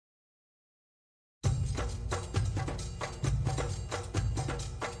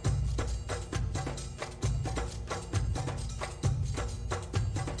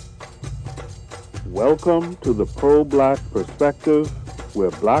Welcome to the Pro-Black Perspective,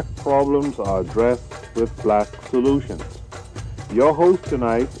 where black problems are addressed with black solutions. Your host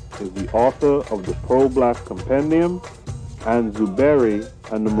tonight is the author of the Pro-Black Compendium and Zuberi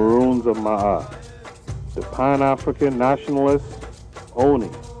and the Maroons of Ma'at, the Pan-African Nationalist, Oni.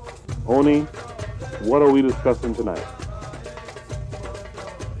 Oni, what are we discussing tonight?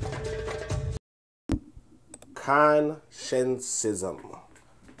 Consciencism.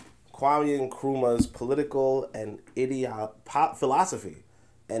 Kwame Nkrumah's political and philosophy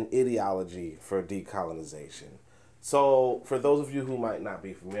and ideology for decolonization. So, for those of you who might not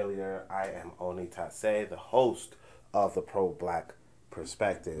be familiar, I am Onitaset, the host of the Pro-Black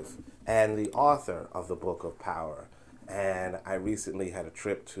Perspective and the author of the Book of Power. And I recently had a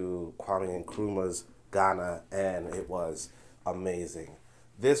trip to Kwame Nkrumah's Ghana, and it was amazing.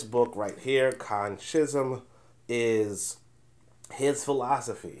 This book right here, Consciencism, is his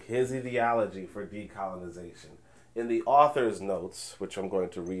philosophy, his ideology for decolonization. In the author's notes, which I'm going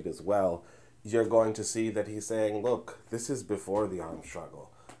to read as well, you're going to see that he's saying, look, this is before the armed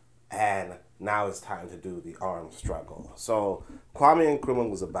struggle, and now it's time to do the armed struggle. So Kwame Nkrumah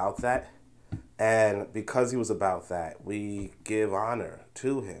was about that, and because he was about that, we give honor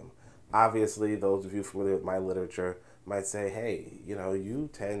to him. Obviously, those of you familiar with my literature might say, hey, you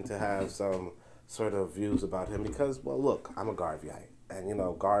tend to have some sort of views about him because, well, look, I'm a Garveyite. And,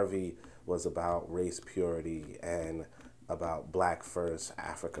 Garvey was about race purity and about black first,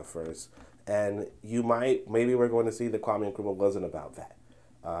 Africa first. And maybe we're going to see that Kwame Nkrumah wasn't about that.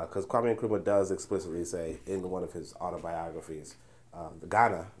 Because Kwame Nkrumah does explicitly say in one of his autobiographies, the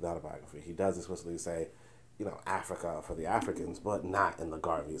autobiography, he does explicitly say, Africa for the Africans, but not in the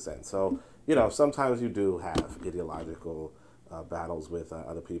Garvey sense. So, sometimes you do have ideological battles with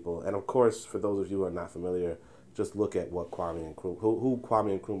other people. And of course, for those of you who are not familiar, just look at what Kwame Nkrumah, who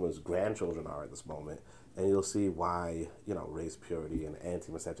Kwame Nkrumah's grandchildren are at this moment, and you'll see why, race purity and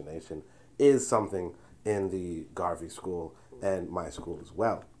anti-miscegenation is something in the Garvey school and my school as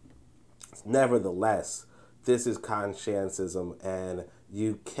well. Nevertheless, this is consciencism, and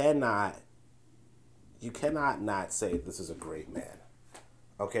you cannot not say this is a great man.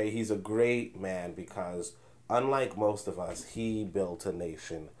 Okay, he's a great man because unlike most of us, he built a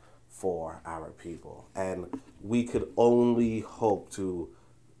nation for our people. And we could only hope to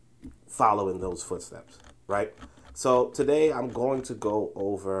follow in those footsteps, right? So today I'm going to go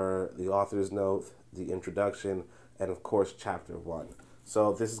over the author's note, the introduction, and of course, chapter 1.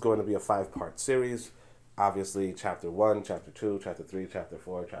 So this is going to be a 5-part series. Obviously, chapter 1, chapter 2, chapter 3, chapter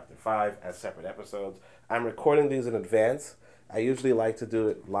 4, chapter 5 as separate episodes. I'm recording these in advance. I usually like to do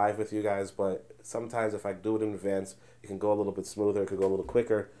it live with you guys, but sometimes if I do it in advance, it can go a little bit smoother, it could go a little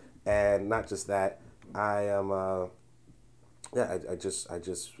quicker, and not just that, this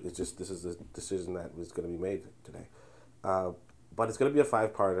is the decision that was going to be made today. But it's going to be a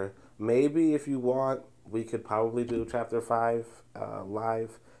 5-parter. Maybe if you want, we could probably do chapter 5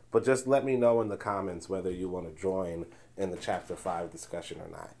 live, but just let me know in the comments whether you want to join in the chapter 5 discussion or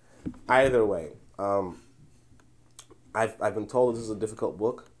not. Either way, I've been told this is a difficult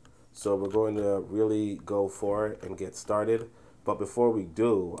book, so we're going to really go for it and get started. But before we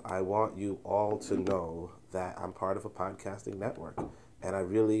do, I want you all to know that I'm part of a podcasting network, and I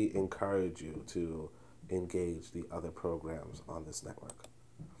really encourage you to engage the other programs on this network.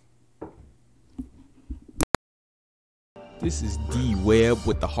 This is D Webb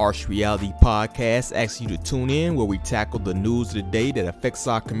with the Harsh Reality Podcast, asking you to tune in where we tackle the news of the day that affects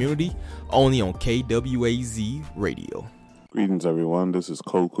our community, only on KWAZ Radio. Greetings, everyone. This is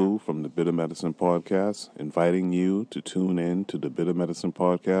Koku from the Bitter Medicine Podcast, inviting you to tune in to the Bitter Medicine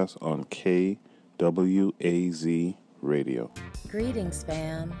Podcast on KWAZ Radio. Greetings,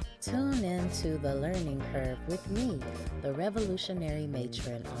 fam. Tune in to The Learning Curve with me, the Revolutionary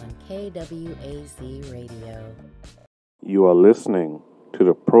Matron on KWAZ Radio. You are listening to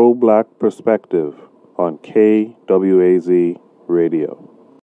the Pro-Black Perspective on KWAZ Radio.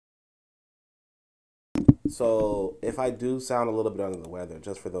 So if I do sound a little bit under the weather,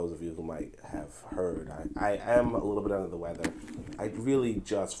 just for those of you who might have heard, I am a little bit under the weather. I really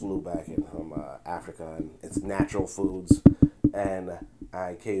just flew back in from Africa and its natural foods, and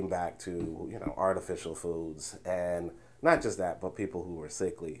I came back to, artificial foods, and not just that, but people who were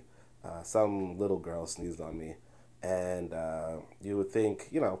sickly. Some little girl sneezed on me. And you would think,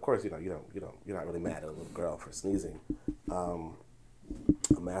 of course, you're not really mad at a little girl for sneezing, a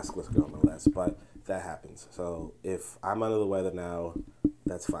maskless girl no less, but that happens. So if I'm under the weather now,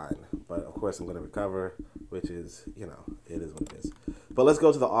 that's fine. But of course I'm going to recover, which is, it is what it is. But let's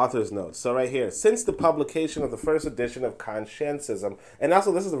go to the author's notes. So right here, since the publication of the first edition of Consciencism, and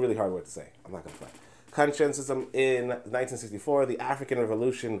also this is a really hard word to say, I'm not going to try. Consciencism in 1964, the African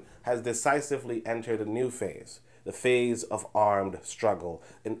Revolution has decisively entered a new phase, the phase of armed struggle.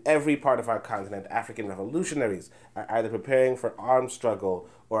 In every part of our continent, African revolutionaries are either preparing for armed struggle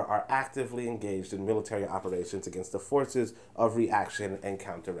or are actively engaged in military operations against the forces of reaction and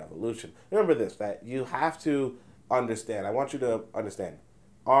counter-revolution. Remember this, that you have to understand, I want you to understand,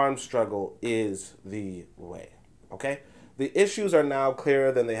 armed struggle is the way, okay? The issues are now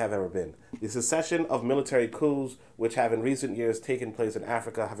clearer than they have ever been. The succession of military coups which have in recent years taken place in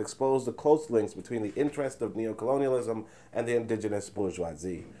Africa have exposed the close links between the interest of neocolonialism and the indigenous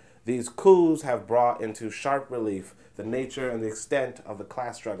bourgeoisie. These coups have brought into sharp relief the nature and the extent of the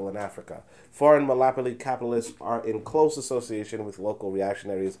class struggle in Africa. Foreign monopoly capitalists are in close association with local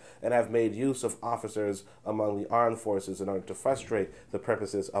reactionaries and have made use of officers among the armed forces in order to frustrate the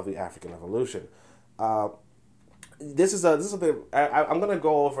purposes of the African Revolution. This is a bit. I'm going to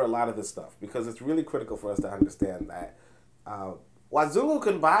go over a lot of this stuff because it's really critical for us to understand that Wazungu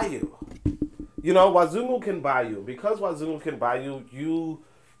can buy you. You know, Wazungu can buy you. Because Wazungu can buy you,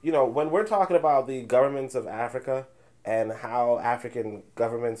 you know, when we're talking about the governments of Africa and how African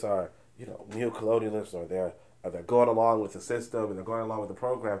governments are, you know, neo-colonialists or they're going along with the system and they're going along with the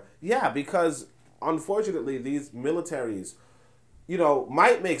program. Yeah, because unfortunately these militaries, you know,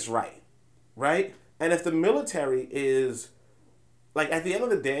 might makes right, right? And if the military is, like, at the end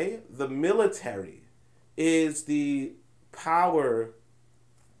of the day, the military is the power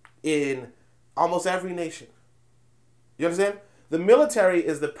in almost every nation. You understand? The military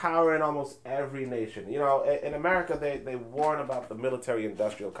is the power in almost every nation. You know, in America, they warn about the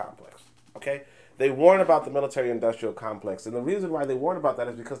military-industrial complex, okay? They warn about the military-industrial complex. And the reason why they warn about that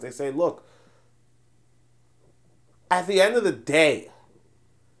is because they say, look, at the end of the day,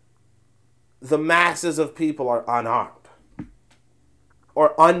 the masses of people are unarmed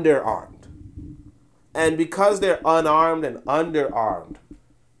or underarmed. And because they're unarmed and underarmed,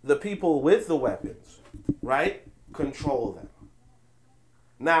 the people with the weapons, right, control them.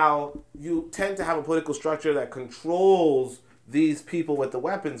 Now, you tend to have a political structure that controls these people with the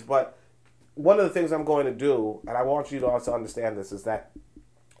weapons, but one of the things I'm going to do, and I want you to also understand this, is that,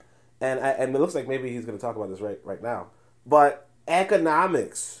 and it looks like maybe he's going to talk about this right now, but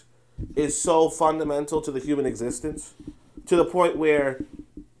economics is so fundamental to the human existence to the point where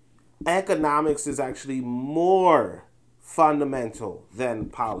economics is actually more fundamental than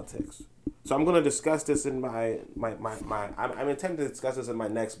politics. So I'm going to discuss this in I'm intending to discuss this in my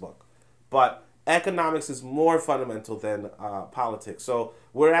next book. But economics is more fundamental than politics. So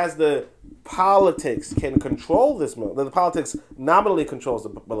whereas the politics can control this, the politics nominally controls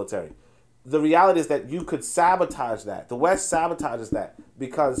the military, the reality is that you could sabotage that. The West sabotages that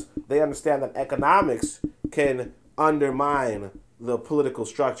because they understand that economics can undermine the political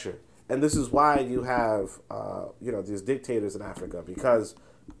structure. And this is why you have, you know, these dictators in Africa, because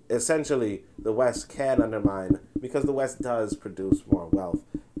essentially the West can undermine, because the West does produce more wealth.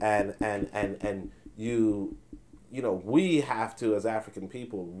 And you know, we have to, as African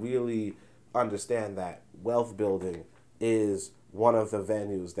people, really understand that wealth building is one of the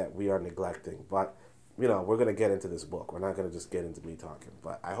venues that we are neglecting. But, you know, we're going to get into this book. We're not going to just get into me talking.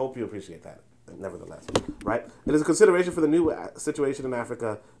 But I hope you appreciate that, nevertheless. Right? It is a consideration for the new situation in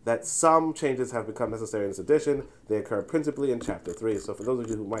Africa that some changes have become necessary in this edition. They occur principally in Chapter 3. So for those of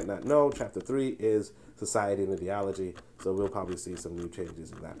you who might not know, Chapter 3 is Society and Ideology. So we'll probably see some new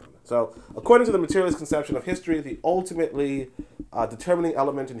changes in that one. So according to the materialist conception of history, the ultimately determining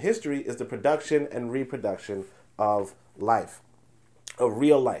element in history is the production and reproduction of life. Of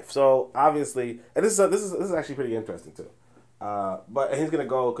real life. So obviously, and this is actually pretty interesting too. But he's gonna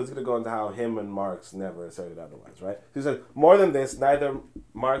go into how him and Marx never asserted otherwise, right? He said, more than this, neither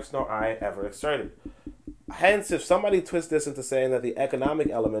Marx nor I ever asserted. Hence, if somebody twists this into saying that the economic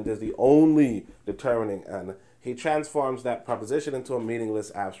element is the only determining end, he transforms that proposition into a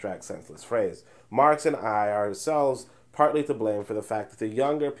meaningless, abstract, senseless phrase. Marx and I are ourselves partly to blame for the fact that the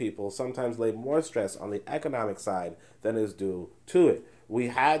younger people sometimes lay more stress on the economic side than is due to it. We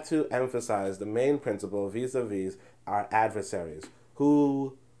had to emphasize the main principle vis-a-vis our adversaries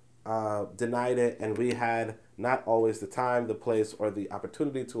who denied it, and we had not always the time, the place, or the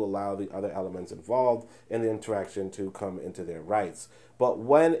opportunity to allow the other elements involved in the interaction to come into their rights. But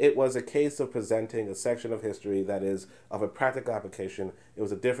when it was a case of presenting a section of history that is of a practical application, it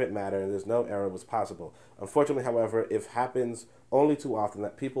was a different matter and there's no error was possible. Unfortunately, however, it happens only too often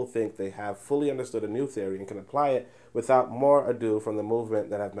that people think they have fully understood a new theory and can apply it without more ado from the movement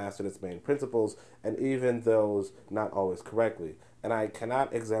that have mastered its main principles, and even those not always correctly. and I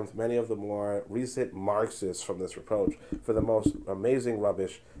cannot exempt many of the more recent Marxists from this reproach, for the most amazing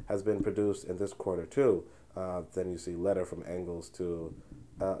rubbish has been produced in this quarter too. Then you see letter from Engels to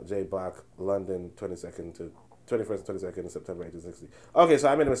J. Block, London, 22nd to 21st and 22nd of September 1860. Okay, so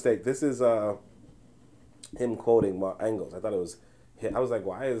I made a mistake. This is him quoting Engels. I thought it was. I was like,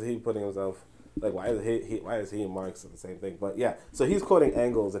 why is he putting himself? Like, why is he and Marx the same thing? But yeah, so he's quoting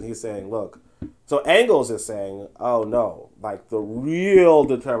Engels and he's saying, look. So Engels is saying, oh no, like the real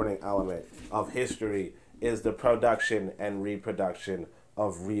determining element of history is the production and reproduction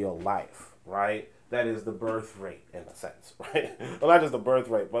of real life, right? That is the birth rate in a sense, right? Well, not just the birth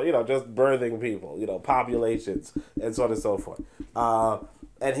rate, but, just birthing people, populations, and so on and so forth.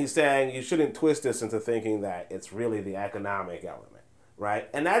 And he's saying you shouldn't twist this into thinking that it's really the economic element, right?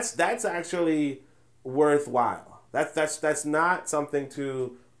 And that's actually worthwhile. That's not something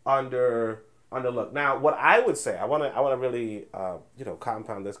to underlook. Now, what I would say, I want to really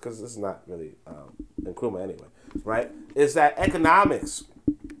compound this, because this is not really Nkrumah anyway, right? Is that economics.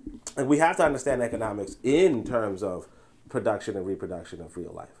 And we have to understand economics in terms of production and reproduction of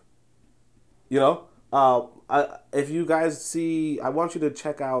real life. If you guys see, I want you to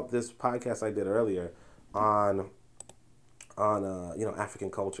check out this podcast I did earlier on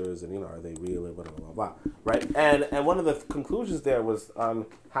African cultures and are they real and blah blah blah blah, right? And one of the conclusions there was on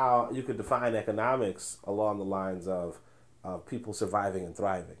how you could define economics along the lines of people surviving and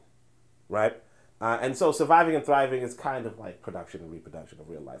thriving, right? And so surviving and thriving is kind of like production and reproduction of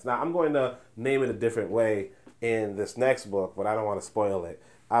real life. Now, I'm going to name it a different way in this next book, but I don't want to spoil it.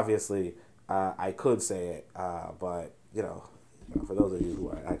 Obviously, I could say it, but, for those of you who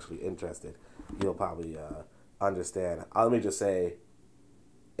are actually interested, you'll probably understand. Let me just say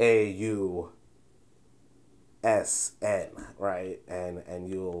AUSN, right? And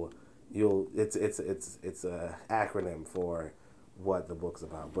you'll it's a acronym for what the book's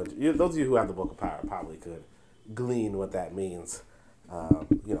about. But those of you who have the Book of Power probably could glean what that means,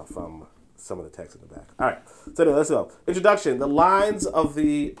 from some of the text in the back. All right, so anyway, let's go. Introduction. The lines of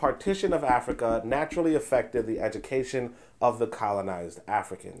the partition of Africa naturally affected the education of the colonized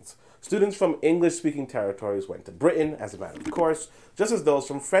Africans. Students from English-speaking territories went to Britain as a matter of course, just as those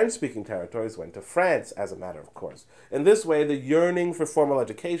from French-speaking territories went to France as a matter of course. In this way, the yearning for formal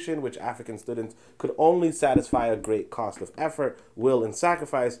education, which African students could only satisfy at great cost of effort, will, and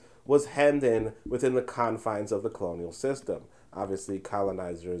sacrifice, was hemmed in within the confines of the colonial system. Obviously,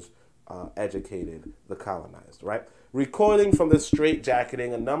 colonizers educated the colonized, right? Recoiling from this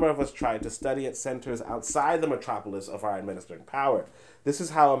straitjacketing, a number of us tried to study at centers outside the metropolis of our administering power. This is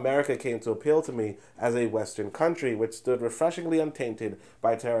how America came to appeal to me as a Western country, which stood refreshingly untainted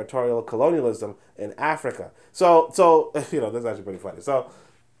by territorial colonialism in Africa. So this is actually pretty funny. So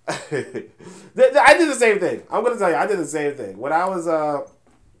I did the same thing. I'm going to tell you, I did the same thing. When I was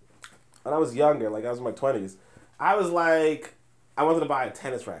younger, like I was in my 20s, I was like, I wanted to buy a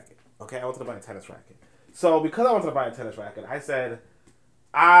tennis racket. Okay, I wanted to buy a tennis racket. So because I wanted to buy a tennis racket, I said,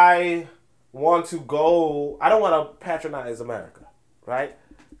 I don't want to patronize America, right?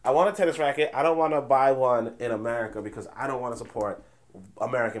 I want a tennis racket. I don't want to buy one in America because I don't want to support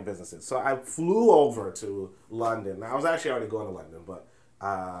American businesses. So I flew over to London. I was actually already going to London, but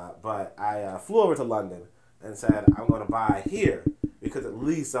I flew over to London and said, I'm going to buy here because at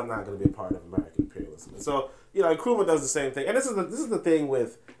least I'm not going to be a part of American imperialism. And so, Nkrumah does the same thing. And this is the thing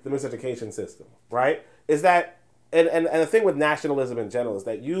with the miseducation system, right? Is that, and the thing with nationalism in general is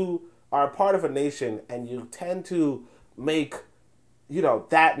that you are a part of a nation and you tend to make,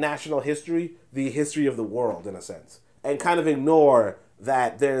 that national history the history of the world in a sense, and kind of ignore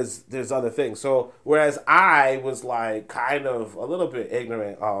that there's other things. So whereas I was like kind of a little bit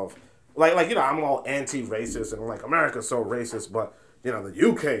ignorant of I'm all anti-racist and like America's so racist, but the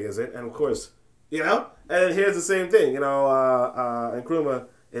UK isn't, and of course and here's the same thing, Nkrumah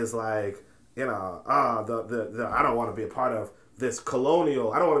is like, I don't want to be a part of this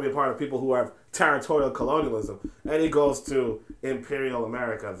colonial, I don't want to be a part of people who have territorial colonialism, and he goes to imperial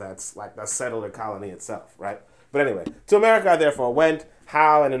America that's like the settler colony itself, right? But anyway, to America I therefore went.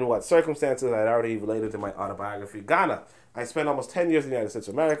 How and in what circumstances I had already related in my autobiography, Ghana. I spent almost 10 years in the United States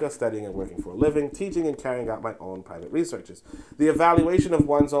of America, studying and working for a living, teaching and carrying out my own private researches. The evaluation of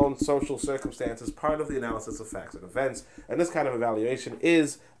one's own social circumstances is part of the analysis of facts and events, and this kind of evaluation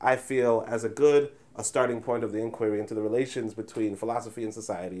is, I feel, as a starting point of the inquiry into the relations between philosophy and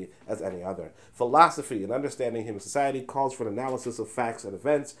society as any other. Philosophy and understanding human society calls for an analysis of facts and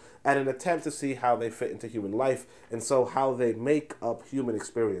events and an attempt to see how they fit into human life, and so how they make up human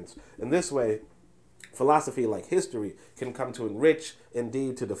experience. In this way, Philosophy, like history, can come to enrich,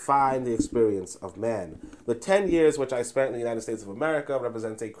 indeed to define the experience of man. The 10 years which I spent in the United States of America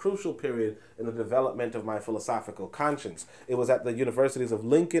represents a crucial period in the development of my philosophical conscience. It was at the universities of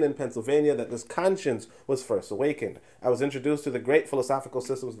Lincoln and Pennsylvania that this conscience was first awakened. I was introduced to the great philosophical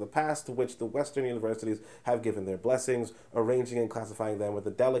systems of the past to which the Western universities have given their blessings, arranging and classifying them with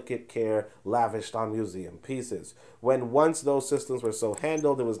the delicate care lavished on museum pieces. When once those systems were so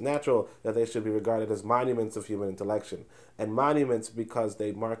handled, it was natural that they should be regarded as monuments of human intellection, and monuments because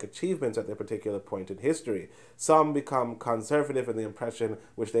they mark achievements at their particular point in history. Some become conservative in the impression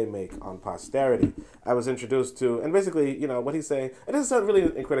which they make on posterity. I was introduced to, and basically, you know, what he's saying, and this is not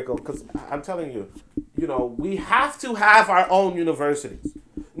really critical, because I'm telling you, you know, we have to have our own universities.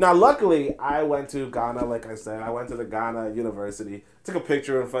 Now, luckily, I went to Ghana, like I said. I went to the Ghana University, took a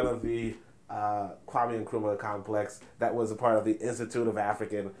picture in front of the Kwame Nkrumah complex that was a part of the Institute of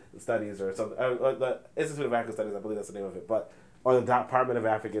African Studies or something. The Institute of African Studies, I believe that's the name of it, but or the Department of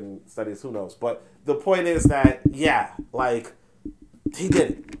African Studies, who knows. But the point is that, yeah, like, he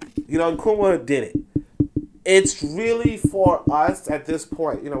did it. You know, Nkrumah did it. It's really for us at this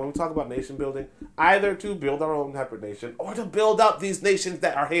point, you know, when we talk about nation building, either to build our own separate nation or to build up these nations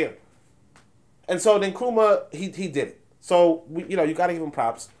that are here. And so Nkrumah, he did it. So, you know, you got to give him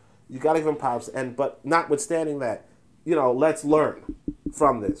props. You got to give him props. But notwithstanding that, you know, let's learn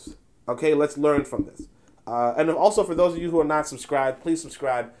from this. Okay, let's learn from this. And also for those of you who are not subscribed, please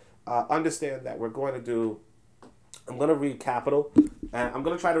subscribe. Understand that we're going to do, I'm going to read Capital. And I'm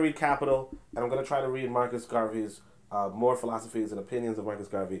going to try to read Capital. And I'm going to try to read Marcus Garvey's More Philosophies and Opinions of Marcus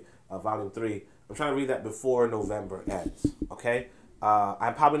Garvey, Volume 3. I'm trying to read that before November ends. Okay?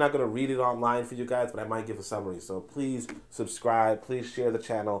 I'm probably not going to read it online for you guys, but I might give a summary. So please subscribe. Please share the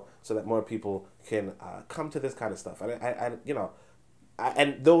channel so that more people can come to this kind of stuff.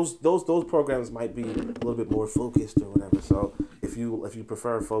 And those programs might be a little bit more focused or whatever. So if you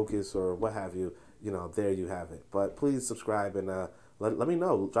prefer focus or what have you, you know, there you have it. But please subscribe and let me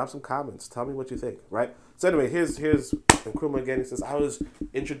know. Drop some comments. Tell me what you think. Right. So anyway, here's Nkrumah again. He says, I was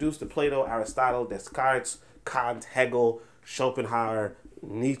introduced to Plato, Aristotle, Descartes, Kant, Hegel, Schopenhauer,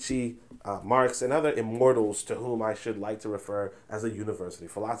 Nietzsche, Marx, and other immortals to whom I should like to refer as the university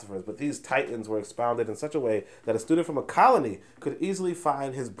philosophers. But these titans were expounded in such a way that a student from a colony could easily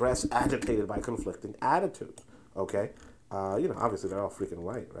find his breast agitated by conflicting attitudes. Okay? You know, obviously they're all freaking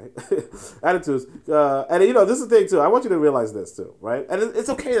white, right? Attitudes. And, you know, this is the thing, too. I want you to realize this, too, right? And it's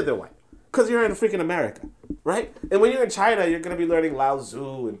okay that they're white. Because you're in freaking America, right? And when you're in China, you're going to be learning Lao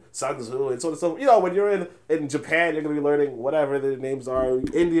Tzu and Sun Tzu and so on and so. You know, when you're in Japan, you're going to be learning whatever their names are.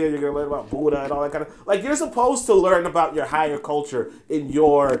 India, you're going to learn about Buddha and all that kind of. Like, you're supposed to learn about your higher culture in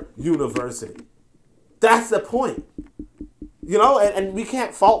your university. That's the point. You know, and we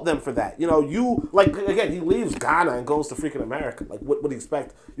can't fault them for that. You know, like, again, he leaves Ghana and goes to freaking America. Like, what do you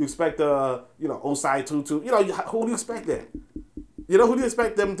expect? You expect, you know, Osai Tutu. You know, who do you expect there? You know, who do you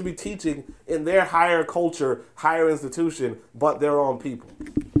expect them to be teaching in their higher culture, higher institution, but their own people?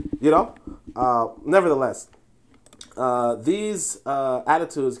 You know? Nevertheless, these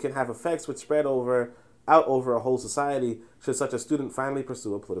attitudes can have effects which spread out over a whole society should such a student finally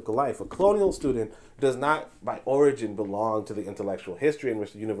pursue a political life. A colonial student does not, by origin, belong to the intellectual history in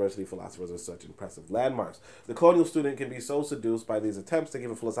which the university philosophers are such impressive landmarks. The colonial student can be so seduced by these attempts to give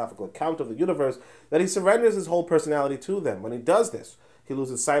a philosophical account of the universe that he surrenders his whole personality to them. When he does this, he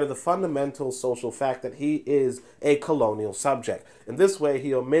loses sight of the fundamental social fact that he is a colonial subject. In this way,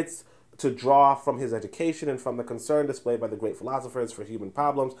 he omits to draw from his education and from the concern displayed by the great philosophers for human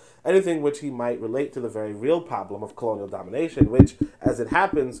problems, anything which he might relate to the very real problem of colonial domination, which, as it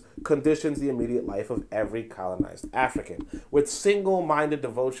happens, conditions the immediate life of every colonized African. With single-minded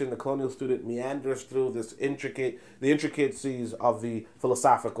devotion, the colonial student meanders through the intricacies of the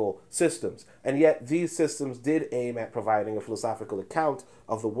philosophical systems. And yet these systems did aim at providing a philosophical account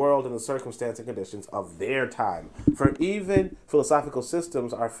of the world and the circumstance and conditions of their time. For even philosophical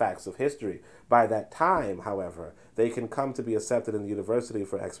systems are facts of history. By that time, however, they can come to be accepted in the university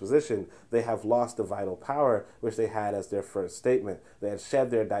for exposition. They have lost the vital power which they had as their first statement. They had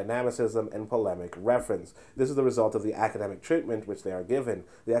shed their dynamicism and polemic reference. This is the result of the academic treatment which they are given.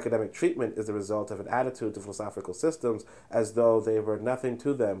 The academic treatment is the result of an attitude to philosophical systems as though they were nothing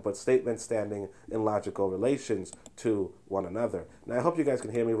to them but statements standing in logical relations to one another. Now, I hope you guys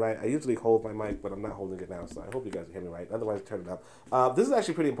can hear me right. I usually hold my mic, but I'm not holding it now, so I hope you guys can hear me right. Otherwise, turn it up. This is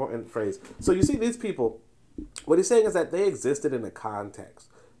actually a pretty important phrase. So you see these people, what he's saying is that they existed in a context,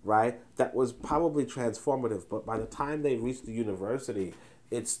 right, that was probably transformative, but by the time they reached the university,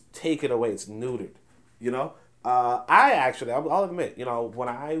 it's taken away, it's neutered, you know? I'll admit, when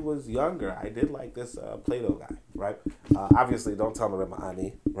I was younger, I did like this Plato guy, right? Obviously, don't tell me that my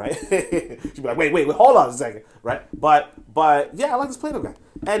auntie, right? She'd be like, wait, hold on a second, right? But yeah, I like this Plato guy.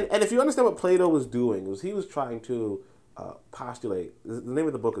 And if you understand what Plato was doing, he was trying to postulate, the name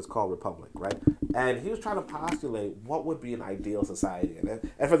of the book is called Republic, right? And he was trying to postulate what would be an ideal society. And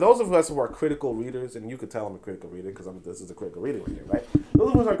for those of us who are critical readers, and you could tell I'm a critical reader because this is a critical reading right here, right?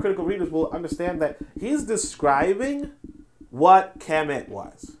 Those of us who are critical readers will understand that he's describing what Kemet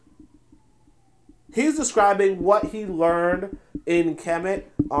was. He's describing what he learned in Kemet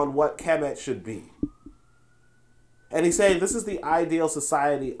on what Kemet should be. And he's saying this is the ideal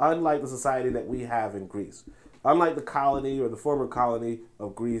society, unlike the society that we have in Greece. Unlike the colony or the former colony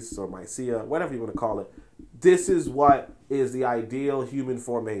of Greece or Mycia, whatever you want to call it, this is what is the ideal human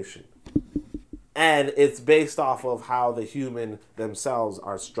formation. And it's based off of how the human themselves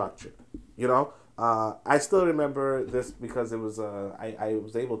are structured. I still remember this because it was I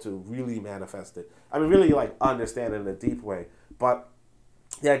was able to really manifest it. I mean, really understand it in a deep way. But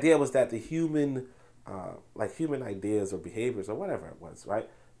the idea was that the human, human ideas or behaviors or whatever it was, right?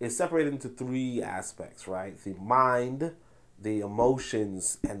 It's separated into three aspects, right? The mind, the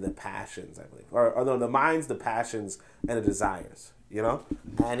emotions, and the passions, I believe. Or no, the minds, the passions, and the desires,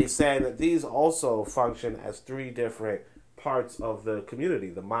 And he's saying that these also function as three different parts of the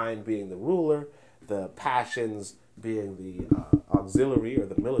community. The mind being the ruler, the passions being the auxiliary or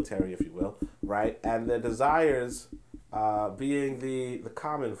the military, if you will, right? And the desires being the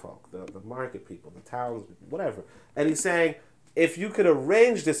common folk, the market people, the towns, whatever. And he's saying, if you could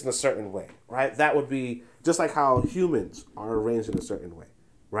arrange this in a certain way, right, that would be just like how humans are arranged in a certain way,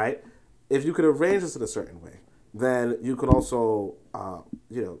 right? If you could arrange this in a certain way, then you could also,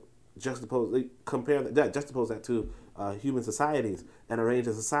 juxtapose that to human societies and arrange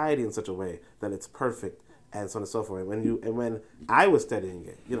a society in such a way that it's perfect and so on and so forth. When I was studying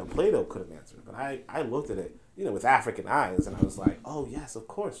it, Plato couldn't answer it, but I looked at it, with African eyes, and I was like, oh yes, of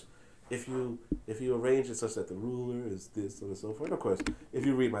course. If you arrange it such that the ruler is this and so forth, of course, if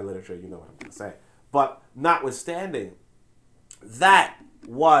you read my literature, you know what I'm going to say. But notwithstanding, that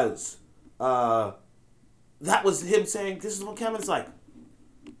was him saying, this is what Kemet's like.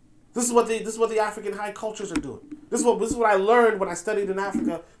 This is what the African high cultures are doing. This is what I learned when I studied in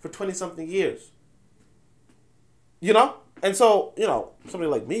Africa for 20-something years. And so, somebody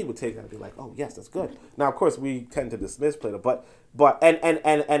like me would take that and be like, oh yes, that's good. Now, of course, we tend to dismiss Plato, but for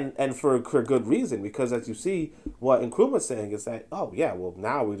good reason, because as you see, what Nkrumah's saying is that, oh yeah, well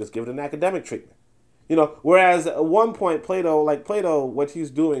now we just give it an academic treatment. Whereas at one point Plato, what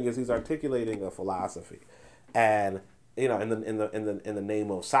he's doing is he's articulating a philosophy, and in the name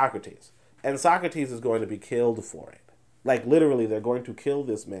of Socrates, and Socrates is going to be killed for it. Like literally, they're going to kill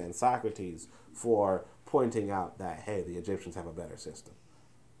this man Socrates for pointing out that, hey, the Egyptians have a better system.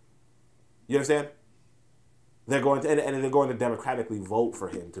 You understand? They're going to, and they're going to democratically vote for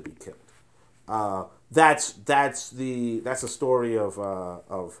him to be killed. That's the story of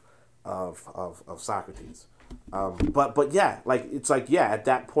Socrates. But yeah, at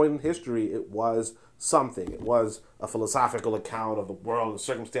that point in history, it was something. It was a philosophical account of the world and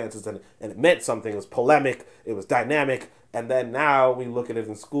circumstances, and it meant something. It was polemic. It was dynamic. And then now we look at it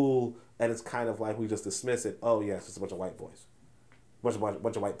in school, and it's kind of like we just dismiss it. Oh yeah, it's just a bunch of white boys, bunch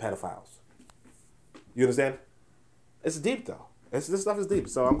of white pedophiles. You understand? It's deep though. This stuff is deep.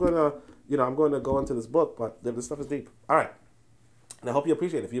 So I'm going to go into this book, but this stuff is deep. All right. And I hope you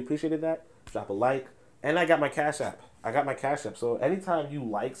appreciate it. If you appreciated that, drop a like. And I got my Cash App. So anytime you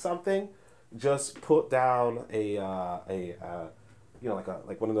like something, just put down like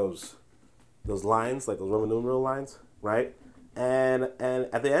one of those lines, like those Roman numeral lines, right? And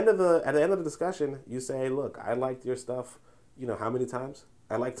at the end of the discussion, you say, look, I liked your stuff. How many times?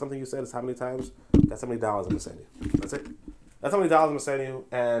 I liked something you said. Is how many times? That's how many dollars I'm gonna send you. That's it. That's how many dollars I'm gonna send you.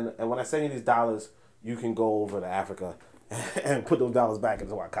 And when I send you these dollars, you can go over to Africa and put those dollars back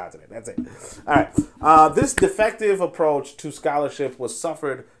into our continent. That's it. All right. This defective approach to scholarship was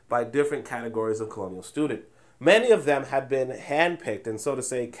suffered by different categories of colonial student. Many of them had been handpicked and, so to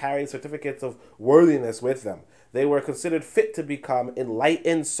say, carried certificates of worthiness with them. They were considered fit to become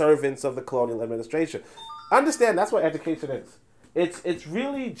enlightened servants of the colonial administration. Understand, that's what education is. It's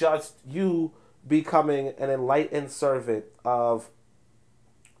really just you becoming an enlightened servant of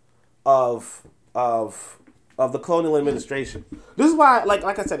the colonial administration. This is why,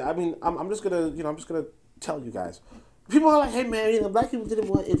 like I said, I mean, I'm just gonna tell you guys. People are like, hey man, black people didn't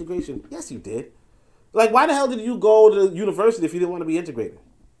want integration. Yes, you did. Like, why the hell did you go to university if you didn't want to be integrated?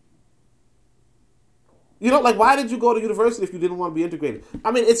 Why did you go to university if you didn't want to be integrated?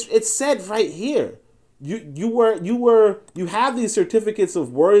 I mean, it's said right here. You have these certificates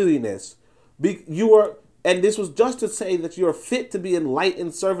of worthiness. And this was just to say that you're fit to be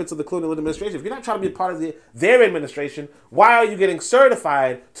enlightened servants of the colonial administration. If you're not trying to be a part of their administration, why are you getting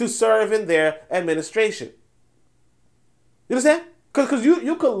certified to serve in their administration? You understand? Because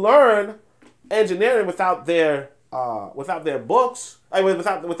you could learn engineering without their books. I mean,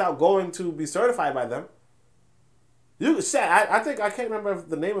 without going to be certified by them. You said I think I can't remember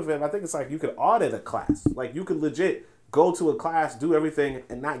the name of it. I think it's like you could audit a class. Like you could legit go to a class, do everything,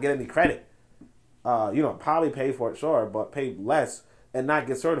 and not get any credit. Probably pay for it, sure, but pay less and not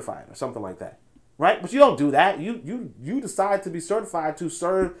get certified or something like that, right? But you don't do that. You decide to be certified to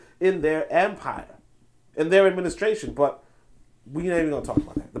serve in their empire, in their administration. But we're not even going to talk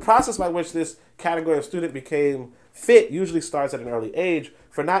about that. The process by which this category of student became fit usually starts at an early age,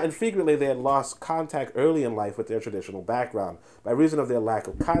 for not infrequently they had lost contact early in life with their traditional background. By reason of their lack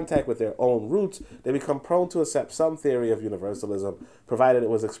of contact with their own roots, they become prone to accept some theory of universalism, provided it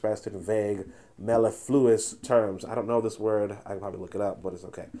was expressed in vague, mellifluous terms. I don't know this word. I can probably look it up, but it's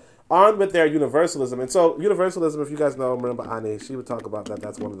okay. Armed with their universalism. And so universalism, if you guys know, remember Ani, she would talk about that.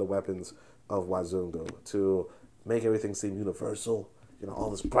 That's one of the weapons of Wazungu, to make everything seem universal, all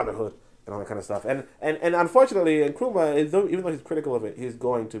this brotherhood and all that kind of stuff. And unfortunately, Nkrumah, even though he's critical of it, he's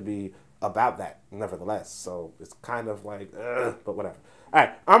going to be about that nevertheless. So it's kind of like, but whatever. All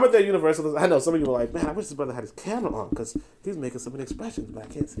right, armed with their universalism. I know some of you are like, man, I wish this brother had his camera on because he's making so many expressions, but I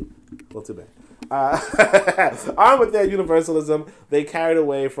can't see. Well, too bad. Armed with their universalism, they carried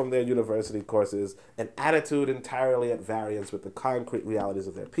away from their university courses an attitude entirely at variance with the concrete realities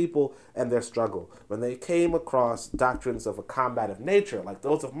of their people and their struggle. When they came across doctrines of a combative nature, like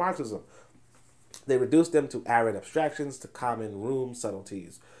those of Marxism, they reduced them to arid abstractions, to common room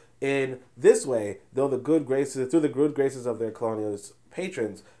subtleties. In this way, through the good graces of their colonialist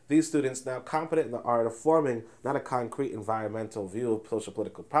patrons, these students, now competent in the art of forming not a concrete environmental view of social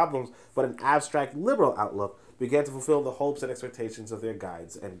political problems, but an abstract liberal outlook, began to fulfill the hopes and expectations of their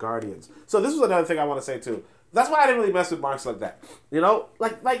guides and guardians. So this was another thing I want to say too. That's why I didn't really mess with Marx like that.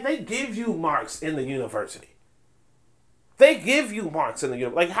 Like they give you Marx in the university. They give you Marx in the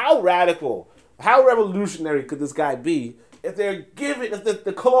university. Like how radical, how revolutionary could this guy be if they're giving, if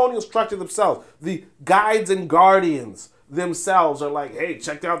the colonial structure themselves, the guides and guardians themselves are like, hey,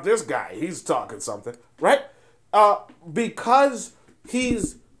 check out this guy, he's talking something, right? Because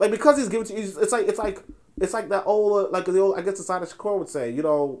he's giving to you, it's like that old, like the old, I guess the Sada Shakur would say,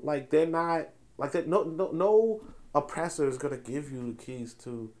 like they're not, like that, no oppressor is gonna give you the keys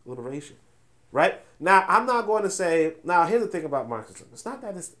to liberation, right? Now I'm not going to say, now here's the thing about Marxism, it's not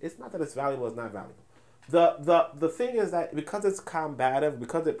that it's valuable, it's not valuable. The thing is that because it's combative,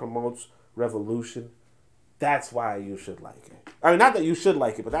 because it promotes revolution, that's why you should like it. I mean, not that you should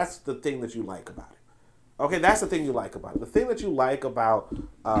like it, but that's the thing that you like about it. Okay, that's the thing you like about it. The thing that you like about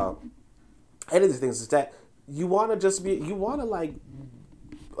any of these things is that you want to like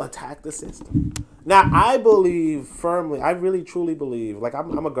attack the system. Now, I believe firmly, I really truly believe, like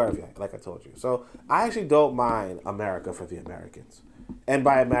I'm a Garveyite, like I told you. So I actually don't mind America for the Americans. And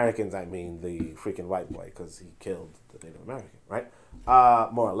by Americans, I mean the freaking white boy, because he killed the Native American, right?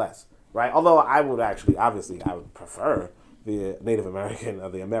 More or less, right? Although I would actually, obviously, I would prefer the Native American or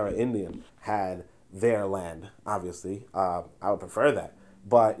the Amerindian had their land, obviously. I would prefer that.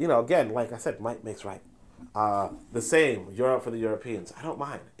 But, again, like I said, might makes right. The same, Europe for the Europeans, I don't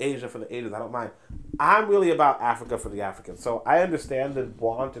mind. Asia for the Asians, I don't mind. I'm really about Africa for the Africans. So I understand the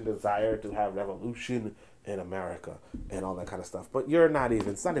want and desire to have revolution in America and all that kind of stuff. But it's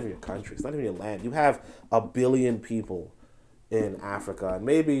not even your country. It's not even your land. You have 1 billion people in Africa. And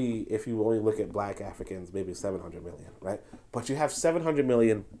maybe if you only look at black Africans, maybe 700 million, right? But you have 700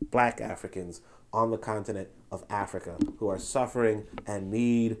 million black Africans on the continent of Africa who are suffering and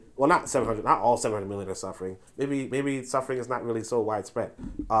need, well, not all 700 million are suffering. Maybe suffering is not really so widespread.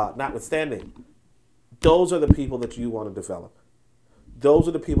 Notwithstanding, those are the people that you want to develop. Those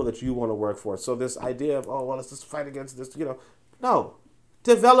are the people that you want to work for. So this idea of, let's just fight against this, no.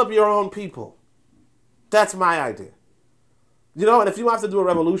 Develop your own people. That's my idea. And if you have to do a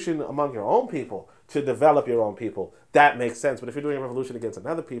revolution among your own people to develop your own people, that makes sense. But if you're doing a revolution against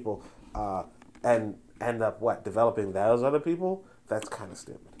another people and end up, developing those other people, that's kind of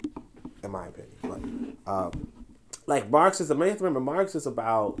stupid, in my opinion. But like Marxism, you have to remember, Marx is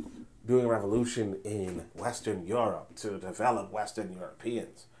about doing a revolution in Western Europe to develop Western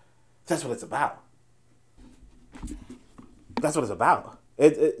Europeans. That's what it's about. That's what it's about.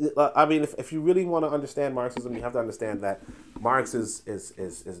 I mean, if you really want to understand Marxism, you have to understand that Marx is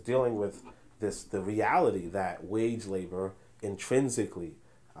dealing with the reality that wage labor intrinsically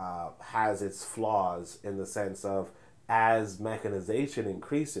has its flaws in the sense of as mechanization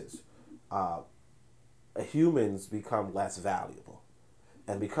increases, humans become less valuable.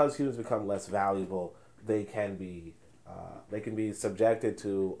 And because humans become less valuable, they can be subjected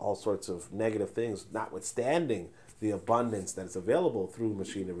to all sorts of negative things, notwithstanding the abundance that is available through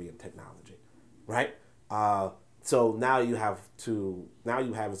machinery and technology, right? So now you have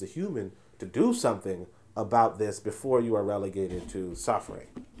as a human to do something about this before you are relegated to suffering,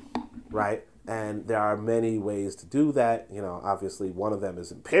 right? And there are many ways to do that. Obviously one of them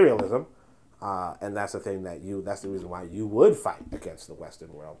is imperialism, and that's the thing that's the reason why you would fight against the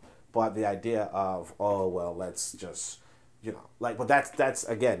Western world. But the idea of, let's just, but that's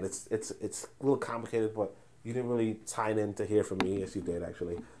again, it's a little complicated, but you didn't really sign in to hear from me. Yes, you did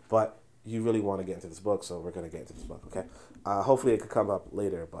actually, but you really want to get into this book, so we're going to get into this book, okay? Hopefully it could come up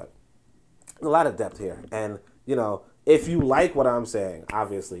later, but there's a lot of depth here. And, if you like what I'm saying,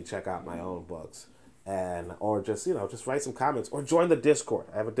 obviously check out my own books or just write some comments or join the Discord.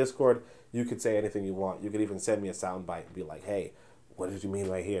 I have a Discord. You could say anything you want. You could even send me a soundbite and be like, hey, what did you mean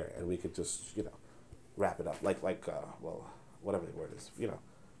right here? And we could just, wrap it up. Like whatever the word is,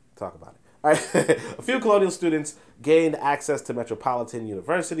 talk about it. All right. A few colonial students gained access to metropolitan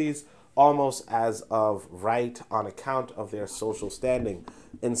universities almost as of right on account of their social standing.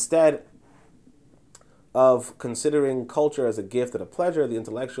 Instead of considering culture as a gift and a pleasure, the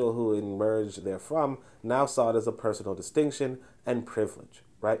intellectual who emerged therefrom now saw it as a personal distinction and privilege,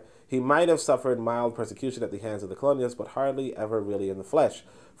 right? He might have suffered mild persecution at the hands of the colonialists, but hardly ever really in the flesh.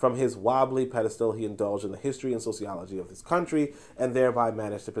 From his wobbly pedestal, he indulged in the history and sociology of his country and thereby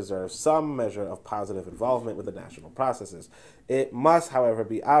managed to preserve some measure of positive involvement with the national processes. It must, however,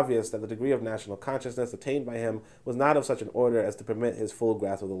 be obvious that the degree of national consciousness attained by him was not of such an order as to permit his full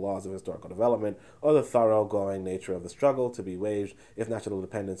grasp of the laws of historical development or the thoroughgoing nature of the struggle to be waged if national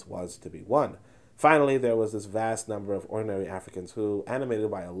independence was to be won. Finally, there was this vast number of ordinary Africans who, animated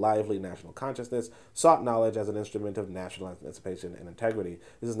by a lively national consciousness, sought knowledge as an instrument of national emancipation and integrity.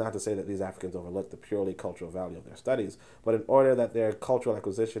 This is not to say that these Africans overlooked the purely cultural value of their studies, but in order that their cultural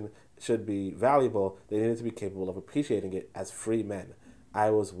acquisition should be valuable, they needed to be capable of appreciating it as free men.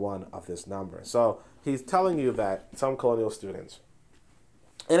 I was one of this number. So he's telling you that some colonial students,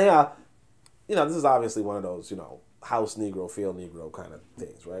 and this is obviously one of those, house Negro, field Negro kind of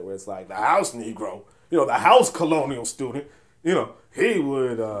things, right? Where it's like the house Negro, the house colonial student, he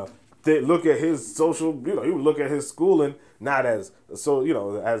would look at his social, he would look at his schooling not as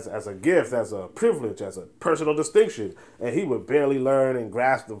as a gift, as a privilege, as a personal distinction, and he would barely learn and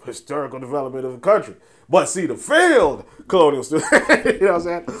grasp the historical development of the country. But see, the field colonial student, you know what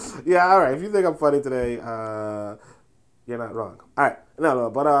I'm saying? Yeah, all right. If you think I'm funny today, you're not wrong. All right,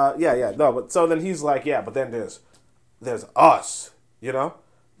 but so then he's like, but then there's us,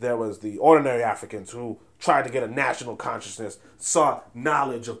 There was the ordinary Africans who tried to get a national consciousness, sought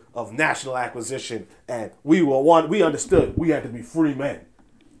knowledge of national acquisition, and we understood we had to be free men.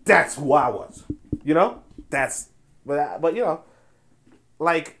 That's who I was, but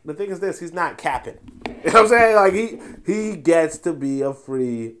like, the thing is this, he's not capping. You know what I'm saying? Like, he gets to be a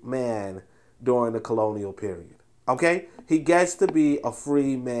free man during the colonial period, okay? He gets to be a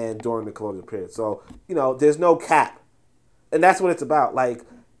free man during the colonial period. So, there's no cap. And that's what it's about. Like,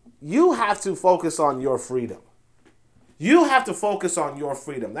 you have to focus on your freedom. You have to focus on your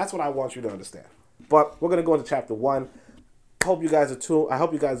freedom. That's what I want you to understand. But we're going to go into chapter 1. I hope you guys are tuned. I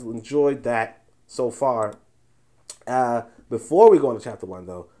hope you guys enjoyed that so far. Before we go into chapter 1,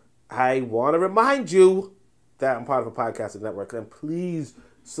 though, I want to remind you that I'm part of a podcasting network. And please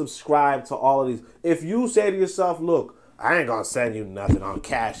subscribe to all of these. If you say to yourself, look, I ain't going to send you nothing on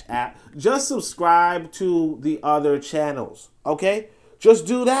Cash App. Just subscribe to the other channels, okay? Just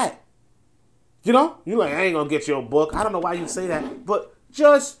do that. You're like, I ain't going to get your book. I don't know why you say that, but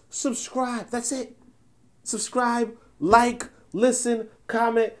just subscribe. That's it. Subscribe, like, listen,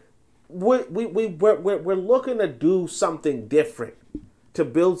 comment. We're looking to do something different, to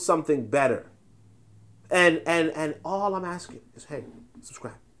build something better. And all I'm asking is, hey,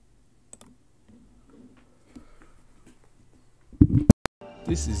 subscribe.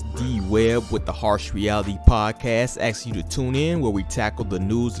 This is D Webb with the Harsh Reality Podcast, asking you to tune in where we tackle the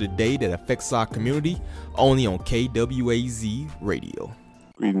news of the day that affects our community, only on KWAZ Radio.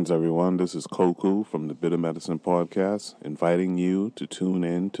 Greetings, everyone. This is Koku from the Bitter Medicine Podcast, inviting you to tune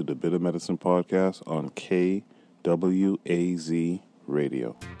in to the Bitter Medicine Podcast on KWAZ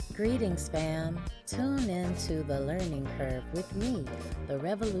Radio. Greetings, fam. Tune in to The Learning Curve with me, the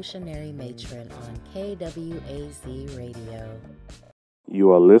revolutionary matron on KWAZ Radio.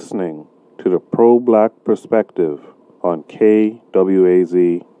 You are listening to the Pro-Black Perspective on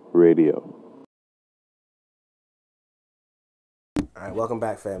KWAZ Radio. All right, welcome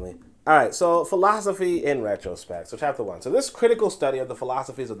back, family. All right, so philosophy in retrospect. So chapter 1. So this critical study of the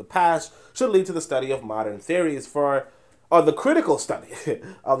philosophies of the past should lead to the study of modern theories or the critical study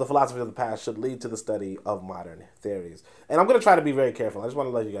of the philosophy of the past should lead to the study of modern theories. And I'm going to try to be very careful. I just want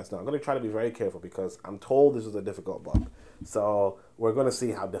to let you guys know. I'm going to try to be very careful because I'm told this is a difficult book. So we're going to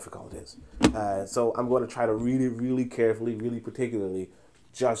see how difficult it is. So I'm going to try to read it really carefully, really particularly,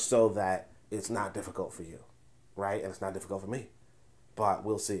 just so that it's not difficult for you, right? And it's not difficult for me. But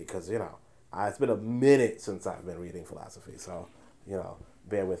we'll see, because, it's been a minute since I've been reading philosophy. So,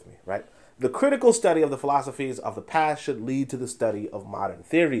 bear with me, right? The critical study of the philosophies of the past should lead to the study of modern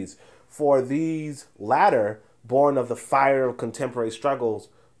theories. For these latter, born of the fire of contemporary struggles,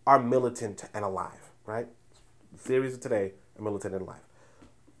 are militant and alive, right? Theories of today are militant and alive.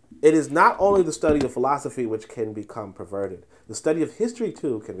 It is not only the study of philosophy which can become perverted. The study of history,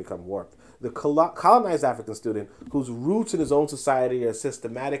 too, can become warped. The colonized African student, whose roots in his own society are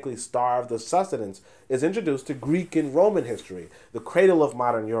systematically starved of sustenance, is introduced to Greek and Roman history, the cradle of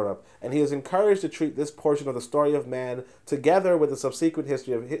modern Europe, and he is encouraged to treat this portion of the story of man, together with the subsequent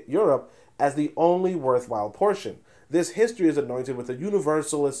history of Europe, as the only worthwhile portion. This history is anointed with a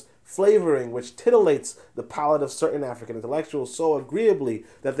universalist flavoring which titillates the palate of certain African intellectuals so agreeably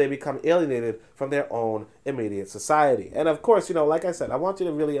that they become alienated from their own immediate society. And of course, like I said, I want you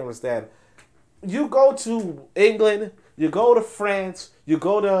to really understand, you go to England, you go to France, you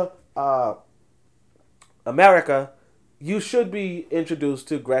go to America, you should be introduced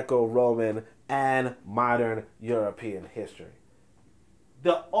to Greco-Roman and modern European history.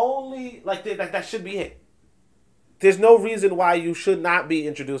 The only, that should be it. There's no reason why you should not be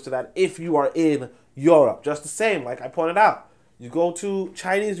introduced to that if you are in Europe. Just the same, like I pointed out. You go to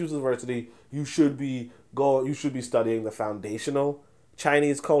Chinese university, you should be studying the foundational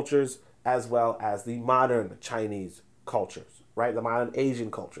Chinese cultures as well as the modern Chinese cultures, right? The modern Asian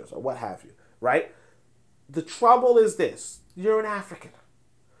cultures or what have you, right? The trouble is this. You're an African.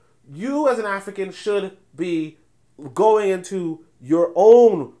 You as an African should be going into your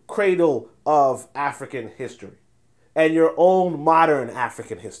own cradle of African history and your own modern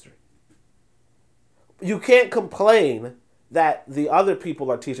African history. You can't complain that the other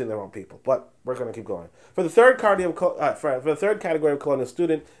people are teaching their own people, but we're going to keep going. For the third category of colonial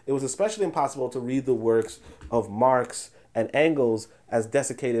student, it was especially impossible to read the works of Marx and Engels as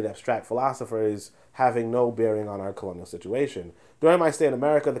desiccated abstract philosophers having no bearing on our colonial situation. During my stay in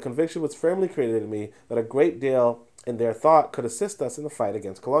America, the conviction was firmly created in me that a great deal in their thought could assist us in the fight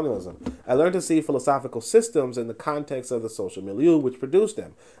against colonialism. I learned to see philosophical systems in the context of the social milieu which produced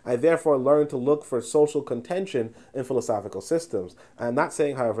them. I therefore learned to look for social contention in philosophical systems. I am not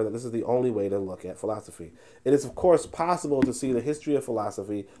saying, however, that this is the only way to look at philosophy. It is, of course, possible to see the history of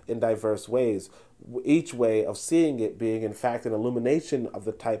philosophy in diverse ways, each way of seeing it being, in fact, an illumination of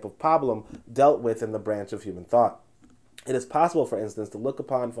the type of problem dealt with in the branch of human thought. It is possible, for instance, to look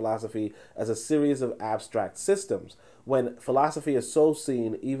upon philosophy as a series of abstract systems. When philosophy is so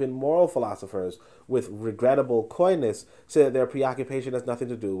seen, even moral philosophers, with regrettable coyness, say that their preoccupation has nothing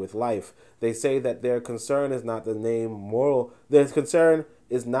to do with life. They say that their concern is not to name moral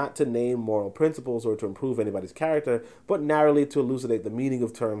principles or to improve anybody's character, but narrowly to elucidate the meaning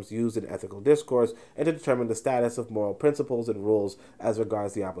of terms used in ethical discourse and to determine the status of moral principles and rules as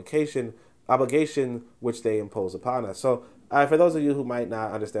regards the obligation which they impose upon us. So for those of you who might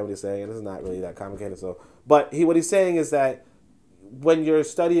not understand what he's saying, and this is not really that complicated, what he's saying is that when you're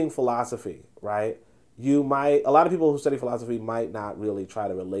studying philosophy, right, a lot of people who study philosophy might not really try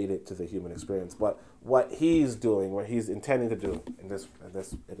to relate it to the human experience, but what he's doing, what he's intending to do in this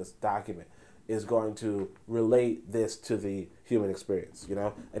document, is going to relate this to the human experience,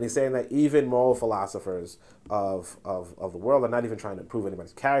 And he's saying that even moral philosophers of the world are not even trying to improve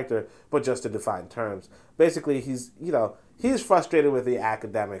anybody's character, but just to define terms. Basically, he's frustrated with the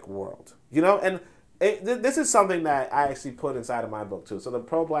academic world, And this is something that I actually put inside of my book, too. So the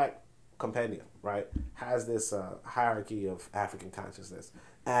Pro-Black Compendium, right, has this hierarchy of African consciousness.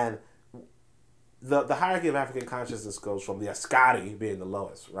 And the hierarchy of African consciousness goes from the Ascari being the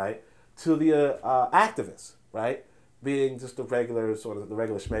lowest, right, to the activists, right, being just the regular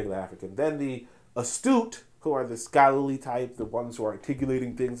schmegular African. Then the astute, who are the scholarly type, the ones who are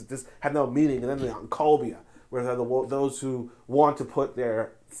articulating things that just have no meaning. And then the Oncobia, where they're those who want to put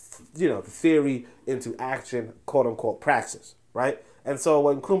their, theory into action, quote unquote, praxis, right? And so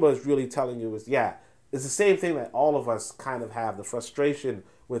what Nkrumah is really telling you is, it's the same thing that all of us kind of have, the frustration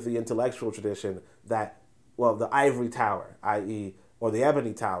with the intellectual tradition that, the ivory tower, i.e., or the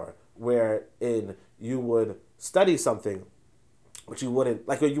ebony tower, wherein you would study something but you wouldn't,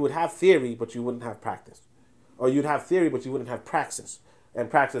 like, you would have theory, but you wouldn't have practice. Or you'd have theory, but you wouldn't have praxis. And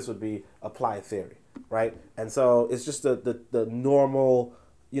practice would be applied theory, right? And so it's just the normal,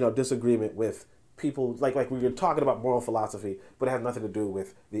 disagreement with people, like we were talking about moral philosophy, but it has nothing to do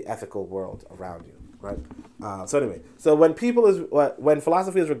with the ethical world around you, right? So anyway, so when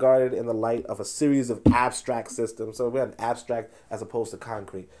philosophy is regarded in the light of a series of abstract systems, so we have abstract as opposed to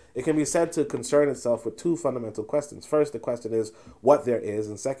concrete, it can be said to concern itself with two fundamental questions. First, the question is what there is,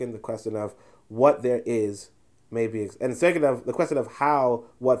 and second, the question of what there is may be, and second of the question of how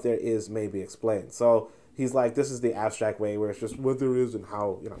what there is may be explained. So he's like, this is the abstract way where it's just what there is and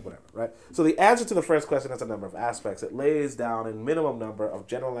how, whatever, right? So the answer to the first question has a number of aspects. It lays down a minimum number of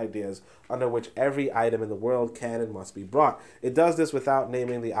general ideas under which every item in the world can and must be brought. It does this without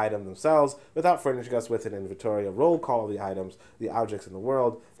naming the item themselves, without furnishing us with an inventory, a roll call of the items, the objects in the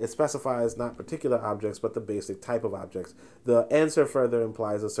world. It specifies not particular objects, but the basic type of objects. The answer further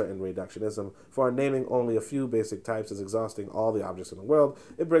implies a certain reductionism, for naming only a few basic types is exhausting all the objects in the world.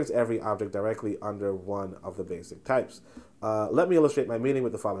 It brings every object directly under one of the basic types. Let me illustrate my meaning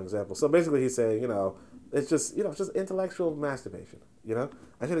with the following example. So basically he's saying, it's just intellectual masturbation,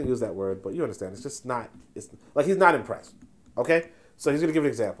 I shouldn't use that word, but you understand. It's like he's not impressed, okay? So he's going to give an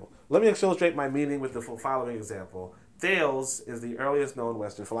example. Let me illustrate my meaning with the following example. Thales is the earliest known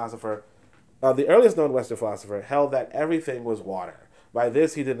Western philosopher. The earliest known Western philosopher held that everything was water. By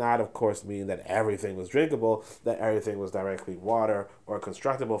this, he did not, of course, mean that everything was drinkable, that everything was directly water, or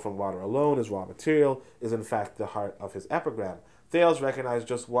constructible from water alone as raw material, is in fact the heart of his epigram. Thales recognized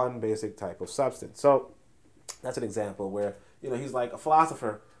just one basic type of substance. So that's an example where, he's like, a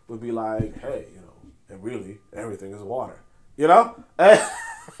philosopher would be like, hey, and really, everything is water, And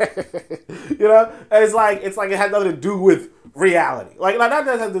it's like it has nothing to do with reality. Like that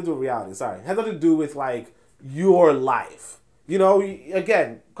doesn't have to do with reality, sorry. It has nothing to do with, like, your life.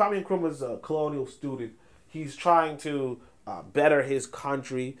 Again, Kwame Nkrumah's a colonial student. He's trying to better his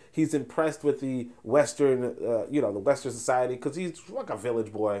country. He's impressed with the Western, the Western society, because he's like a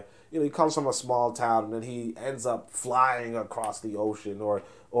village boy. He comes from a small town, and then he ends up flying across the ocean or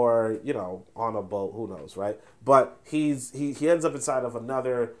on a boat. Who knows, right? But he ends up inside of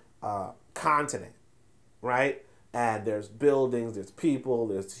another continent, right? And there's buildings, there's people,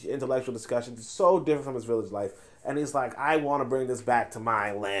 there's intellectual discussions. It's so different from his village life. And he's like, I want to bring this back to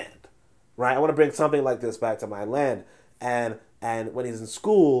my land, right? I want to bring something like this back to my land. And when he's in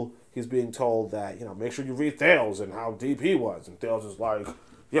school, he's being told that, make sure you read Thales and how deep he was. And Thales is like,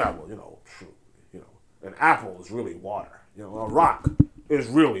 yeah, well, an apple is really water. A rock is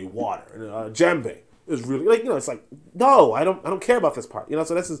really water. And a djembe is really, it's like, no, I don't care about this part.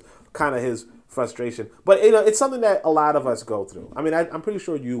 So this is kind of his frustration. But, it's something that a lot of us go through. I mean, I'm pretty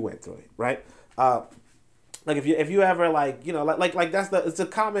sure you went through it, right? Like if you ever it's a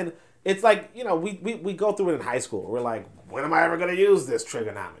common, it's like, we go through it in high school. We're like, when am I ever going to use this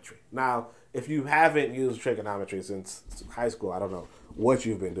trigonometry? Now, if you haven't used trigonometry since high school, I don't know what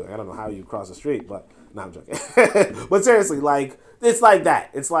you've been doing. I don't know how you cross the street, but no, I'm joking. But seriously, like, it's like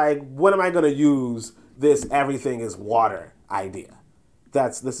that. It's like, when am I going to use this everything is water idea?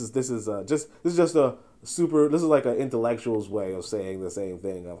 This is just a super, this is like an intellectual's way of saying the same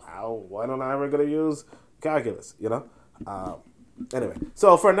thing of when am I ever going to use calculus, Anyway,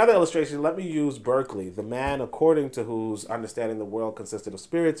 so for another illustration, let me use Berkeley, the man according to whose understanding the world consisted of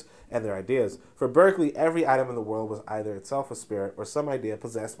spirits and their ideas. For Berkeley, every item in the world was either itself a spirit or some idea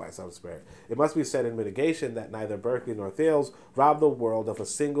possessed by some spirit. It must be said in mitigation that neither Berkeley nor Thales robbed the world of a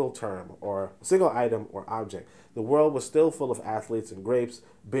single term or a single item or object. The world was still full of athletes and grapes,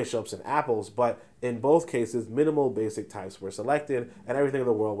 bishops and apples, but in both cases, minimal basic types were selected, and everything in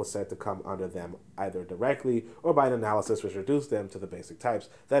the world was said to come under them either directly or by an analysis which reduced them to the basic types.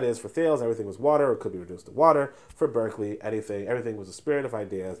 That is, for Thales, everything was water or could be reduced to water. For Berkeley, everything was a spirit of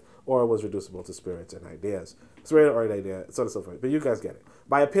ideas or was reducible to spirits and ideas. Spirit or an idea, so on and so forth. But you guys get it.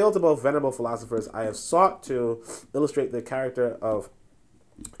 By appeal to both venerable philosophers, I have sought to illustrate the character of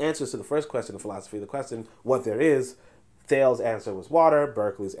answers to the first question of philosophy, the question, what there is. Thales' answer was water,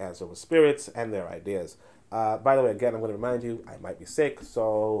 Berkeley's answer was spirits and their ideas. By the way, again, I'm going to remind you, I might be sick,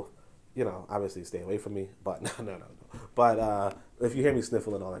 so, obviously stay away from me, but no. But if you hear me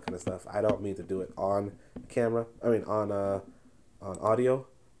sniffle and all that kind of stuff, I don't mean to do it on camera, on audio,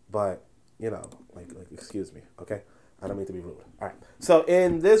 but, excuse me, okay? I don't mean to be rude. All right, so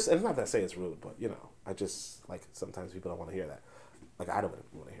in this, and it's not that I say it's rude, but, I just, sometimes people don't want to hear that. I don't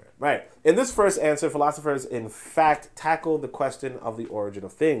want to hear it. Right. In this first answer, philosophers, in fact, tackle the question of the origin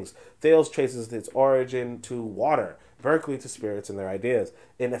of things. Thales traces its origin to water. Berkeley to spirits and their ideas.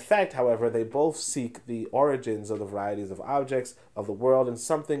 In effect, however, they both seek the origins of the varieties of objects of the world in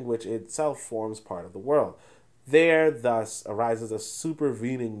something which itself forms part of the world. There, thus, arises a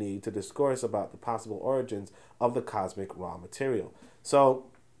supervening need to discourse about the possible origins of the cosmic raw material. So,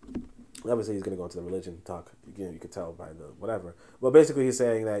 obviously, he's going to go into the religion talk. Again, you could tell by the whatever. But basically, he's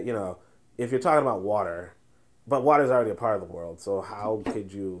saying that, if you're talking about water, but water is already a part of the world, so how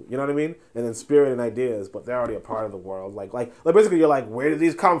could you know what I mean? And then spirit and ideas, but they're already a part of the world. Like basically, you're like, where did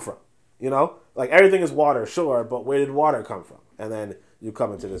these come from? Like everything is water, sure, but where did water come from? And then you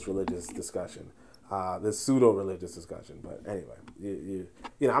come into this religious discussion, this pseudo-religious discussion. But anyway,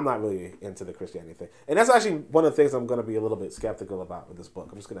 I'm not really into the Christianity thing, and that's actually one of the things I'm going to be a little bit skeptical about with this book.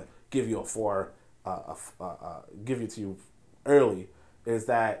 I'm just going to give you give it to you early. Is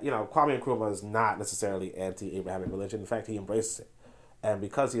that, Kwame Nkrumah is not necessarily anti-Abrahamic religion. In fact, he embraces it. And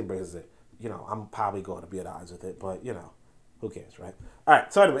because he embraces it, I'm probably going to be at odds with it. But, who cares, right? All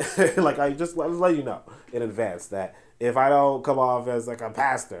right, so anyway, I just let you know in advance that if I don't come off as like a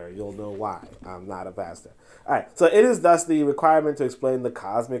pastor, you'll know why I'm not a pastor. All right, so it is thus the requirement to explain the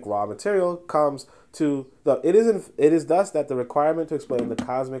cosmic raw material comes to it is thus that the requirement to explain the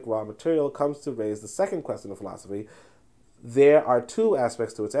cosmic raw material comes to raise the second question of philosophy. There are two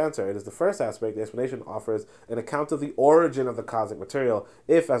aspects to its answer. It is the first aspect. The explanation offers an account of the origin of the cosmic material.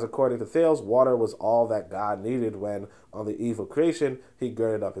 If, as according to Thales, water was all that God needed when, on the eve of creation, he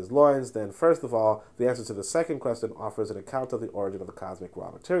girded up his loins, then first of all, the answer to the second question offers an account of the origin of the cosmic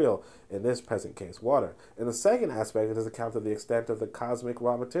raw material, in this present case, water. In the second aspect, it is an account of the extent of the cosmic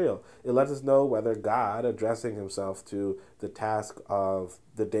raw material. It lets us know whether God, addressing himself to the task of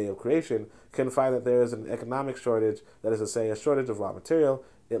the day of creation, can find that there is an economic shortage, that is to say, a shortage of raw material.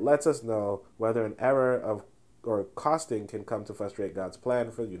 It lets us know whether an error of or costing can come to frustrate God's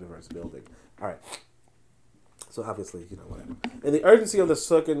plan for the universe building. All right. So obviously, whatever. In the urgency of the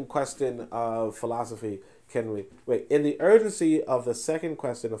second question of philosophy, can be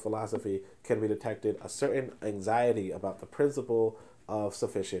detected a certain anxiety about the principle of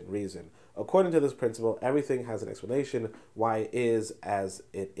sufficient reason. According to this principle, everything has an explanation why it is as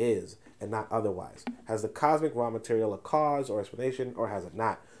it is, and not otherwise. Has the cosmic raw material a cause or explanation, or has it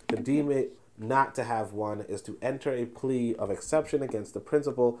not? To deem it not to have one is to enter a plea of exception against the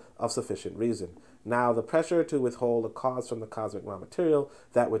principle of sufficient reason. Now, the pressure to withhold a cause from the cosmic raw material,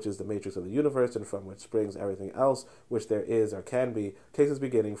 that which is the matrix of the universe and from which springs everything else which there is or can be, takes its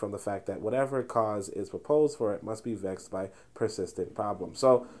beginning from the fact that whatever cause is proposed for it must be vexed by persistent problems.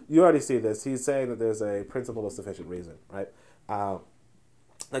 So you already see this. He's saying that there's a principle of sufficient reason, right?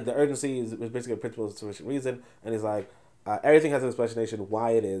 Like the urgency is basically a principle of sufficient reason, and he's like, everything has an explanation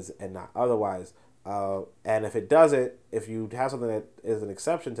why it is and not otherwise. And if it doesn't, if you have something that is an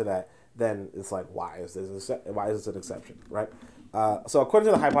exception to that, then it's like, why is this an exception, right? So according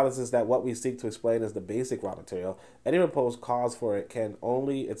to the hypothesis that what we seek to explain is the basic raw material, any proposed cause for it can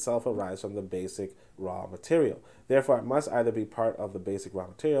only itself arise from the basic raw material. Therefore, it must either be part of the basic raw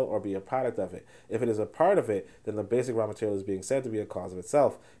material or be a product of it. If it is a part of it, then the basic raw material is being said to be a cause of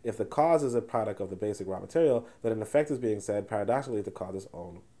itself. If the cause is a product of the basic raw material, then in effect is being said paradoxically to cause its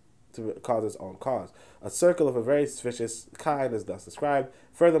own cause. A circle of a very vicious kind is thus described.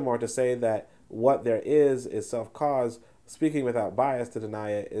 Furthermore, to say that what there is self-cause, speaking without bias, to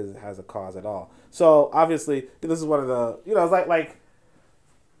deny it has a cause at all. So obviously, this is one of the, it's like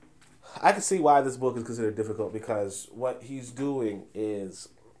I can see why this book is considered difficult, because what he's doing is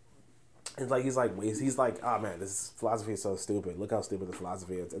he's like, oh man, this philosophy is so stupid. Look how stupid this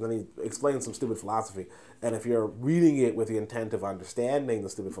philosophy is. And then he explains some stupid philosophy. And if you're reading it with the intent of understanding the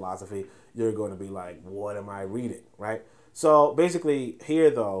stupid philosophy, you're going to be like, what am I reading, right? So basically here,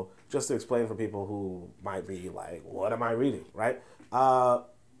 though, just to explain for people who might be like, what am I reading, right?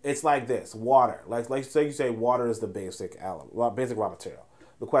 It's like this, water. Like say you say water is the basic raw material.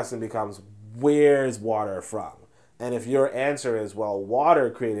 The question becomes, where's water from? And if your answer is, well, water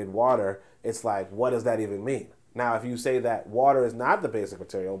created water, it's like, what does that even mean? Now, if you say that water is not the basic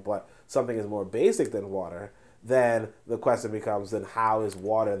material, but something is more basic than water, then the question becomes, then how is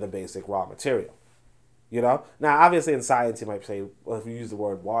water the basic raw material? Now, obviously in science, you might say, well, if you use the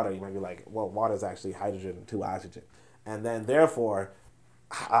word water, you might be like, well, water is actually hydrogen and 2 oxygen. And then, therefore,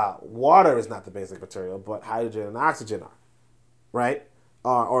 water is not the basic material, but hydrogen and oxygen are, right?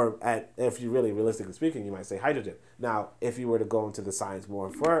 If you really realistically speaking, you might say hydrogen. Now, if you were to go into the science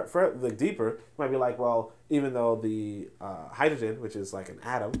more further deeper, you might be like, well, even though the hydrogen, which is like an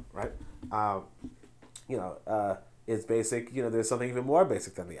atom, right, is basic, there's something even more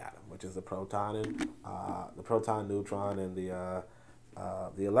basic than the atom, which is the proton and the proton, neutron, and the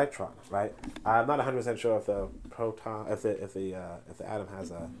the electron, right? I'm not 100% sure if the proton, if the atom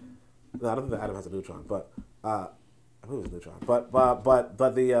has a, no, I don't think the atom has a neutron, but I believe it's a neutron, but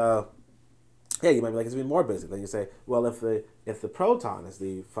the yeah, you might be like, it's even more basic. Then you say, well, if the proton is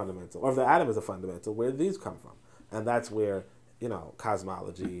the fundamental, or if the atom is the fundamental, where do these come from? And that's where,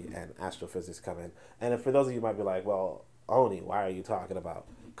 cosmology and astrophysics come in. And if, for those of you who might be like, well, Oni, why are you talking about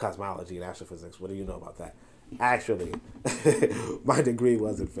cosmology and astrophysics? What do you know about that? Actually, my degree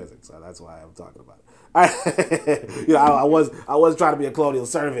was in physics, so that's why I'm talking about it. I was trying to be a colonial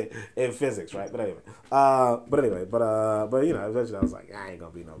servant in physics, right? But anyway, eventually I was like, I ain't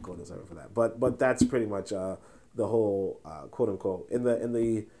gonna be no colonial servant for that. But that's pretty much the whole quote unquote in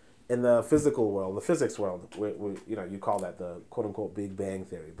the physical world, the physics world, where you call that the quote unquote Big Bang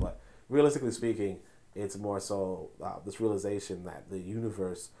theory. But realistically speaking, it's more so this realization that the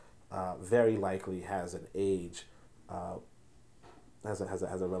universe very likely has an age, has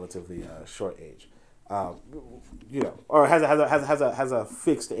a relatively short age, or has a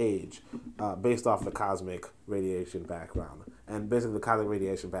fixed age based off the cosmic radiation background. And basically, the cosmic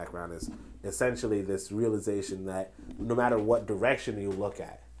radiation background is essentially this realization that no matter what direction you look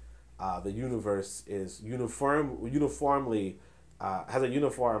at, the universe is uniformly has a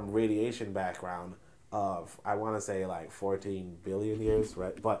uniform radiation background of, I want to say, like 14 billion years,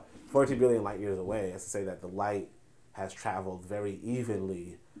 right? But 14 billion light years away is to say that the light has traveled very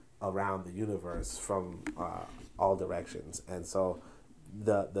evenly around the universe from all directions. And so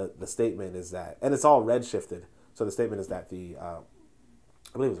the statement is that, and it's all redshifted. So the statement is that I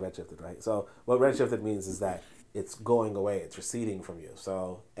believe it's redshifted, right? So what redshifted means is that it's going away, it's receding from you.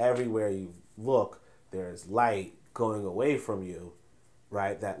 So everywhere you look, there's light going away from you,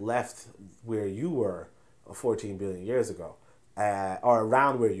 right, that left where you were 14 billion years ago, or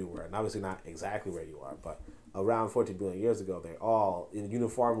around where you were, and obviously not exactly where you are, but around 14 billion years ago, they all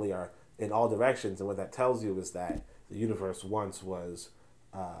uniformly are in all directions. And what that tells you is that the universe once was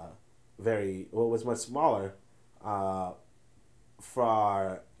was much smaller, was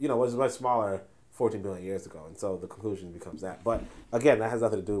much smaller 14 billion years ago. And so the conclusion becomes that. But again, that has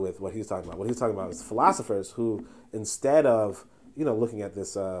nothing to do with what he's talking about. What he's talking about is philosophers who, instead of looking at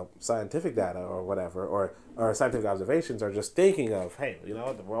this scientific data or whatever, or scientific observations, are just thinking of, hey,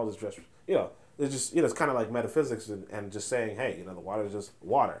 the world is just, it's just, it's kind of like metaphysics and just saying, hey, the water is just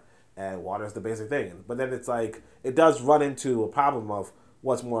water, and water is the basic thing. But then it's like, it does run into a problem of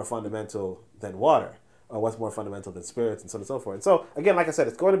what's more fundamental than water, or what's more fundamental than spirits, and so on and so forth. And so, again, like I said,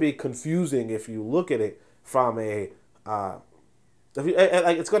 it's going to be confusing if you look at it from it's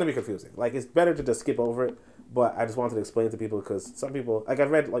going to be confusing. Like, it's better to just skip over it. But I just wanted to explain to people, because some people, like,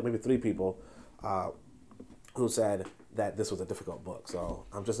 I've read like maybe 3 people who said that this was a difficult book. So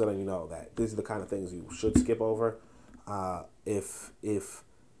I'm just letting you know that these are the kind of things you should skip over if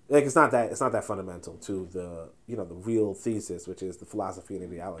like it's not that fundamental to the the real thesis, which is the philosophy and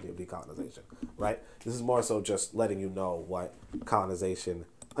ideology of decolonization, right? This is more so just letting you know what colonization,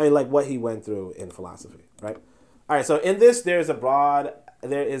 like what he went through in philosophy, right? All right, so in this there is as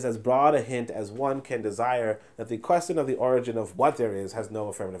broad a hint as one can desire that the question of the origin of what there is has no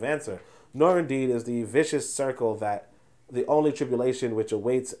affirmative answer, nor indeed is the vicious circle that the only tribulation which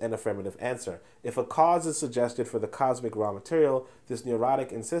awaits an affirmative answer. If a cause is suggested for the cosmic raw material, this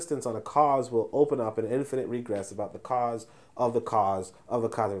neurotic insistence on a cause will open up an infinite regress about the cause of the cosmic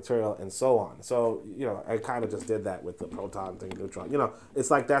material, and so on. So, I kind of just did that with the proton thing, neutron.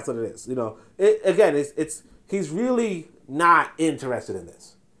 It's like, that's what it is. He's really not interested in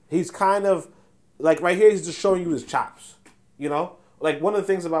this. He's kind of, like, right here, he's just showing you his chops, Like, one of the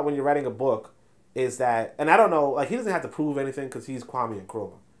things about when you're writing a book is that, and I don't know, like, he doesn't have to prove anything because he's Kwame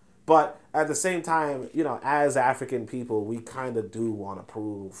Nkrumah. But at the same time, as African people, we kind of do want to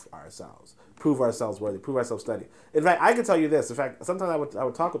prove ourselves worthy, prove ourselves steady. In fact, I can tell you this. In fact, sometimes I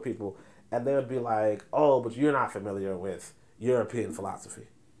would talk with people, and they would be like, oh, but you're not familiar with European philosophy.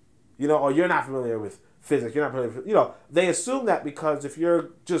 Or you're not familiar with physics. You're not familiar with, they assume that because if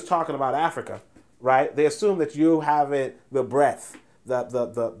you're just talking about Africa, right, they assume that you haven't the breadth, so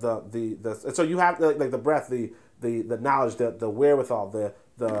you have the breadth, the knowledge, the wherewithal, so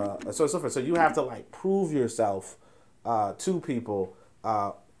on and so forth. So you have to like prove yourself to people,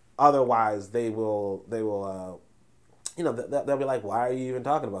 otherwise they will they'll be like, why are you even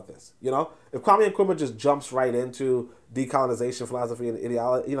talking about this? If Kwame Nkrumah just jumps right into decolonization philosophy and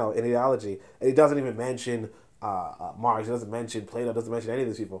ideology, and he doesn't even mention Marx, he doesn't mention Plato, doesn't mention any of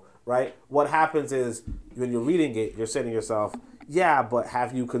these people, right? What happens is when you're reading it, you're saying to yourself, yeah, but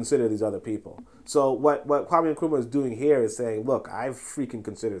have you considered these other people? So what Kwame Nkrumah is doing here is saying, look, I've freaking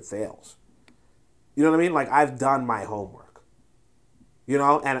considered Thales. You know what I mean? Like, I've done my homework. you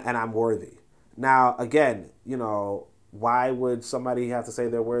know, and I'm worthy. Now, again, you know, why would somebody have to say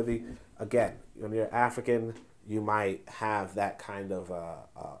they're worthy? Again, when you're African, you might have that kind of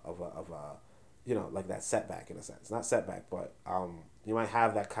you know, like that setback in a sense. Not setback, but you might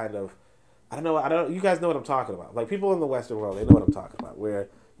have that kind of, I don't know, you guys know what I'm talking about. Like, people in the Western world, they know what I'm talking about, where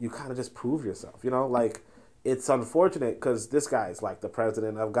you kind of just prove yourself, you know? Like, it's unfortunate because this guy's like the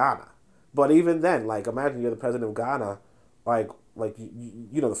president of Ghana. But even then, like, imagine you're the president of Ghana, like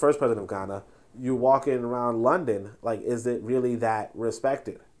you know, the first president of Ghana, you walking around London, like, is it really that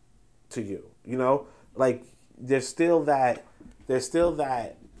respected to you? You know? Like, there's still that,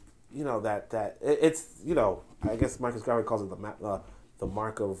 you know, it's, you know, I guess Marcus Garvey calls it the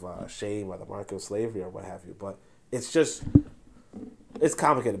mark of shame or the mark of slavery or what have you. But it's just, it's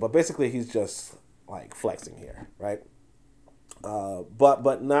complicated. But basically, he's just like flexing here, right?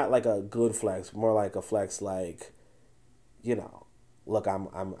 But not like a good flex, more like a flex, like, you know, look, I'm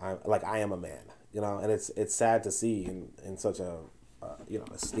like, I am a man, you know, and it's sad to see in such a you know,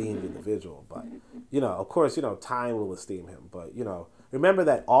 esteemed individual. But, you know, of course, you know, time will esteem him. But, you know, remember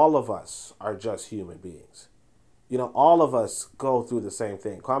that all of us are just human beings. You know, all of us go through the same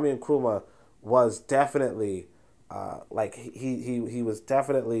thing. Kwame Nkrumah was definitely, like, he was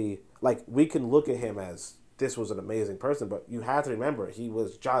definitely, like, we can look at him as this was an amazing person, but you have to remember, he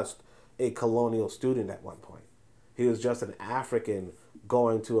was just a colonial student at one point. He was just an African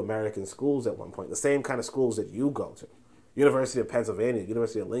going to American schools at one point, the same kind of schools that you go to. University of Pennsylvania,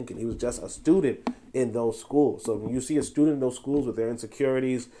 University of Lincoln. He was just a student in those schools. So when you see a student in those schools with their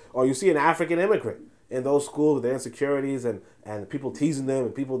insecurities, or you see an African immigrant in those schools with their insecurities and people teasing them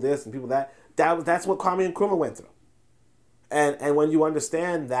and people this and people that, that's what Kwame Nkrumah went through. And when you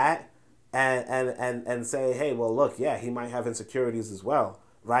understand that and say, hey, well, look, yeah, he might have insecurities as well,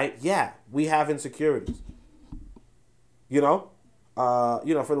 right? Yeah, we have insecurities. You know?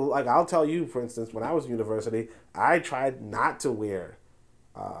 You know, for like, I'll tell you, for instance, when I was in university, I tried not to wear,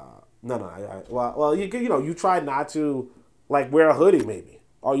 well, you know, you try not to, like, wear a hoodie maybe,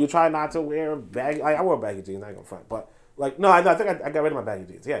 or you try not to wear baggy. I wore baggy jeans, I ain't gonna front, but like, no, I think I got rid of my baggy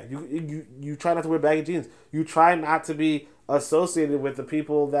jeans. Yeah, you try not to wear baggy jeans. You try not to be associated with the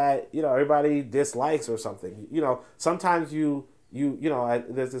people that, you know, everybody dislikes or something. You know, sometimes you know,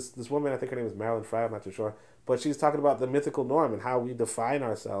 there's this woman, I think her name is Marilyn Fry, I'm not too sure. But she's talking about the mythical norm and how we define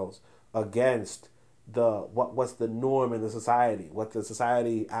ourselves against what's the norm in the society, what the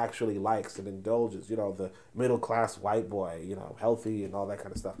society actually likes and indulges. You know, the middle class white boy, you know, healthy and all that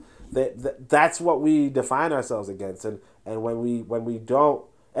kind of stuff. That's what we define ourselves against. And when we don't,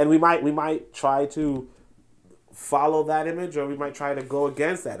 and we might try to follow that image, or we might try to go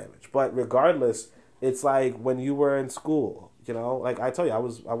against that image. But regardless, it's like when you were in school, you know, like I tell you,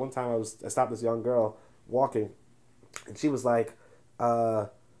 one time I stopped this young girl walking, and she was like, I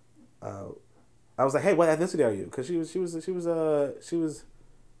was like, hey, what ethnicity are you? Because she was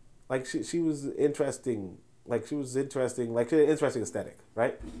interesting, like she had an interesting aesthetic,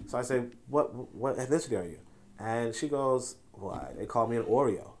 right? So I say, what ethnicity are you? And she goes, well, they call me an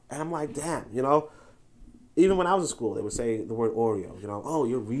Oreo, and I'm like, damn, you know. Even when I was in school, they would say the word Oreo, you know. Oh,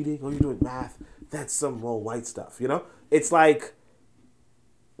 you're reading, oh, you're doing math. That's some old white stuff, you know. It's like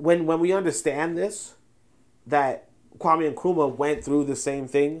when we understand this, that Kwame Nkrumah went through the same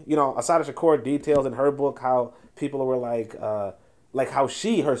thing. You know, Assata Shakur details in her book how people were like how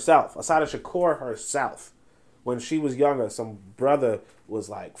she herself, Assata Shakur herself, when she was younger, some brother was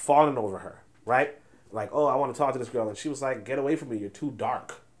like fawning over her, right? Like, oh, I want to talk to this girl. And she was like, get away from me, you're too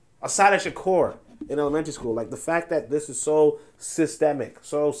dark. Assata Shakur in elementary school. Like, the fact that this is so systemic,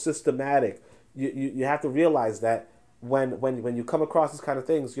 so systematic, you have to realize that when you come across these kind of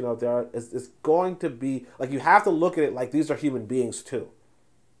things, you know, it's going to be, like, you have to look at it like these are human beings too.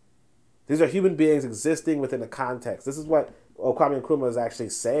 These are human beings existing within a context. This is what Kwame Nkrumah is actually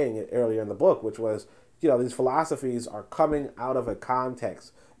saying earlier in the book, which was, you know, these philosophies are coming out of a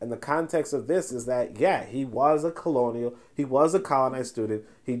context. And the context of this is that, yeah, he was a colonized student.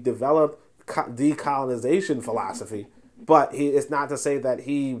 He developed decolonization philosophy, but it's not to say that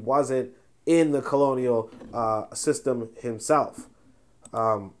he wasn't in the colonial system himself.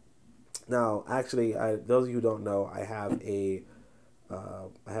 Now, actually, those of you who don't know, I have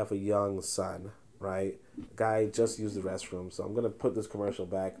a young son, right? Guy just used the restroom, so I'm gonna put this commercial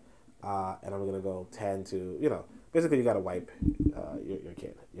back, and I'm gonna go tend to, you know, basically you gotta wipe your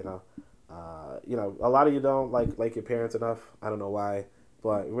kid, you know. You know, a lot of you don't like your parents enough. I don't know why,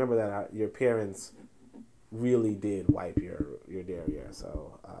 but remember that your parents really did wipe your derriere.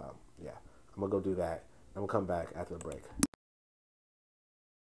 So yeah, I'm gonna go do that. I'm gonna come back after the break.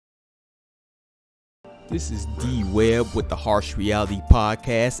 This is D Webb with the Harsh Reality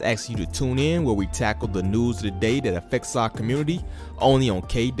Podcast, asking you to tune in where we tackle the news of the day that affects our community, only on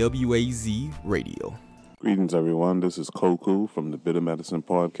KWAZ Radio. Greetings, everyone. This is Koku from the Bitter Medicine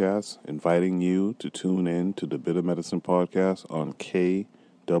Podcast, inviting you to tune in to the Bitter Medicine Podcast on KWAZ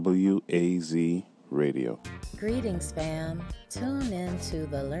Radio. Greetings, fam. Tune in to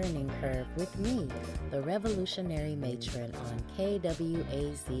The Learning Curve with me, the revolutionary matron on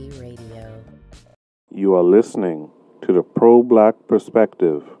KWAZ Radio. You are listening to the Pro-Black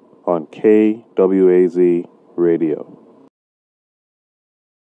Perspective on KWAZ Radio.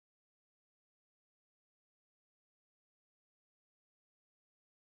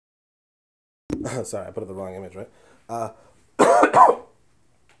 Sorry, I put up the wrong image, right? That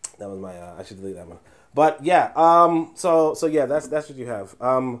was my. I should delete that one. But yeah, so yeah, that's what you have.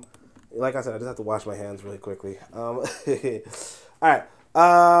 Like I said, I just have to wash my hands really quickly. All right.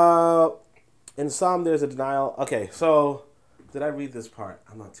 In some, there's a denial. Okay, so did I read this part?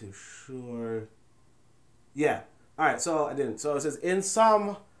 I'm not too sure. Yeah. All right, so I didn't. So it says, in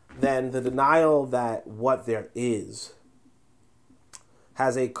some, then the denial that what there is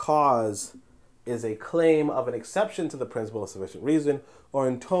has a cause is a claim of an exception to the principle of sufficient reason, or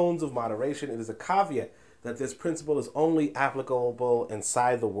in tones of moderation, it is a caveat that this principle is only applicable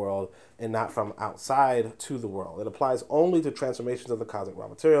inside the world and not from outside to the world. It applies only to transformations of the cosmic raw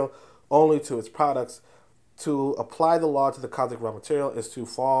material, only to its products. To apply the law to the cosmic raw material is to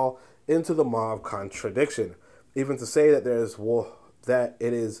fall into the maw of contradiction. Even to say that that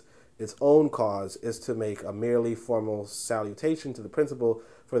it is its own cause is to make a merely formal salutation to the principle,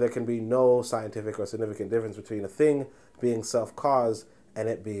 for there can be no scientific or significant difference between a thing being self-caused and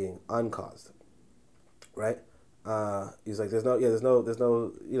it being uncaused. Right? He's like, there's no,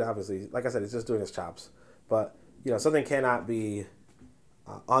 obviously, like I said, it's just doing his chops. But, something cannot be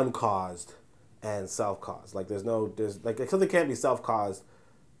uncaused and self-caused. Like something can't be self-caused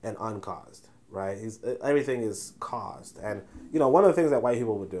and uncaused, right? Everything is caused. And, one of the things that white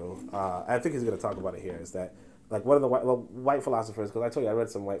people would do, I think he's going to talk about it here, is that, like, one of the white philosophers, because I told you I read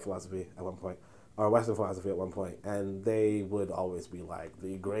some white philosophy at one point, or Western philosophy at one point, and they would always be like,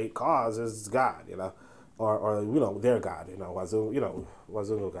 the great cause is God, or their God,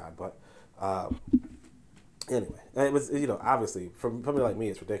 Wazungu God. But anyway, it was, obviously, for somebody like me,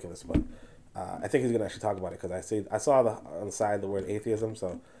 it's ridiculous, but I think he's going to actually talk about it, because I saw on the side the word atheism,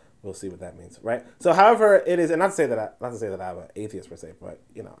 so we'll see what that means, right? So, however, it is, and not to say that I'm an atheist per se, but,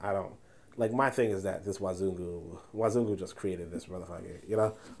 I don't, like, my thing is that this Wazungu just created this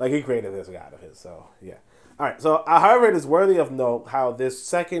motherfucker, like, he created this God of his, so, yeah. All right, so, however, it is worthy of note how this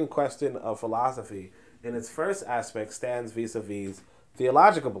second question of philosophy, in its first aspect, stands vis-a-vis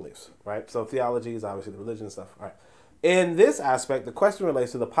theological beliefs, right? So, theology is obviously the religion stuff, all right. In this aspect, the question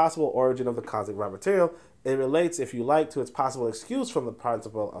relates to the possible origin of the cosmic raw material. It relates, if you like, to its possible excuse from the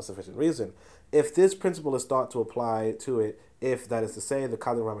principle of sufficient reason. If this principle is thought to apply to it, if, that is to say, the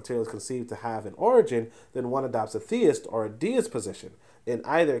cosmic raw material is conceived to have an origin, then one adopts a theist or a deist position. In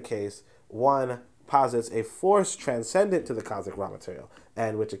either case, one posits a force transcendent to the cosmic raw material,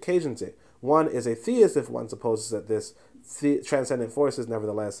 and which occasions it. One is a theist if one supposes that this transcendent force is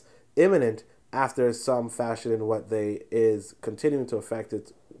nevertheless immanent after some fashion in what they is continuing to affect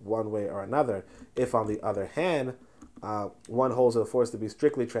it one way or another. If, on the other hand, one holds the force to be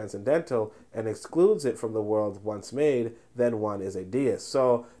strictly transcendental and excludes it from the world once made, then one is a deist.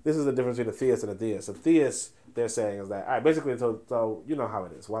 So this is the difference between a theist and a deist. A theist, they're saying, is that, all right, basically, so you know how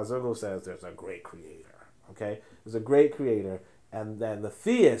it is. Wazungu says there's a great creator, okay? There's a great creator, and then the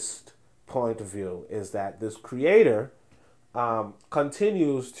theist point of view is that this creator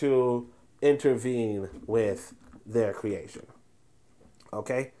continues to intervene with their creation,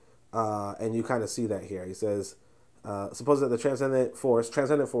 okay? And you kind of see that here. He says, suppose that the transcendent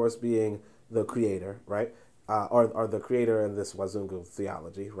force being the creator, right? Or the creator in this Wazungu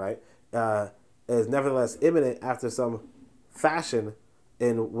theology, right? Is nevertheless immanent after some fashion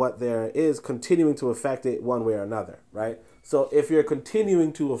in what there is continuing to affect it one way or another, right? So if you're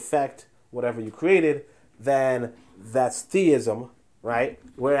continuing to affect whatever you created, then that's theism, right?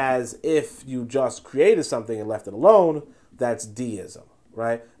 Whereas if you just created something and left it alone, that's deism,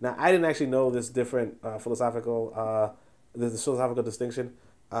 right? Now, I didn't actually know this different philosophical distinction.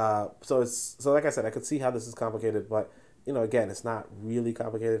 So like I said, I could see how this is complicated, but again, it's not really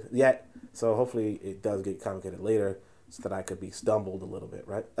complicated yet. So hopefully it does get complicated later, so that I could be stumbled a little bit,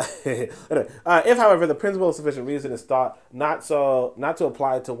 right? Anyway, if, however, the principle of sufficient reason is thought not to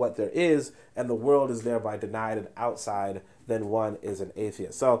apply to what there is, and the world is thereby denied and outside, then one is an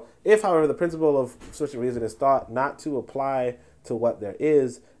atheist. So, if, however, the principle of sufficient reason is thought not to apply to what there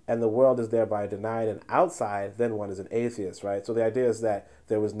is, and the world is thereby denied and outside, then one is an atheist, right? So the idea is that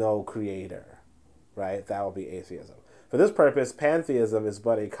there was no creator, right? That would be atheism. For this purpose, pantheism is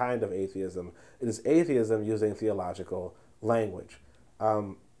but a kind of atheism. It is atheism using theological language.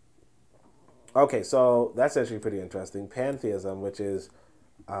 Okay, so that's actually pretty interesting. Pantheism, which is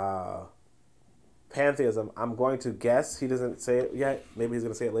pantheism, I'm going to guess, he doesn't say it yet, maybe he's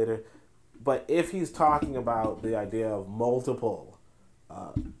going to say it later, but if he's talking about the idea of multiple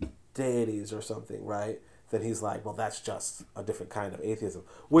deities or something, right, then he's like, well, that's just a different kind of atheism,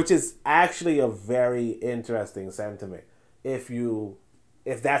 which is actually a very interesting sentiment if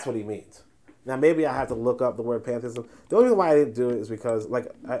that's what he means. Now, maybe I have to look up the word pantheism. The only reason why I didn't do it is because, like,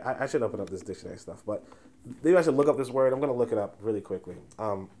 I should open up this dictionary stuff, but maybe I should look up this word. I'm going to look it up really quickly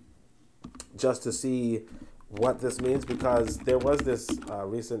just to see what this means, because there was this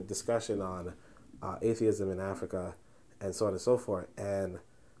recent discussion on atheism in Africa and so on and so forth. And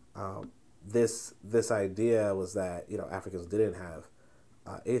this idea was that, Africans didn't have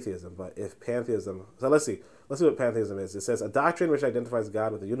atheism, but if pantheism... So let's see what pantheism is. It says, a doctrine which identifies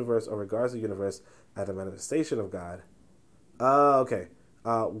God with the universe or regards the universe as a manifestation of God. Okay.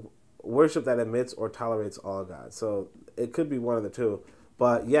 Worship that admits or tolerates all gods. So it could be one of the two.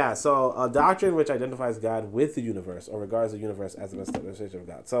 But yeah, so a doctrine which identifies God with the universe or regards the universe as a manifestation of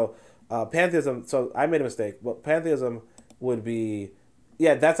God. So pantheism, so I made a mistake, but pantheism would be,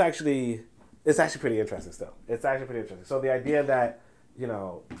 yeah, it's actually pretty interesting still. It's actually pretty interesting. So the idea that,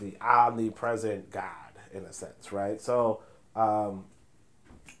 the omnipresent God, in a sense, right? So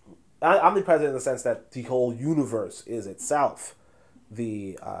omnipresent in the sense that the whole universe is itself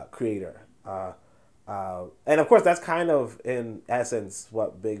the creator. And of course, that's kind of, in essence,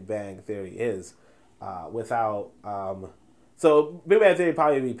 what Big Bang Theory is. So Big Bang Theory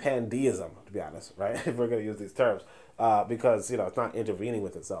probably be pandeism, to be honest, right? If we're going to use these terms, because it's not intervening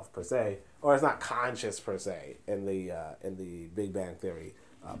with itself per se, or it's not conscious per se in the Big Bang Theory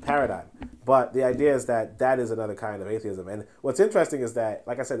paradigm. But the idea is that is another kind of atheism. And what's interesting is that,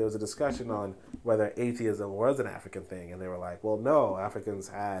 like I said, there was a discussion on whether atheism was an African thing, and they were like, well, no, Africans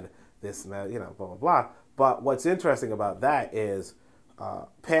had this, blah, blah, blah. But what's interesting about that is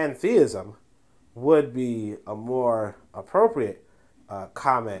pantheism would be a more appropriate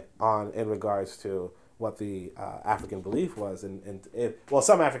comment in regards to what the African belief was. Well,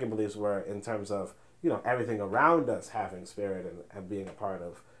 some African beliefs were in terms of, everything around us having spirit and being a part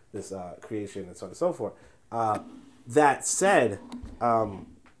of this creation and so on and so forth. That said, Nkrumah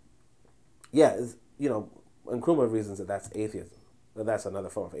reasons that that's atheism. That's another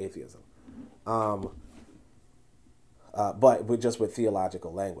form of atheism, but with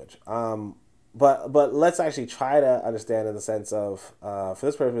theological language. But let's actually try to understand in the sense of, for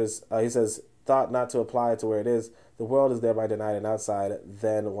this purpose, he says, thought not to apply to where it is, the world is thereby denied and outside,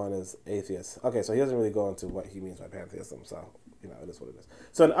 then one is atheist. Okay, so he doesn't really go into what he means by pantheism, so, it is what it is.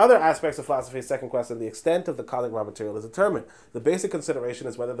 So in other aspects of philosophy, second question, the extent of the cosmic raw material is determined. The basic consideration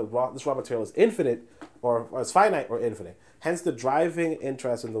is whether this raw material is infinite or is finite or infinite. Hence, the driving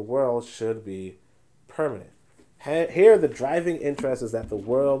interest in the world should be permanent. Here, the driving interest is that the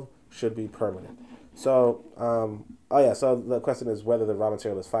world should be permanent. So, so the question is whether the raw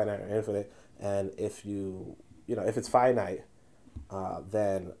material is finite or infinite, and if if it's finite,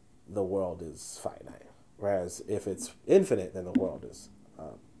 then the world is finite. Whereas if it's infinite, then the world is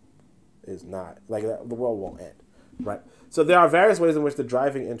not, like, the world won't end, right? So there are various ways in which the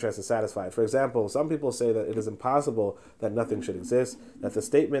driving interest is satisfied. For example, some people say that it is impossible that nothing should exist, that the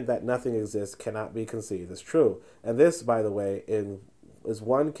statement that nothing exists cannot be conceived is true. And this, by the way, is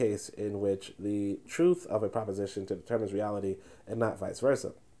one case in which the truth of a proposition determines reality and not vice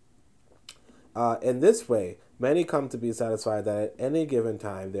versa. In this way, many come to be satisfied that at any given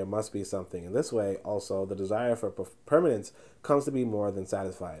time there must be something. In this way, also, the desire for permanence comes to be more than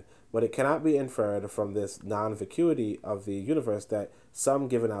satisfied. But it cannot be inferred from this non-vacuity of the universe that some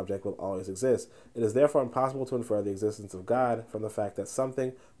given object will always exist. It is therefore impossible to infer the existence of God from the fact that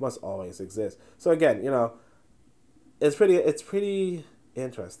something must always exist. So again, it's pretty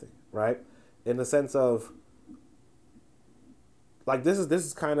interesting, right? In the sense of, like, this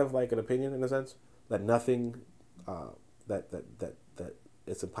is kind of like an opinion in a sense that nothing, that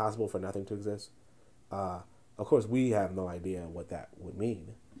it's impossible for nothing to exist. Of course, we have no idea what that would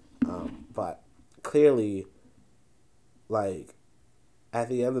mean, but clearly, like, at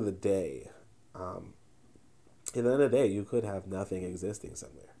the end of the day, you could have nothing existing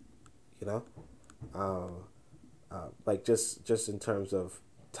somewhere, like just in terms of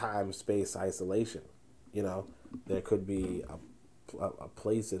time, space, isolation, there could be a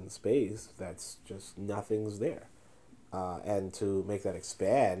place in space that's just nothing's there. and to make that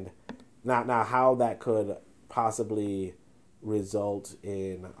expand. Now, how that could possibly result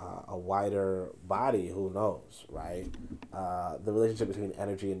in a wider body, who knows, right? The relationship between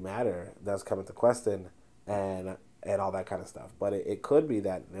energy and matter does come into question, and all that kind of stuff. But it could be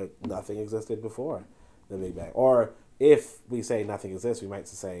that nothing existed before the Big Bang. Or if we say nothing exists, we might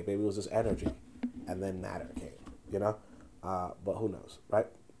say maybe it was just energy, and then matter came, you know? But who knows, right?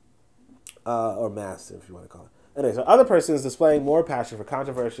 Or mass, if you want to call it. Anyway, so other persons displaying more passion for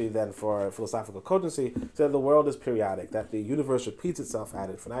controversy than for philosophical cogency said the world is periodic, that the universe repeats itself ad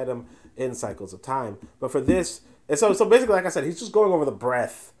infinitum in cycles of time. But for this, and so basically, like I said, he's just going over the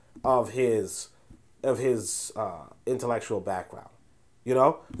breadth of his intellectual background. You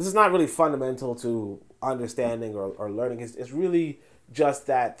know, this is not really fundamental to understanding or learning. It's really just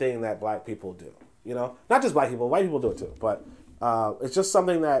that thing that black people do. You know, not just black people, white people do it too. But it's just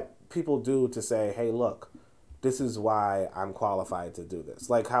something that people do to say, hey, look, this is why I'm qualified to do this.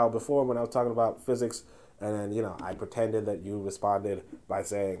 Like how before when I was talking about physics, and then, you know, I pretended that you responded by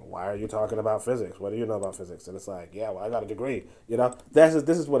saying, why are you talking about physics? What do you know about physics? And it's like, yeah, well, I got a degree. You know, this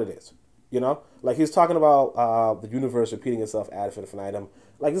is what it is. You know, like he's talking about the universe repeating itself ad infinitum.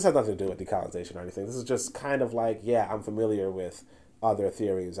 Like this has nothing to do with decolonization or anything. This is just kind of like, yeah, I'm familiar with other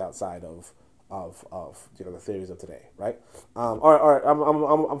theories outside of you know, the theories of today, right? Or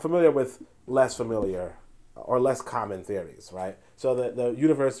I'm familiar with less familiar or less common theories, right? So the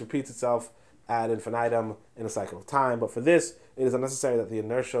universe repeats itself ad infinitum in a cycle of time, but for this, it is unnecessary that the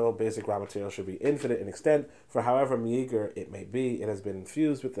inertial basic raw material should be infinite in extent, for however meager it may be, it has been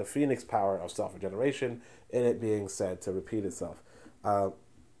infused with the phoenix power of self-regeneration, in it being said to repeat itself.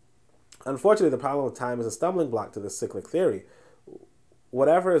 Unfortunately, the problem of time is a stumbling block to this cyclic theory.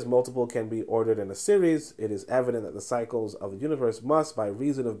 Whatever is multiple can be ordered in a series. It is evident that the cycles of the universe must, by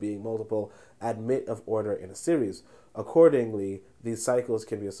reason of being multiple, admit of order in a series. Accordingly, these cycles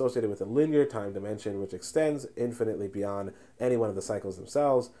can be associated with a linear time dimension which extends infinitely beyond any one of the cycles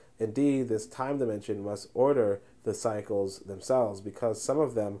themselves. Indeed, this time dimension must order the cycles themselves because some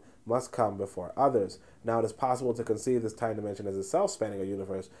of them must come before others. Now it is possible to conceive this time dimension as itself spanning a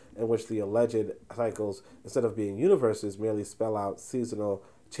universe in which the alleged cycles, instead of being universes, merely spell out seasonal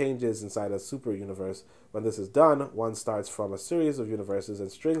changes inside a super universe. When this is done, one starts from a series of universes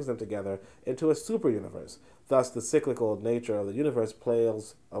and strings them together into a super universe. Thus, the cyclical nature of the universe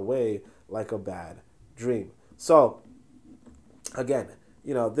plays away like a bad dream. So, again,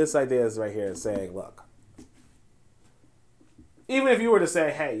 you know, this idea is right here saying, look, even if you were to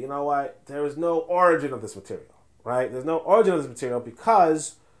say, hey, you know what, there is no origin of this material, right? There's no origin of this material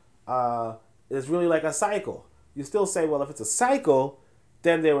because it's really like a cycle. You still say, well, if it's a cycle,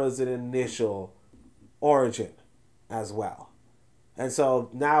 then there was an initial origin as well. And so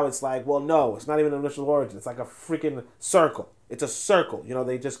now it's like, well, no, it's not even an initial origin. It's like a freaking circle. It's a circle. You know,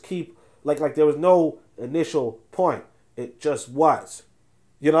 they just keep, like there was no initial point. It just was,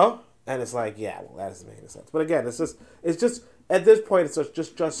 you know? And it's like, yeah, well, that doesn't make any sense. But again, it's just at this point, it's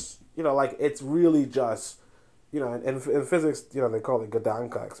just you know, like it's really just, you know, in physics, you know, they call it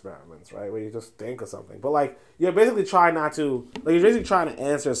Gedanke experiments, right? Where you just think of something. But like, you're basically trying not to, like you're basically trying to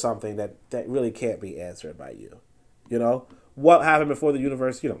answer something that really can't be answered by you. You know? What happened before the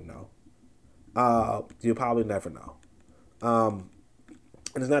universe, you don't know. You probably never know. And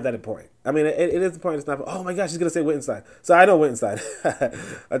it's not that important. I mean, it is important. It's not, oh my gosh, she's going to say Wittgenstein. So I know Wittgenstein.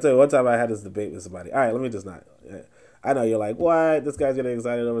 I tell you, one time I had this debate with somebody. All right, let me just not. I know you're like, what? This guy's getting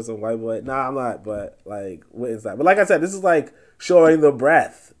excited over some white boy. Nah, I'm not, but like Wittgenstein. But like I said, this is like showing the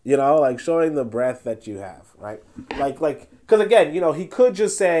breadth, you know, like showing the breadth that you have, right? Like, because again, you know, he could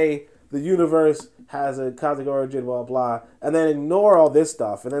just say the universe has a cosmic origin, blah, blah, and then ignore all this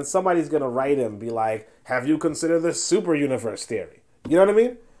stuff. And then somebody's going to write him, be like, have you considered the super universe theory? You know what I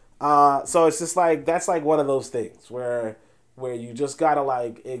mean? So it's just like, that's like one of those things where you just got to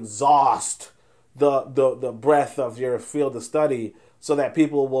like exhaust the breadth of your field of study so that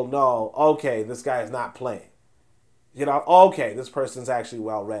people will know, okay, this guy is not playing. You know, okay, this person's actually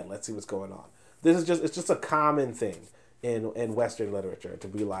well read. Let's see what's going on. It's just a common thing in Western literature to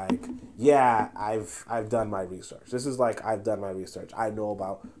be like, yeah, I've done my research. This is like, I've done my research. I know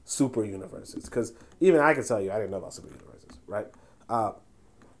about super universes. Because even I can tell you, I didn't know about super universes, right?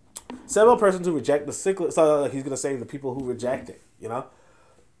 Several persons who reject the cyclic, so he's going to say the people who reject it, you know?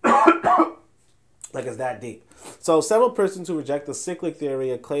 Like it's that deep. So several persons who reject the cyclic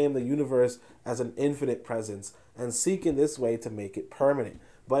theory acclaim the universe as an infinite presence and seek in this way to make it permanent.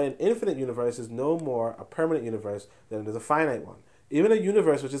 But an infinite universe is no more a permanent universe than it is a finite one. Even a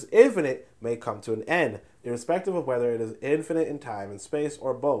universe which is infinite may come to an end. irrespective of whether it is infinite in time and space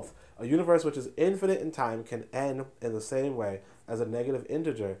or both. A universe which is infinite in time can end in the same way as a negative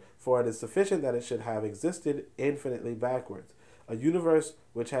integer, for it is sufficient that it should have existed infinitely backwards. A universe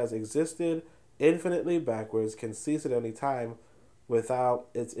which has existed infinitely backwards can cease at any time without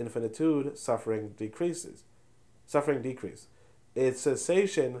its infinitude suffering decrease. Its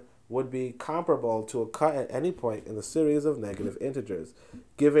cessation would be comparable to a cut at any point in the series of negative integers.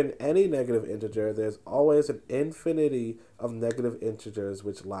 Given any negative integer, there's always an infinity of negative integers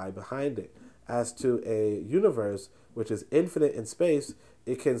which lie behind it. As to a universe which is infinite in space,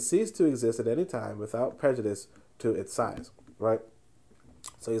 it can cease to exist at any time without prejudice to its size, right?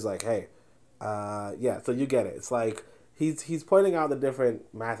 So he's like, hey, yeah, so you get it. It's like he's pointing out the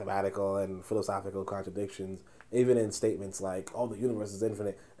different mathematical and philosophical contradictions, even in statements like, oh, the universe is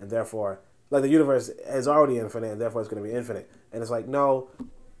infinite, and therefore, like, the universe is already infinite, and therefore it's going to be infinite. And it's like, no,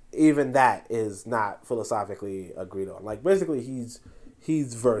 even that is not philosophically agreed on. Like, basically, he's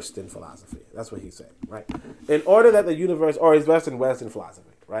versed in philosophy. That's what he's saying, right? In order that the universe, or he's versed in Western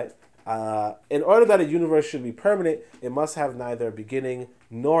philosophy, right? In order that a universe should be permanent, it must have neither beginning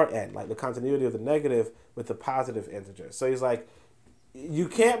nor end, like the continuity of the negative with the positive integer. So he's like, you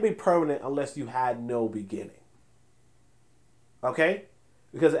can't be permanent unless you had no beginning. Okay?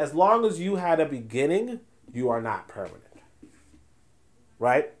 Because as long as you had a beginning, you are not permanent.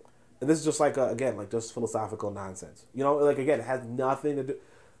 Right? And this is just like, again, like just philosophical nonsense. You know, like, again, it has nothing to do.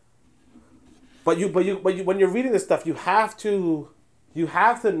 But when you're reading this stuff, you have to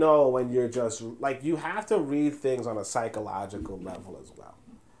know when you're just, like, you have to read things on a psychological level as well.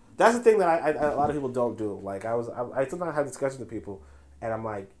 That's the thing that a lot of people don't do. Like, I sometimes have discussions with people, and I'm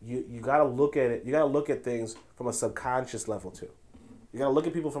like, you got to look at it. You got to look at things from a subconscious level too. You got to look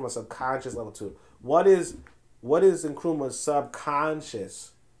at people from a subconscious level too. What is Nkrumah's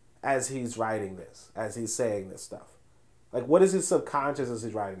subconscious as he's writing this, as he's saying this stuff? Like, what is his subconscious as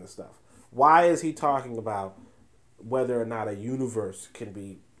he's writing this stuff? Why is he talking about whether or not a universe can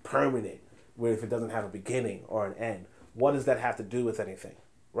be permanent, where if it doesn't have a beginning or an end? What does that have to do with anything,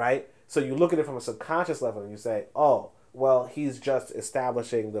 right? So you look at it from a subconscious level and you say, oh, well, he's just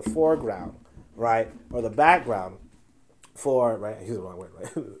establishing the foreground, right, or the background for, right, he's the wrong word, right,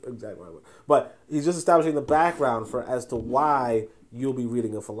 exactly wrong word, but he's just establishing the background for as to why you'll be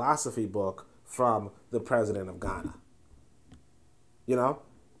reading a philosophy book from the president of Ghana, you know,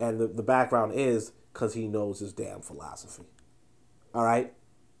 and the background is because he knows his damn philosophy, all right,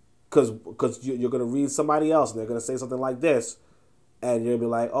 because you're going to read somebody else and they're going to say something like this, and you'll be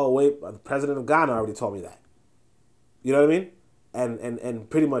like, oh, wait, the president of Ghana already told me that. You know what I mean? And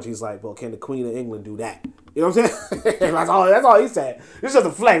pretty much he's like, well, can the Queen of England do that? You know what I'm saying? that's all he said. It's just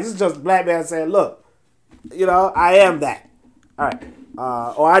a flex. This is just a black man saying, look, you know, I am that. All right.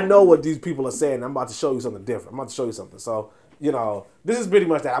 Or I know what these people are saying. I'm about to show you something different. I'm about to show you something. So, you know, this is pretty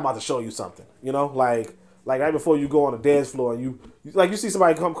much that. I'm about to show you something. You know, like right before you go on the dance floor and you see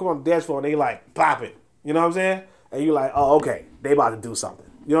somebody come on the dance floor and they like pop it. You know what I'm saying? And you're like, oh, okay, they about to do something.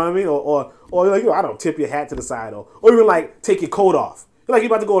 You know what I mean? Or like, you know, I don't tip your hat to the side, or even like take your coat off. You're like,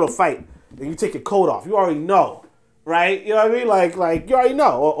 you're about to go to a fight and you take your coat off. You already know, right? You know what I mean? Like you already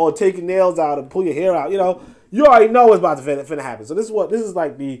know. Or take your nails out and pull your hair out. You know, you already know what's about to finna happen. So this is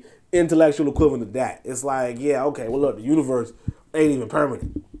like the intellectual equivalent of that. It's like, yeah, okay, well look, the universe ain't even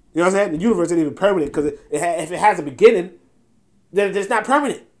permanent. You know what I'm saying? The universe ain't even permanent because if it has a beginning, then it's not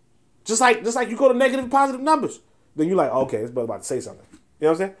permanent. Just like you go to negative and positive numbers. Then you're like, okay, this brother about to say something. You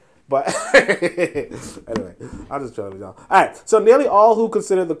know what I'm saying? But anyway, I'll just try with y'all. All right, so nearly all who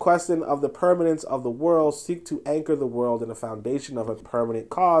consider the question of the permanence of the world seek to anchor the world in the foundation of a permanent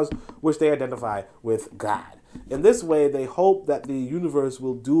cause, which they identify with God. In this way, they hope that the universe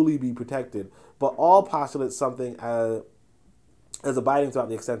will duly be protected, but all postulate something as abiding throughout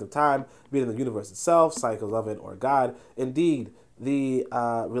the extent of time, be it in the universe itself, cycles of it, or God. Indeed, the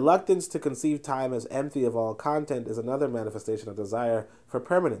reluctance to conceive time as empty of all content is another manifestation of desire for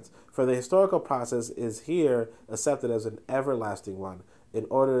permanence. For the historical process is here accepted as an everlasting one, in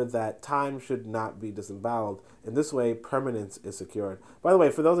order that time should not be disemboweled. In this way, permanence is secured. By the way,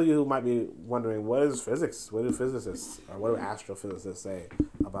 for those of you who might be wondering, what is physics? What do physicists, or what do astrophysicists say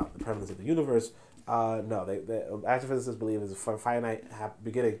about the permanence of the universe? No, astrophysicists believe it's a finite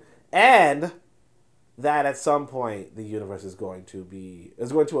beginning, and that at some point the universe is going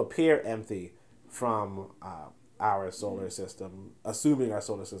to appear empty from our solar system, assuming our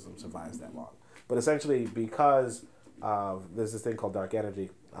solar system survives that long. But essentially, because there's this thing called dark energy.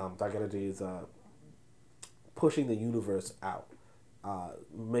 Dark energy is pushing the universe out,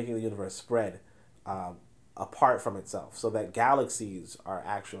 making the universe spread apart from itself, so that galaxies are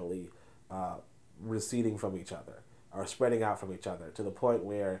actually receding from each other or spreading out from each other to the point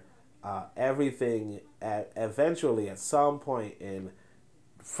where everything eventually at some point in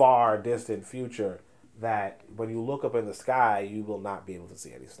far distant future, that when you look up in the sky, you will not be able to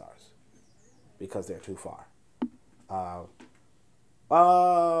see any stars because they're too far.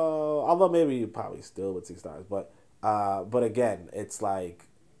 Although maybe you probably still would see stars, but again, it's like,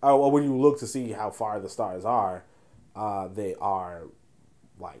 when you look to see how far the stars are, they are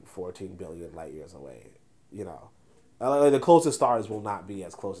like 14 billion light years away. You know, the closest stars will not be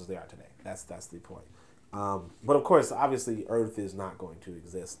as close as they are today. That's the point. But of course, obviously, Earth is not going to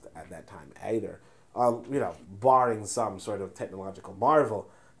exist at that time either. You know, barring some sort of technological marvel,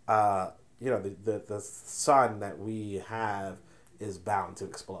 you know, the sun that we have is bound to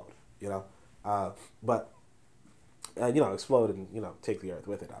explode. You know, but you know, explode and, you know, take the Earth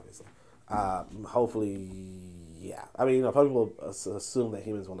with it. Obviously, hopefully, yeah. I mean, you know, people assume that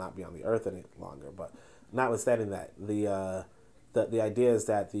humans will not be on the Earth any longer, but notwithstanding that, the idea is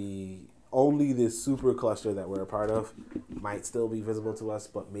that only this supercluster that we're a part of might still be visible to us,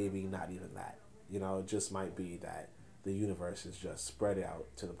 but maybe not even that. You know, it just might be that the universe is just spread out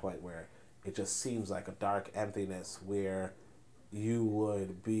to the point where it just seems like a dark emptiness where you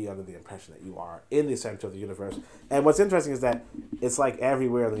would be under the impression that you are in the center of the universe. And what's interesting is that it's like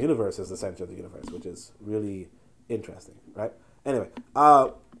everywhere in the universe is the center of the universe, which is really interesting, right? Anyway,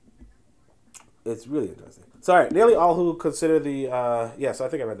 it's really interesting. Sorry, nearly all who consider the, so I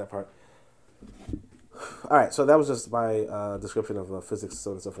think I read that part. All right, so that was just my description of physics,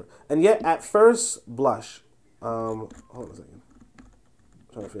 so on and so forth. And yet, at first blush, hold on a second.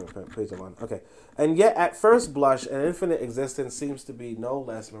 I'm trying to figure out what page I'm on. Okay. And yet, at first blush, an infinite existence seems to be no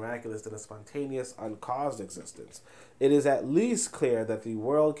less miraculous than a spontaneous, uncaused existence. It is at least clear that the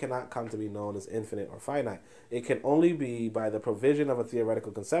world cannot come to be known as infinite or finite. It can only be by the provision of a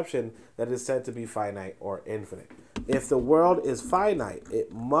theoretical conception that is said to be finite or infinite. If the world is finite,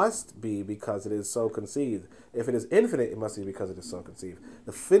 it must be because it is so conceived. If it is infinite, it must be because it is so conceived.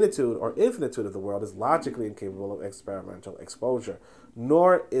 The finitude or infinitude of the world is logically incapable of experimental exposure,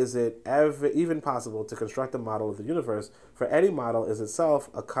 nor is it ever even possible to construct a model of the universe, for any model is itself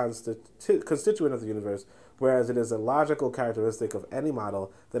a constituent of the universe, whereas it is a logical characteristic of any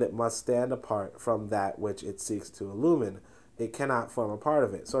model that it must stand apart from that which it seeks to illumine. It cannot form a part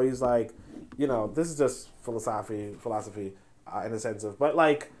of it. So he's like, you know, this is just philosophy in a sense of, but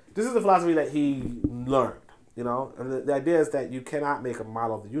like, this is the philosophy that he learned, you know, and the idea is that you cannot make a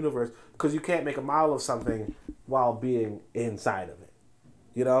model of the universe because you can't make a model of something while being inside of it.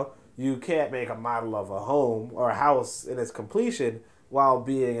 You know, you can't make a model of a home or a house in its completion while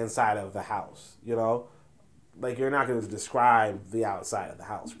being inside of the house, you know? Like, you're not going to describe the outside of the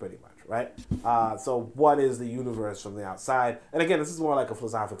house, pretty much, right? So what is the universe from the outside? And again, this is more like a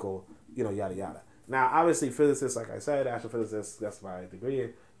philosophical, you know, yada, yada. Now, obviously, physicists, like I said, astrophysicists, that's my degree,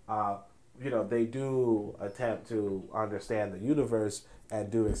 you know, they do attempt to understand the universe and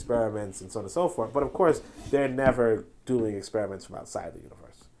do experiments and so on and so forth. But, of course, they're never doing experiments from outside the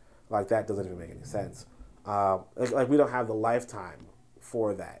universe. Like, that doesn't even make any sense. Like, we don't have the lifetime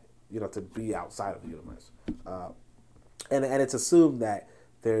for that, you know, to be outside of the universe. And it's assumed that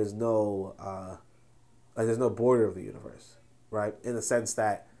there's no border of the universe, right? In the sense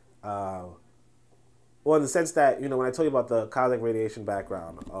that, in the sense that, you know, when I told you about the cosmic radiation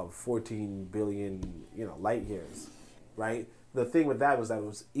background of 14 billion, you know, light years, right? The thing with that was that it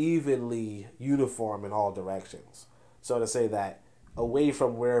was evenly uniform in all directions. So to say that away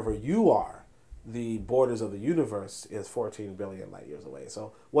from wherever you are, the borders of the universe is 14 billion light years away.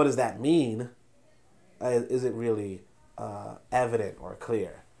 So what does that mean? Is it really evident or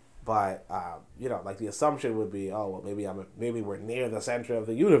clear? But you know, like the assumption would be, oh well, maybe we're near the center of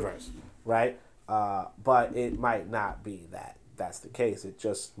the universe, right? But it might not be that that's the case. It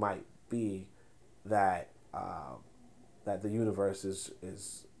just might be that that the universe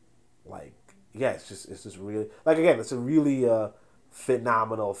is like, yeah, it's just really, like, again, it's a really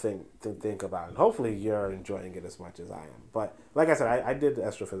phenomenal thing to think about, and hopefully you're enjoying it as much as I am. But like I said, I did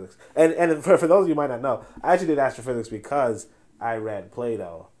astrophysics, and for those of you who might not know, I actually did astrophysics because I read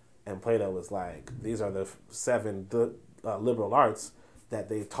Plato, and Plato was like, these are the 7 liberal arts that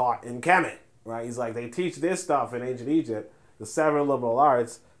they taught in Kemet, right? He's like, they teach this stuff in ancient Egypt, the 7 liberal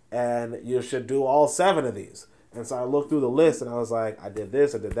arts, and you should do all 7 of these. And so I looked through the list, and I was like, I did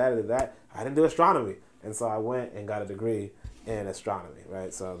this, I did that, I did that. I didn't do astronomy, and so I went and got a degree in astronomy,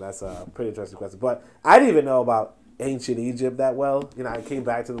 right? So that's a pretty interesting question. But I didn't even know about ancient Egypt that well. You know, I came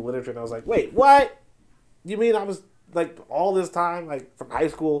back to the literature and I was like, wait, what? You mean I was, like, all this time, like, from high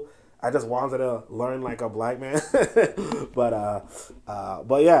school, I just wanted to learn like a black man.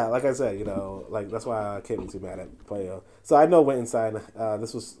 But yeah, like I said, like that's why I can't be too mad at it. But so I know Wittgenstein.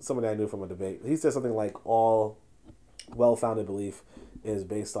 This was somebody I knew from a debate. He said something like all well-founded belief is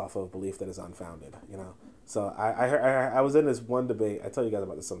based off of belief that is unfounded. So I was in this one debate. I tell you guys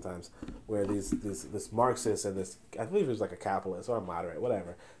about this sometimes, where this Marxist and this, I believe he was like a capitalist or a moderate,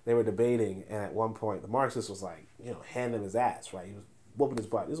 whatever. They were debating, and at one point the Marxist was like, handing his ass, right? He was whooping his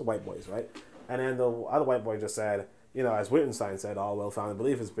butt. These are white boys, right? And then the other white boy just said, as Wittgenstein said, all well-founded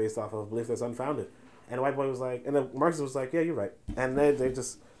belief is based off of a belief that's unfounded. And the white boy was like, and the Marxist was like, yeah, you're right. And then they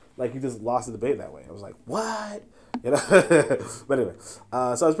just, like, he just lost the debate that way. I was like, what? But anyway,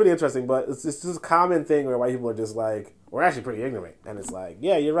 so it's pretty interesting. But it's just a common thing where white people are just like, we're actually pretty ignorant, and it's like,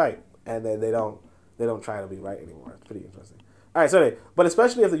 yeah, you're right, and then they don't try to be right anymore. It's pretty interesting. All right, so anyway, but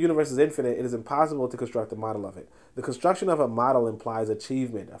especially if the universe is infinite, it is impossible to construct a model of it. The construction of a model implies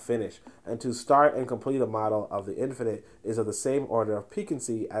achievement, a finish, and to start and complete a model of the infinite is of the same order of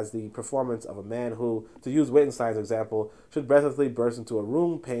piquancy as the performance of a man who, to use Wittgenstein's example, should breathlessly burst into a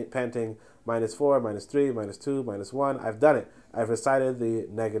room panting, -4, -3, -2, -1. I've done it. I've recited the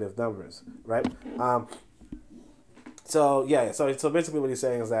negative numbers, right? So basically what he's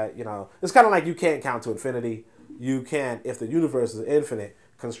saying is that, it's kind of like you can't count to infinity. You can't, if the universe is infinite,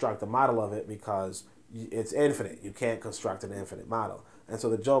 construct a model of it because it's infinite. You can't construct an infinite model. And so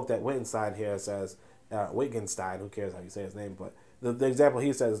the joke that Wittgenstein here says, Wittgenstein, who cares how you say his name, but the example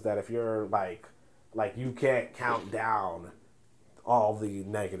he says is that if you're like you can't count down all the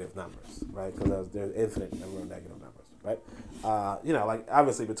negative numbers, right? Because there's infinite number of negative numbers, right? Like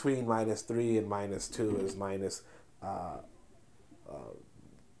obviously between -3 and -2 is minus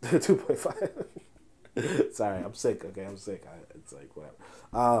 2.5. Sorry, I'm sick. Okay, I'm sick. It's like whatever.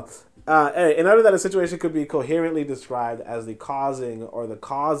 In order that a situation could be coherently described as the causing or the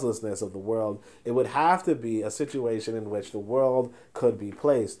causelessness of the world, it would have to be a situation in which the world could be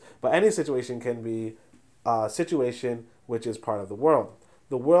placed. But any situation can be a situation which is part of the world.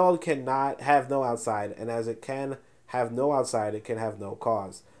 The world cannot have no outside, and as it can have no outside, it can have no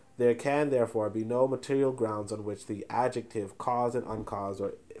cause. There can, therefore, be no material grounds on which the adjective cause and uncaused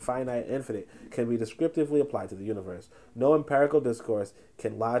or finite and infinite can be descriptively applied to the universe. No empirical discourse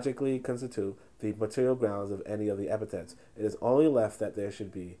can logically constitute the material grounds of any of the epithets. It is only left that there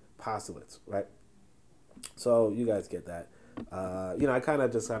should be postulates, right? So you guys get that. I kind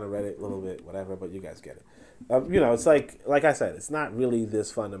of read it a little bit, whatever, but you guys get it. It's like I said, it's not really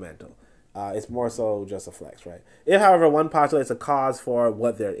this fundamental. It's more so just a flex, right? If, however, one postulates a cause for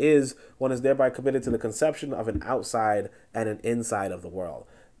what there is, one is thereby committed to the conception of an outside and an inside of the world.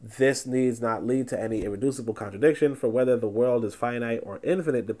 This needs not lead to any irreducible contradiction, for whether the world is finite or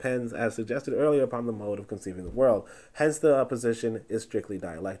infinite depends, as suggested earlier, upon the mode of conceiving the world. Hence, the opposition is strictly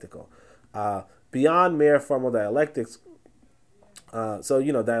dialectical. Beyond mere formal dialectics,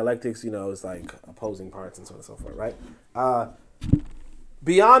 dialectics, is like opposing parts and so on and so forth, right?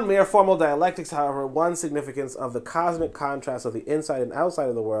 Beyond mere formal dialectics, however, one significance of the cosmic contrast of the inside and outside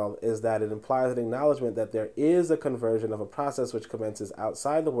of the world is that it implies an acknowledgement that there is a conversion of a process which commences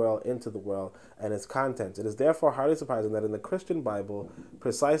outside the world into the world and its contents. It is therefore hardly surprising that in the Christian Bible,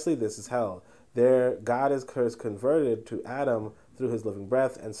 precisely this is held. There, God is converted to Adam through his living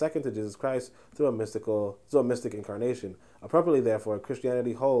breath, and second to Jesus Christ through a mystic incarnation. Appropriately, therefore,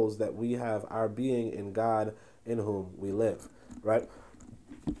 Christianity holds that we have our being in God in whom we live, right?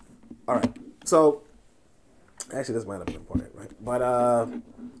 All right, so actually this might have been important, right? But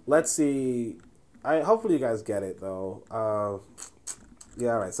let's see. Hopefully you guys get it, though.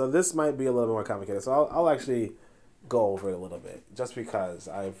 Yeah, all right, so this might be a little bit more complicated. So I'll actually go over it a little bit, just because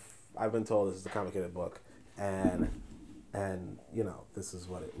I've been told this is a complicated book, and this is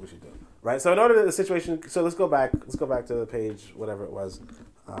what we should do, right? So in order to the situation, so let's go back to the page, whatever it was,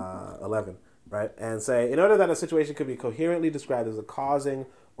 11, right? And say, in order that a situation could be coherently described as a causing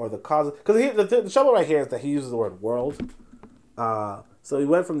or the cause, because the trouble right here is that he uses the word world. So he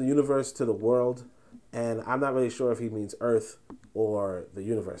went from the universe to the world, and I'm not really sure if he means Earth or the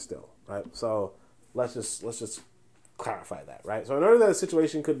universe still, right? So let's just clarify that, right? So in order that a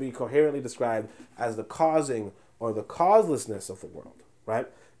situation could be coherently described as the causing or the causelessness of the world, right,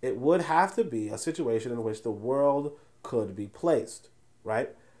 it would have to be a situation in which the world could be placed, right?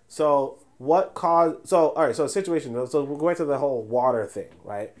 So a situation, so we're going to the whole water thing,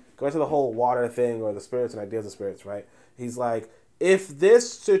 right? Going to the whole water thing or the spirits and ideas of spirits, right? He's like, if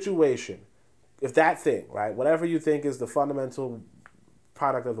this situation, if that thing, right, whatever you think is the fundamental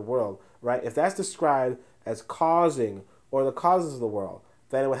product of the world, right, if that's described as causing or the causes of the world,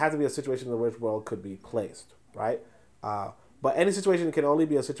 then it would have to be a situation in which the world could be placed, right? But any situation can only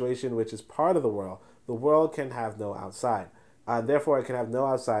be a situation which is part of the world. The world can have no outside. Therefore, it can have no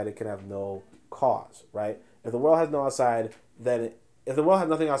outside. It can have no cause, right? If the world has no outside, then if the world has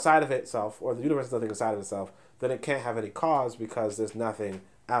nothing outside of itself, or the universe has nothing outside of itself, then it can't have any cause because there's nothing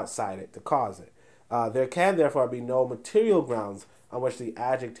outside it to cause it. There can therefore be no material grounds on which the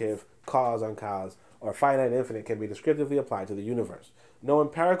adjective cause, uncause, or finite infinite can be descriptively applied to the universe. No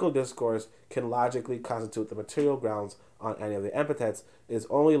empirical discourse can logically constitute the material grounds on any of the epithets. It is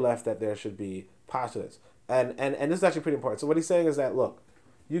only left that there should be postulates. And this is actually pretty important. So what he's saying is that, look,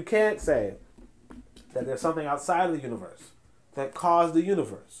 you can't say that there's something outside of the universe that caused the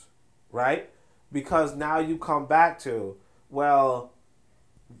universe, right? Because now you come back to, well,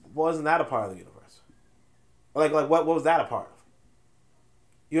 wasn't that a part of the universe? Like what was that a part of?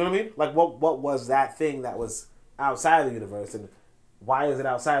 You know what I mean? Like what was that thing that was outside of the universe, and why is it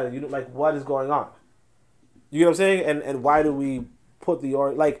outside of the universe? Like, what is going on? You know what I'm saying? And why do we put the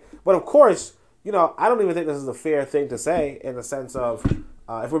but of course, you know, I don't even think this is a fair thing to say in the sense of,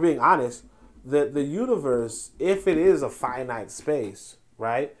 if we're being honest, the universe, if it is a finite space,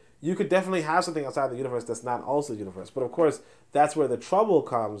 right, you could definitely have something outside the universe that's not also the universe. But of course, that's where the trouble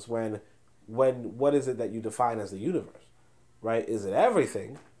comes when what is it that you define as the universe, right? Is it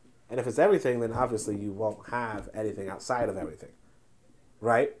everything? And if it's everything, then obviously you won't have anything outside of everything,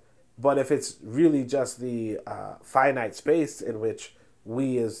 right? But if it's really just the finite space in which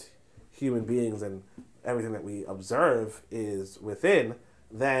we as human beings and everything that we observe is within,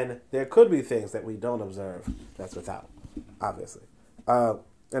 then there could be things that we don't observe that's without, obviously.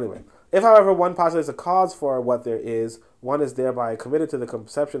 Anyway, if, however, one postulates a cause for what there is, one is thereby committed to the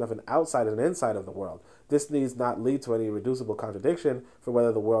conception of an outside and an inside of the world. This needs not lead to any reducible contradiction, for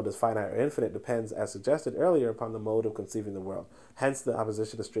whether the world is finite or infinite depends, as suggested earlier, upon the mode of conceiving the world. Hence, the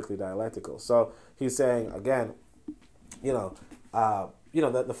opposition is strictly dialectical. So he's saying, again, the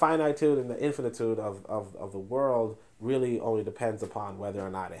finitude and the infinitude of the world really only depends upon whether or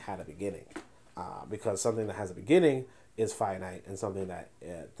not it had a beginning. Because something that has a beginning is finite, and something that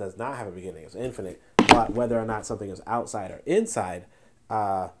does not have a beginning is infinite. But whether or not something is outside or inside,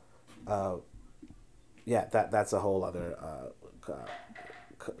 that's a whole other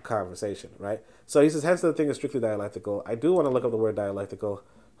conversation, right? So he says, hence the thing is strictly dialectical. I do want to look up the word dialectical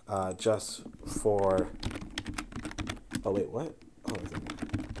just for... Oh, wait, what? Oh, is it...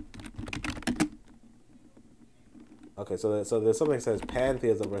 Okay, so there's something that says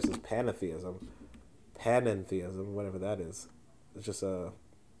pantheism versus panentheism. Panentheism, whatever that is. It's just a...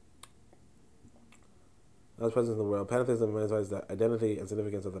 As present in the world, panentheism emphasizes the identity and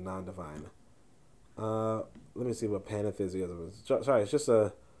significance of the non-divine. Let me see what panentheism is. Sorry, it's just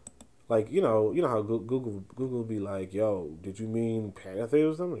a... Like, you know how Google be like, yo, did you mean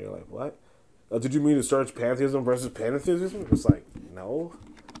panentheism? And you're like, what? Did you mean to search pantheism versus panentheism? It's like, no.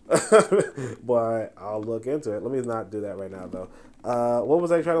 But I'll look into it. Let me not do that right now, though. What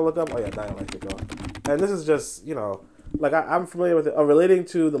was I trying to look up? Oh, yeah, dialectical. And this is just, like I'm familiar with it, relating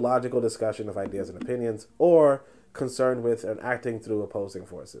to the logical discussion of ideas and opinions, or concerned with and acting through opposing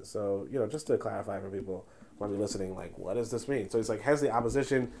forces. So, just to clarify for people who might be listening, like, what does this mean? So it's like, hence the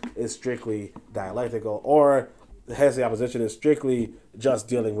opposition is strictly dialectical, or hence the opposition is strictly just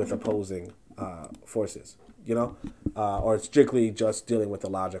dealing with opposing forces, or strictly just dealing with the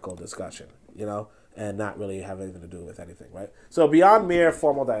logical discussion, and not really have anything to do with anything, right? So beyond mere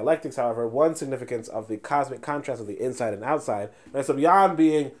formal dialectics, however, one significance of the cosmic contrast of the inside and outside, right? So beyond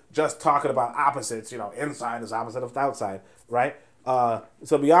being just talking about opposites, inside is opposite of outside, right?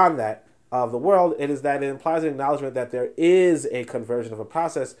 So beyond that, of the world, it is that it implies an acknowledgement that there is a conversion of a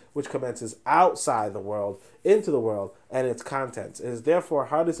process which commences outside the world into the world and its contents. It is therefore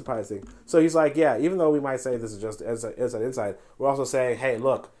hardly surprising. So he's like, yeah, even though we might say this is just inside, we're also saying, hey,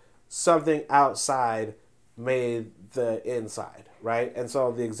 look, something outside made the inside, right? And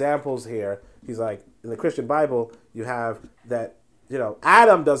so the examples here, he's like, in the Christian Bible, you have that,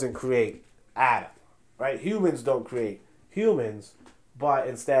 Adam doesn't create Adam, right? Humans don't create humans, but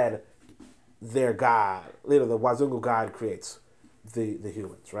instead their God, the Wazungu God creates the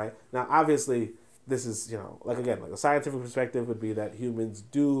humans, right? Now, obviously, this is, like a scientific perspective would be that humans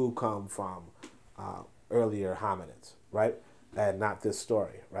do come from earlier hominids, right? And not this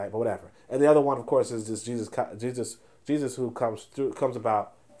story, right? But whatever. And the other one, of course, is just Jesus who comes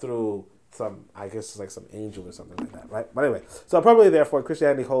about through some, I guess, like some angel or something like that, right? But anyway, so probably therefore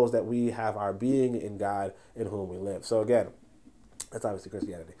Christianity holds that we have our being in God in whom we live. So again, That's obviously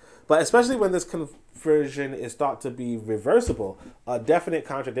Christianity. But especially when this conversion is thought to be reversible, a definite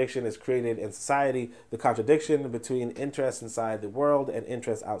contradiction is created in society, the contradiction between interests inside the world and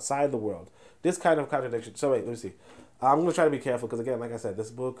interests outside the world. This kind of contradiction... So wait, let me see. I'm going to try to be careful because, again, like I said,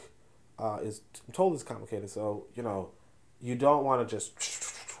 this book I'm told it's complicated. So, you don't want to just...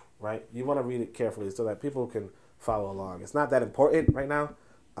 Right? You want to read it carefully so that people can follow along. It's not that important right now,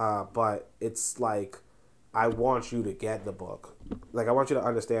 but it's like... I want you to get the book. Like, I want you to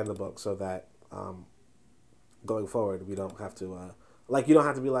understand the book so that going forward, we don't have to, you don't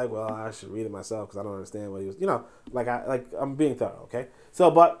have to be like, well, I should read it myself because I don't understand what he was, I'm being thorough, okay? So,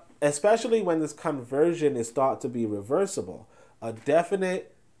 but especially when this conversion is thought to be reversible, a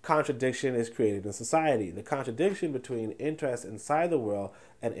definite contradiction is created in society. The contradiction between interest inside the world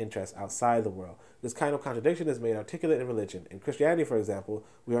and interest outside the world. This kind of contradiction is made articulate in religion. In Christianity, for example,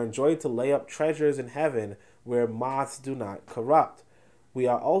 we are enjoined to lay up treasures in heaven where moths do not corrupt. We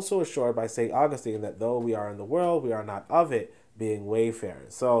are also assured by St. Augustine that though we are in the world, we are not of it, being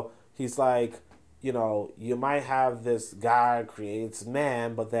wayfarers. So he's like, you might have this God creates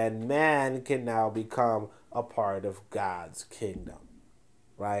man, but then man can now become a part of God's kingdom,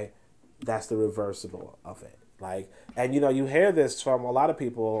 right? That's the reversible of it. And you hear this from a lot of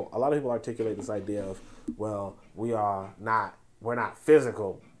people. A lot of people articulate this idea of, well, we're not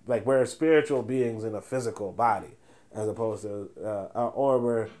physical. Like, we're spiritual beings in a physical body, as opposed to, or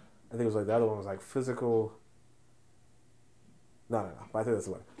we're, I think it was like the other one was like physical. No. I think that's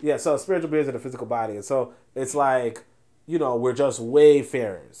the one. Yeah, so spiritual beings in a physical body. And so it's like, we're just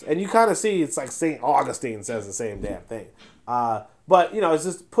wayfarers. And you kind of see, it's like St. Augustine says the same damn thing. But, it's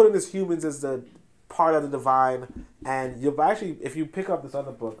just putting as humans as the part of the divine. And you'll actually, if you pick up this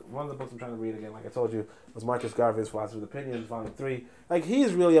other book, one of the books I'm trying to read again, like I told you, was Marcus Garvey's Philosophy of Opinions, Volume 3. Like,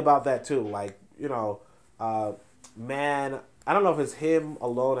 he's really about that too. Like, man, I don't know if it's him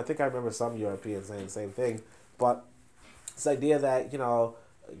alone. I think I remember some Europeans saying the same thing. But this idea that,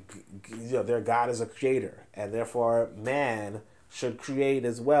 their God is a creator. And therefore, man should create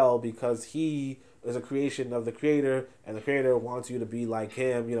as well because he is a creation of the creator, and the creator wants you to be like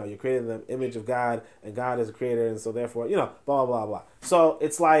him. You're created in the image of God, and God is a creator, and so therefore, blah, blah, blah. So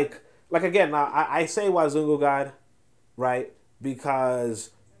it's like again, now I say Wazungu God, right? Because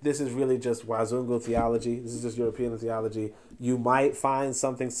this is really just Wazungu theology. This is just European theology. You might find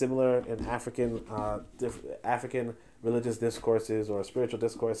something similar in African religious discourses or spiritual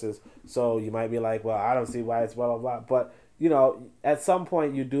discourses. So you might be like, well, I don't see why it's blah, blah, blah. But at some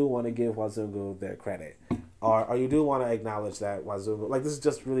point you do want to give Wazungu their credit. Or you do want to acknowledge that Wazungu, this is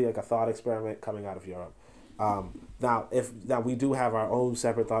just really like a thought experiment coming out of Europe. Now we do have our own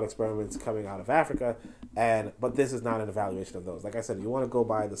separate thought experiments coming out of Africa, but this is not an evaluation of those. Like I said, you want to go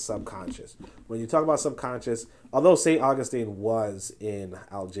by the subconscious. When you talk about subconscious, although St. Augustine was in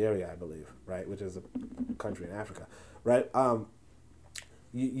Algeria, I believe, right, which is a country in Africa, right?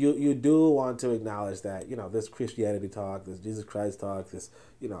 You do want to acknowledge that, this Christianity talk, this Jesus Christ talk, this,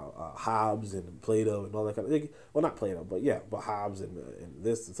 Hobbes and Plato and all that kind of thing. Well, not Plato, but Hobbes and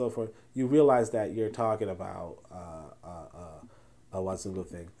this and so forth. You realize that you're talking about a Wazungu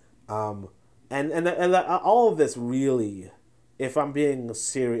thing. And all of this really, if I'm being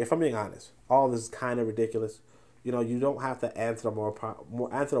honest, all of this is kind of ridiculous. You don't have to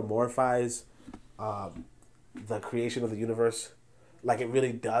anthropomorphize the creation of the universe. Like, it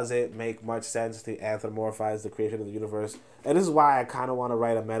really doesn't make much sense to anthropomorphize the creation of the universe. And this is why I kind of want to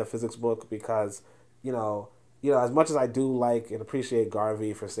write a metaphysics book because, as much as I do like and appreciate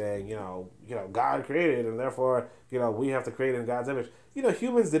Garvey for saying, God created and therefore, we have to create in God's image.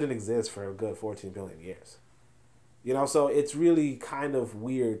 Humans didn't exist for a good 14 billion years. So it's really kind of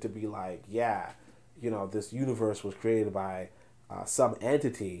weird to be like, this universe was created by some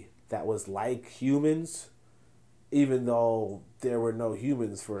entity that was like humans, even though there were no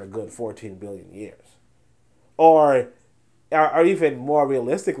humans for a good 14 billion years. Or even more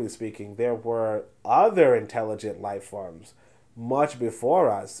realistically speaking, there were other intelligent life forms much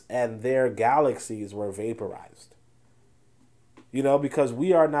before us, and their galaxies were vaporized. Because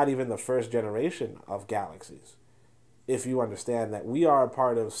we are not even the first generation of galaxies. If you understand that we are a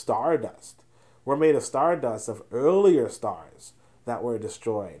part of stardust. We're made of stardust of earlier stars that were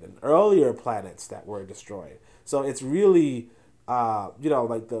destroyed and earlier planets that were destroyed. So it's really, to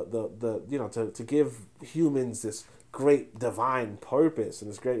give humans this great divine purpose and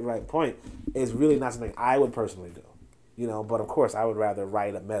this great right point is really not something I would personally do. But of course I would rather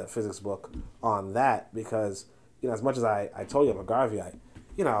write a metaphysics book on that because, as much as I told you I'm a Garveyite,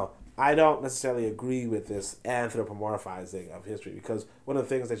 I don't necessarily agree with this anthropomorphizing of history because one of the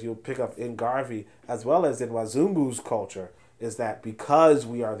things that you'll pick up in Garvey as well as in Wazungu's culture is that because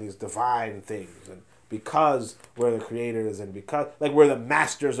we are these divine things, and because we're the creators, and because like we're the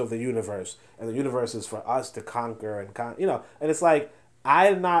masters of the universe, and the universe is for us to conquer and and it's like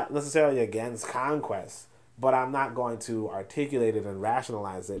I'm not necessarily against conquest, but I'm not going to articulate it and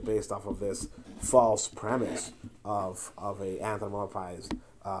rationalize it based off of this false premise of a anthropomorphized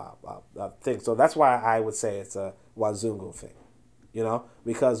thing. So that's why I would say it's a Wazungu thing,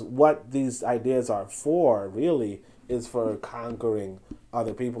 because what these ideas are for really is for conquering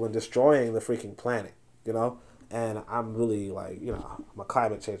other people and destroying the freaking planet, And I'm really like, I'm a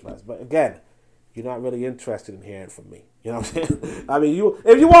climate change person. But again, you're not really interested in hearing from me. You know what I'm saying? I mean,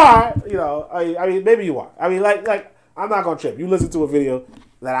 if you are, I mean, maybe you are. I mean, like I'm not gonna trip. You listen to a video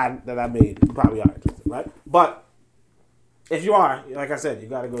that I made, you probably are interested, right? But if you are, like I said, you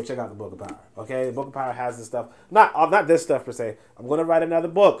got to go check out the Book of Power. Okay, the Book of Power has this stuff. Not this stuff per se. I'm gonna write another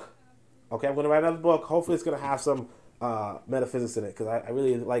book. Okay, I'm gonna write another book. Hopefully, it's gonna have some metaphysics in it because I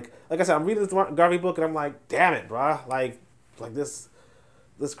really like I said, I'm reading this Garvey book and I'm like, damn it, bro, like this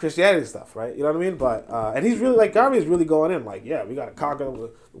Christianity stuff, right? You know what I mean? But and he's really like Garvey is really going in like, yeah, we gotta conquer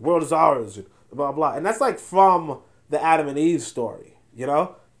the world is ours, and blah blah, and that's like from the Adam and Eve story.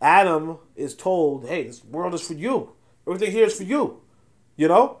 Adam is told, hey, this world is for you. Everything here is for you.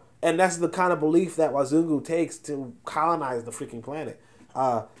 And that's the kind of belief that Wazungu takes to colonize the freaking planet.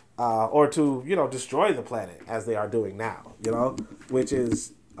 Or to destroy the planet as they are doing now, which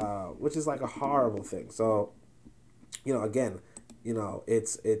is like a horrible thing. So, again,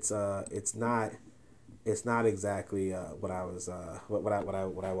 it's not exactly what I was what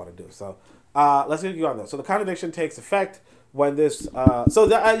I want to do. So let's get you on though. So the contradiction takes effect when this. I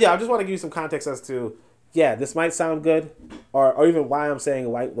just want to give you some context as to this might sound good, or even why I'm saying the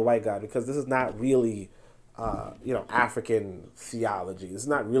white God, because this is not really. African theology. This is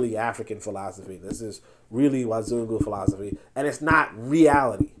not really African philosophy. This is really Wazungu philosophy. And it's not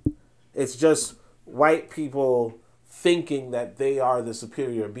reality. It's just white people thinking that they are the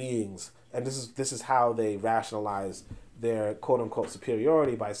superior beings. And this is how they rationalize their quote-unquote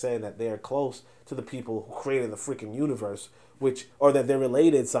superiority by saying that they are close to the people who created the freaking universe, or that they're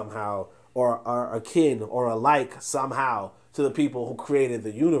related somehow, or are akin or alike somehow to the people who created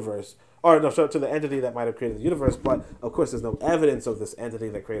the universe. Or no, to the entity that might have created the universe, but of course there's no evidence of this entity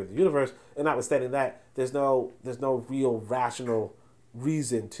that created the universe, and notwithstanding that, there's no real rational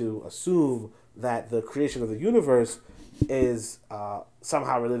reason to assume that the creation of the universe is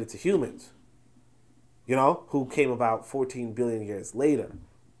somehow related to humans, who came about 14 billion years later.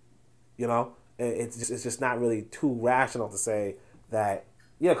 It's just not really too rational to say that,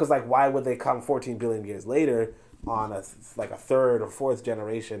 because like why would they come 14 billion years later on a third or fourth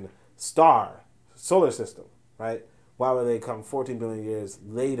generation solar system, right? Why would they come 14 billion years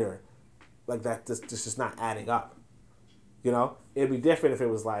later? Like that, this just not adding up. It'd be different if it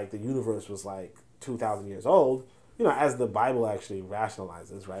was like the universe was like 2,000 years old, as the Bible actually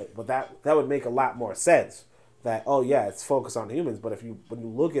rationalizes, right? But that would make a lot more sense. That it's focused on humans, but when you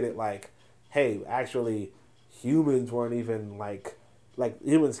look at it like, hey, actually, humans weren't even like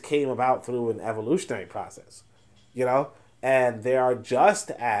humans came about through an evolutionary process, And they are just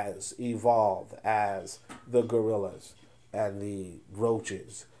as evolved as the gorillas and the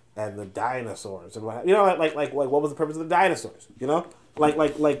roaches and the dinosaurs and what like what was the purpose of the dinosaurs? Like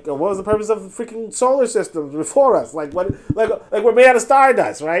what was the purpose of the freaking solar systems before us? Like we're made out of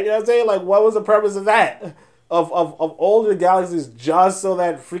stardust, right? You know what I'm saying? Like what was the purpose of that? Of older galaxies just so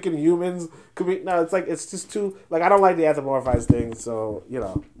that freaking humans could be? No, it's just too I don't like the anthropomorphized thing. So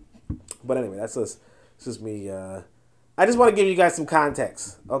but anyway, that's just me. I just want to give you guys some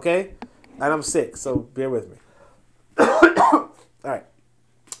context, okay? And I'm sick, so bear with me. All right.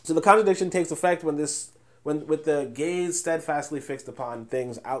 So the contradiction takes effect when with the gaze steadfastly fixed upon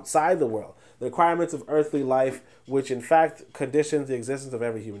things outside the world, the requirements of earthly life, which in fact conditions the existence of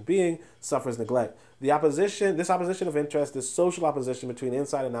every human being, suffers neglect. This opposition of interest, this social opposition between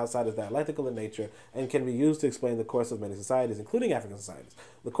inside and outside is dialectical in nature and can be used to explain the course of many societies, including African societies.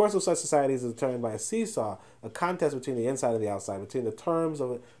 The course of such societies is determined by a seesaw, a contest between the inside and the outside, between the terms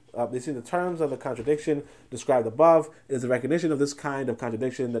of the contradiction described above. It is the recognition of this kind of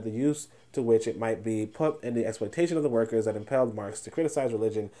contradiction that the use to which it might be put in the exploitation of the workers that impelled Marx to criticize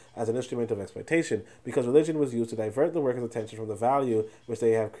religion as an instrument of exploitation, because religion was used to divert the workers' attention from the value which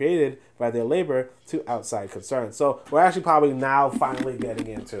they have created by their labor to outside concerns. So we're actually probably now finally getting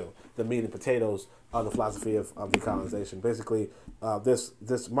into the meat and potatoes of the philosophy of decolonization. Basically,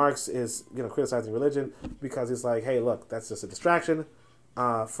 this Marx is criticizing religion because he's like, hey, look, that's just a distraction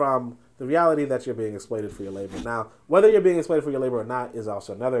from the reality that you're being exploited for your labor. Now, whether you're being exploited for your labor or not is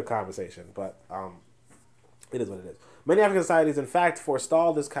also another conversation. But It is what it is. Many African societies, in fact,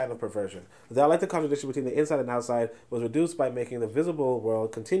 forestall this kind of perversion. The dialectic contradiction between the inside and outside was reduced by making the visible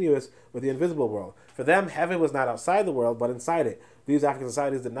world continuous with the invisible world. For them, heaven was not outside the world, but inside it. These African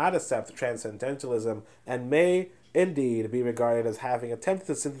societies did not accept transcendentalism and may indeed be regarded as having attempted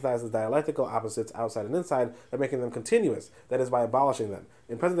to synthesize the dialectical opposites outside and inside by making them continuous, that is, by abolishing them.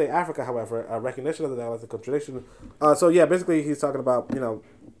 In present-day Africa, however, a recognition of the dialectical contradiction... basically he's talking about,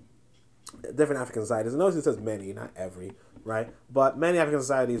 different African societies. And notice he says many, not every, right? But many African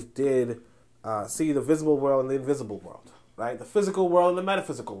societies did see the visible world and the invisible world, right? The physical world and the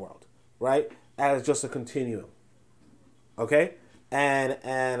metaphysical world, right? As just a continuum, okay? And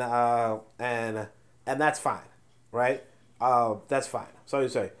that's fine, right? That's fine. So you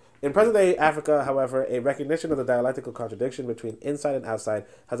say, in present-day Africa, however, a recognition of the dialectical contradiction between inside and outside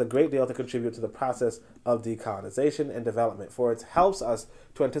has a great deal to contribute to the process of decolonization and development, for it helps us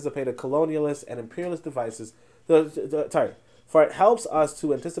to anticipate a colonialist and imperialist devices. For it helps us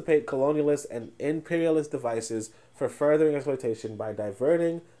to anticipate colonialist and imperialist devices for furthering exploitation by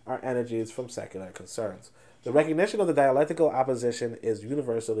diverting our energies from secular concerns. The recognition of the dialectical opposition is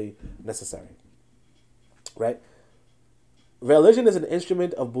universally necessary, right? Religion is an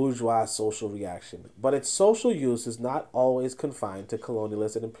instrument of bourgeois social reaction, but its social use is not always confined to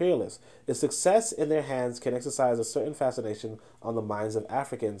colonialists and imperialists. Its success in their hands can exercise a certain fascination on the minds of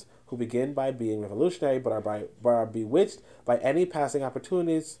Africans who begin by being revolutionary but are bewitched by any passing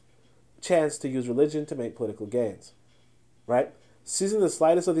chance to use religion to make political gains. Right? Seizing the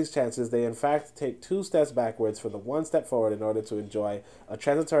slightest of these chances, they in fact take 2 steps backwards for the 1 step forward in order to enjoy a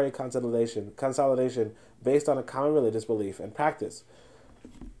transitory consolidation based on a common religious belief and practice.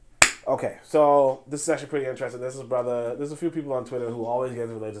 Okay, so this is actually pretty interesting. There's a few people on Twitter who always get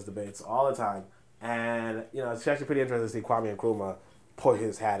into religious debates all the time. And, it's actually pretty interesting to see Kwame Nkrumah put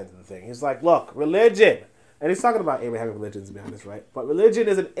his hat into the thing. He's like, look, religion. And he's talking about Abrahamic religions, to be honest, right? But religion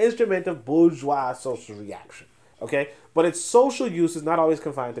is an instrument of bourgeois social reaction. Okay, but its social use is not always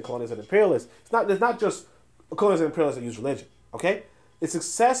confined to colonialists and imperialists. There's not just colonialists and imperialists that use religion. Okay, its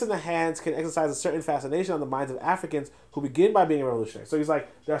success in the hands can exercise a certain fascination on the minds of Africans who begin by being revolutionary. So he's like,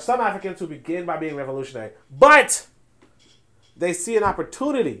 there are some Africans who begin by being revolutionary, but they see an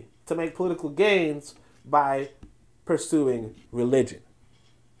opportunity to make political gains by pursuing religion.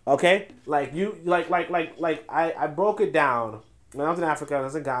 Okay, I broke it down when I was in Africa and I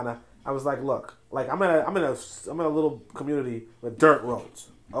was in Ghana. I was like, look, I'm in a little community with dirt roads,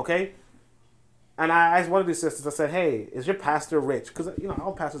 okay? And I asked one of these sisters, I said, hey, is your pastor rich? Because,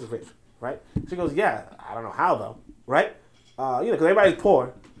 all pastors are rich, right? She goes, yeah, I don't know how though, right? Because everybody's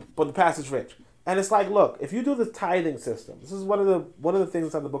poor, but the pastor's rich. And it's like, look, if you do the tithing system, this is one of the things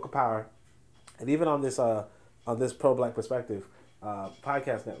that's on the Book of Power, and even on this Pro-Black Perspective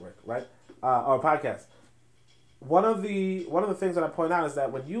podcast network, right? Or podcast. One of the things that I point out is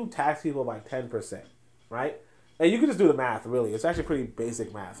that when you tax people by 10%, right? And you can just do the math, really. It's actually pretty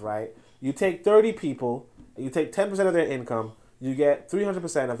basic math, right? You take 30 people, and you take 10% of their income, you get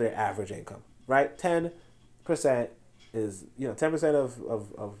 300% of their average income, right? 10% is,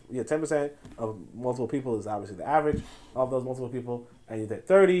 10% of multiple people is obviously the average of those multiple people, and you take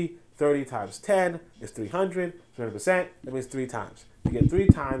 30 times 10 is 300, 300%, that means 3 times. You get 3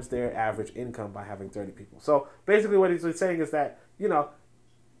 times their average income by having 30 people. So basically what he's saying is that,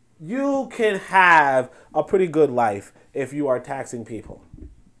 you can have a pretty good life if you are taxing people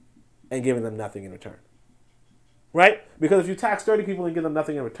and giving them nothing in return. Right? Because if you tax 30 people and give them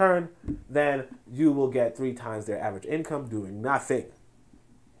nothing in return, then you will get 3 times their average income doing nothing.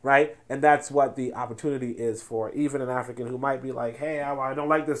 Right? And that's what the opportunity is for even an African who might be like, hey, I don't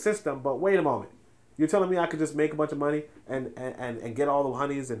like this system, but wait a moment. You're telling me I could just make a bunch of money and get all the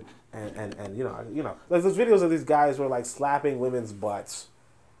honeys and there's those videos of these guys who are like slapping women's butts,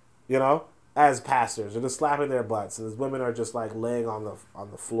 as pastors. They're just slapping their butts, and these women are just like laying on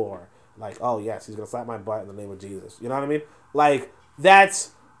the floor, like, oh yes, he's gonna slap my butt in the name of Jesus. You know what I mean? Like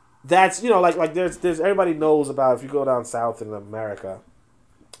that's there's everybody knows about, if you go down south in America,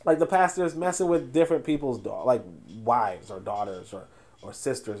 like the pastors messing with different people's like wives or daughters or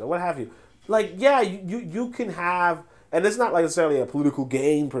sisters or what have you. Like, yeah, you can have, and it's not like necessarily a political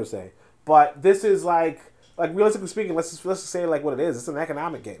gain per se, but this is like realistically speaking, let's just say like what it is. It's an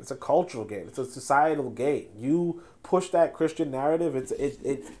economic gain. It's a cultural gain. It's a societal gain. You push that Christian narrative.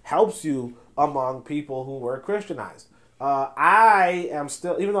 It helps you among people who were Christianized. I am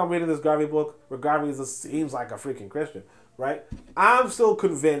still, even though I'm reading this Garvey book, where Garvey seems like a freaking Christian, right? I'm still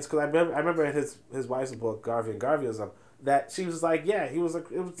convinced, because I remember in his wife's book, Garvey and Garveyism, that she was like, yeah, it was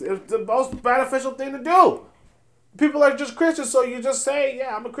the most beneficial thing to do. People are just Christians, so you just say,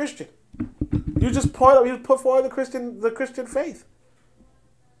 yeah, I'm a Christian. You just put forward the Christian faith.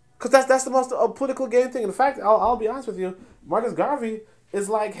 Because that's the most political game thing. In fact, I'll be honest with you, Marcus Garvey is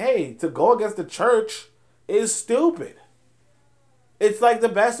like, hey, to go against the church is stupid. It's like the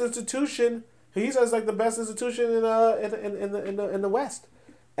best institution. He says like the best institution in the West.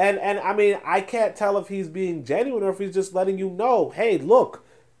 And I mean, I can't tell if he's being genuine or if he's just letting you know, hey, look,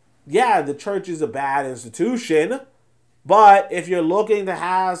 yeah, the church is a bad institution, but if you're looking to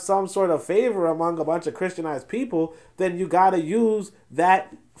have some sort of favor among a bunch of Christianized people, then you got to use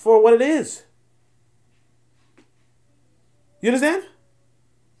that for what it is. You understand?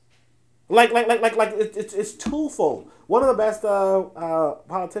 Like it's twofold. One of the best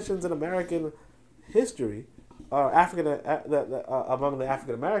politicians in American history, among the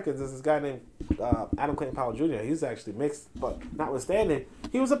African Americans, is this guy named Adam Clayton Powell Jr. He's actually mixed, but notwithstanding,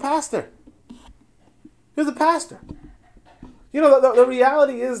 he was a pastor. He was a pastor. You know, the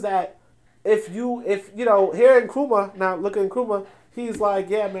reality is that if you know, here in Nkrumah, now look at Nkrumah, he's like,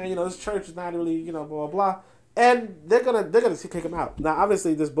 yeah, man, you know, this church is not really, you know, blah, blah, blah. And they're gonna kick him out. Now,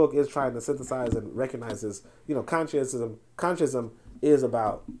 obviously, this book is trying to synthesize and recognize this. You know, Consciencism is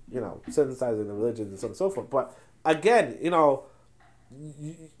about, you know, synthesizing the religions and so on and so forth. But again, you know,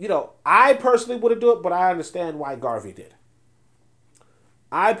 I personally wouldn't do it, but I understand why Garvey did.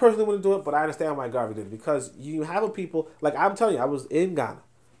 I personally wouldn't do it, but I understand why Garvey did, because you have a people like, I'm telling you, I was in Ghana,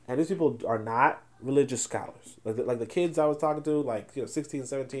 and these people are not religious scholars. Like the kids I was talking to, like, you know, 16,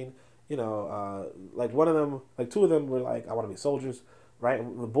 17. You know, like one of them, like two of them were like, I want to be soldiers, right?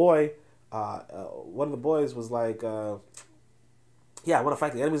 And the boy, one of the boys was like, yeah, I want to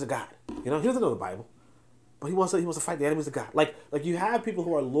fight the enemies of God. You know, he doesn't know the Bible, but he wants to fight the enemies of God. Like you have people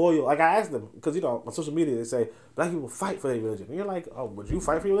who are loyal. Like I asked them, because, you know, on social media they say black people fight for their religion, and you're like, oh, would you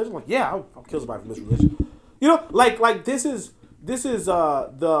fight for your religion? I'm like, yeah, I'll kill somebody for this religion. You know, like this is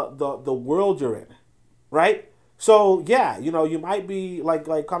the world you're in, right? So, yeah, you know, you might be, like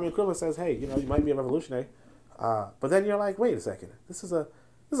Kwame Nkrumah says, hey, you know, you might be a revolutionary. But then you're like, wait a second. This is an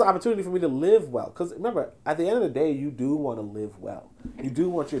opportunity for me to live well. Because remember, at the end of the day, you do want to live well. You do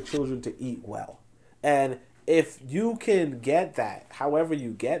want your children to eat well. And if you can get that, however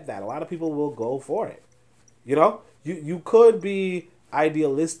you get that, a lot of people will go for it. You know, you could be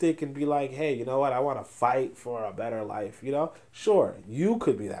idealistic and be like, hey, you know what, I want to fight for a better life. You know, sure, you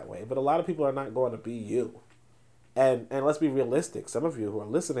could be that way. But a lot of people are not going to be you. And let's be realistic. Some of you who are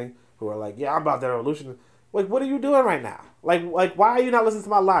listening, who are like, yeah, I'm about the revolution. Like, what are you doing right now? Like, why are you not listening to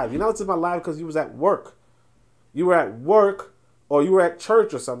my live? You're not listening to my live because you was at work. You were at work, or you were at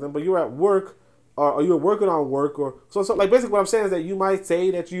church or something, but you were at work, or you were working on work, or so like basically what I'm saying is that you might say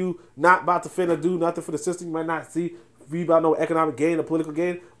that you not about to finna do nothing for the system. You might not be about no economic gain or political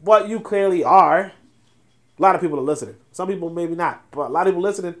gain, but you clearly are. A lot of people are listening. Some people maybe not, but a lot of people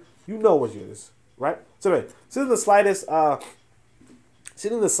listening, you know what it is. Right? So anyway, seeing the slightest of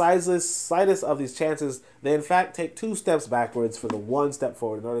these chances, they in fact take 2 steps backwards for the 1 step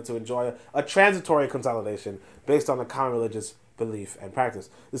forward in order to enjoy a transitory consolidation based on a common religious belief and practice.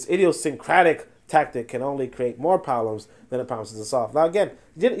 This idiosyncratic tactic can only create more problems than it promises to solve. Now again,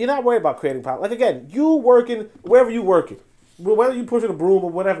 you're not worried about creating problems. Like again, you working, wherever you working, whether you pushing a broom or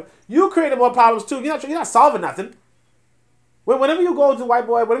whatever, you creating more problems too. You're not solving nothing. Whenever you go to the white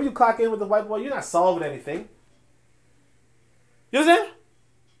boy, whenever you clock in with the white boy, you're not solving anything. You understand?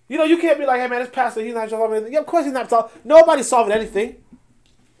 You know, you can't be like, hey man, this pastor, he's not solving anything. Yeah, of course he's not solving. Nobody's solving anything.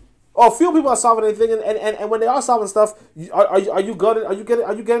 Or few people are solving anything, and when they are solving stuff, are you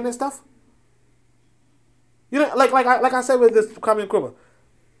getting this stuff? You know, like I said with this Kwame Nkrumah,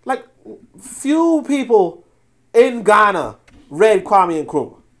 like few people in Ghana read Kwame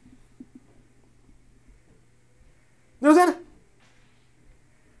Nkrumah. You know what I'm saying?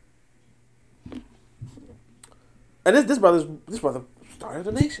 And this brother started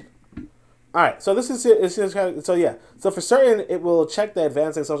a nation. All right, so this is so yeah. So for certain, it will check the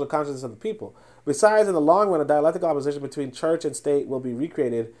advancing social consciousness of the people. Besides, in the long run, a dialectical opposition between church and state will be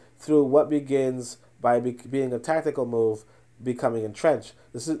recreated through what begins by being a tactical move, becoming entrenched.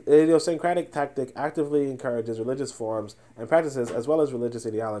 This idiosyncratic tactic actively encourages religious forms and practices as well as religious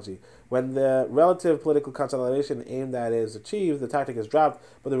ideology. When the relative political consolidation aimed at is achieved, the tactic is dropped,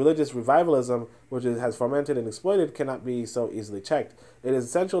 but the religious revivalism, which it has fomented and exploited, cannot be so easily checked. It is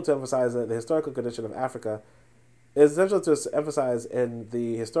essential to emphasize that the historical condition of Africa in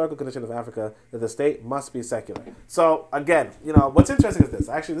the historical condition of Africa that the state must be secular. So again, you know, what's interesting is this.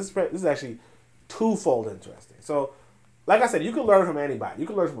 Actually, this is actually twofold interesting. So, like I said, you can learn from anybody. You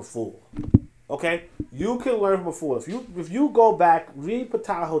can learn from a fool. Okay? You can learn from a fool. If you go back, read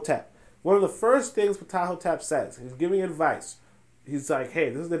Ptah Htp. One of the first things Ptah Htp says, he's giving advice He's like, hey,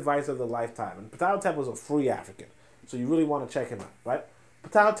 this is the advice of the lifetime. And Ptah Htp was a free African. So you really want to check him out, right?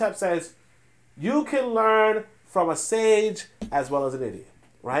 Ptah Htp says, you can learn from a sage as well as an idiot,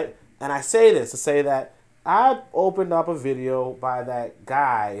 right? And I say this to say that I opened up a video by that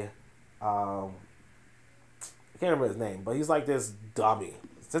guy, I can't remember his name, but he's like this dummy.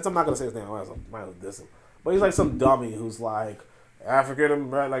 Since I'm not going to say his name, I might as well diss him. But he's like some dummy who's like, African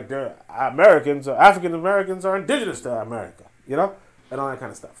Americans are indigenous to America, you know? And all that kind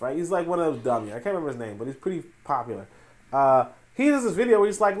of stuff, right? He's like one of those dummies. I can't remember his name, but he's pretty popular. He does this video where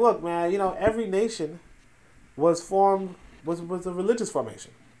he's like, look, man, you know, every nation was a religious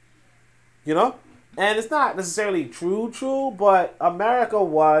formation, you know? And it's not necessarily true, but America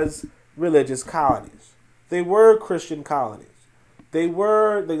was religious colonies. They were Christian colonies. They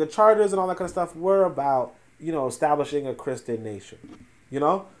were, the charters and all that kind of stuff were about, you know, establishing a Christian nation, you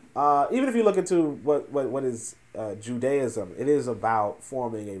know? Even if you look into what is Judaism, it is about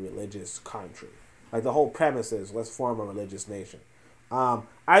forming a religious country. Like the whole premise is, let's form a religious nation.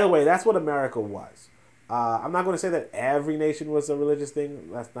 Either way, that's what America was. I'm not going to say that every nation was a religious thing.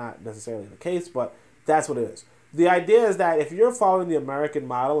 That's not necessarily the case, but that's what it is. The idea is that if you're following the American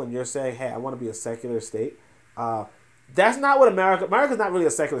model and you're saying, hey, I want to be a secular state, that's not what America's not really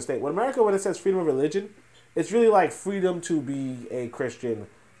a secular state. When it says freedom of religion, it's really like freedom to be a Christian,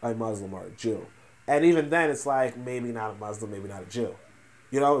 a Muslim, or a Jew. And even then, it's like maybe not a Muslim, maybe not a Jew.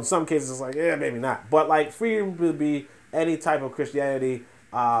 You know, in some cases, it's like, yeah, maybe not. But like freedom to be any type of Christianity,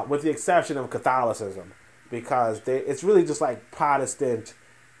 with the exception of Catholicism, because it's really just like Protestant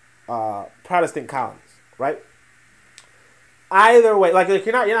colonies, right? Either way, like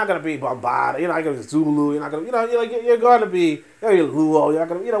you're not gonna be Bombada, you're not gonna be Zulu, you're not gonna, you're going to be Luo, you're not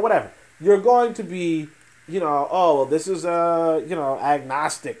gonna, whatever. You're going to be, this is a,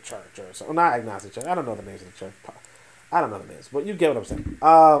 agnostic church or so. Not agnostic church. I don't know the names of the church. I don't know the names, but you get what I'm saying.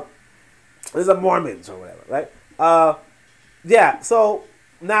 There's a Mormons or whatever, right? Yeah. So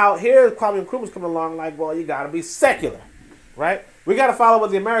now here Kwame Nkrumah's coming along like, well, you gotta be secular, right? We gotta follow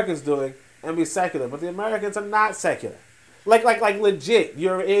what the Americans doing and be secular, but the Americans are not secular. Like legit,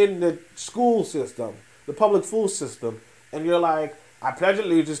 you're in the school system, the public school system, and you're like, I pledge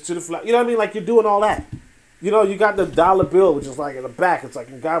allegiance to the flag. You know what I mean? Like you're doing all that. You got the dollar bill, which is like in the back. It's like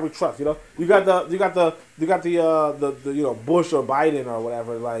in God we trust. You got the Bush or Biden or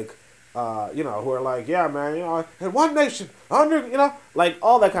whatever. Like, who are like, yeah, man, in one nation under, like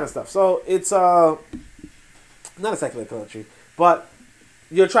all that kind of stuff. So it's not a secular country, but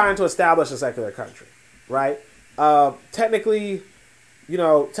you're trying to establish a secular country, right? Technically,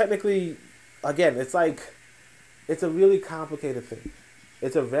 again, it's like, it's a really complicated thing.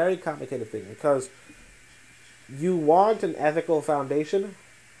 It's a very complicated thing because you want an ethical foundation,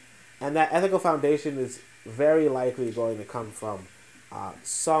 and that ethical foundation is very likely going to come from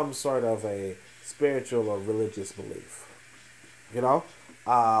some sort of a spiritual or religious belief. An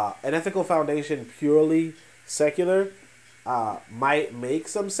ethical foundation purely secular might make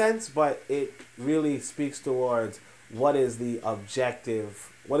some sense, but it really speaks towards what is an objective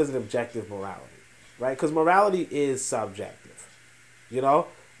morality, right? Because morality is subjective. One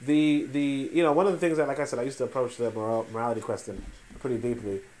of the things that, like I said, I used to approach the morality question pretty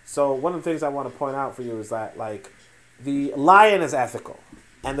deeply. So one of the things I want to point out for you is that, like, the lion is ethical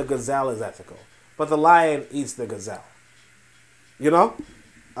and the gazelle is ethical, but the lion eats the gazelle. And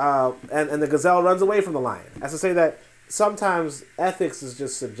the gazelle runs away from the lion. As to say that sometimes ethics is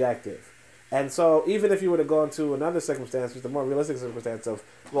just subjective. And so even if you were to go into another circumstance, which is the more realistic circumstance of,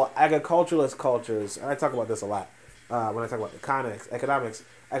 agriculturalist cultures, and I talk about this a lot when I talk about economics,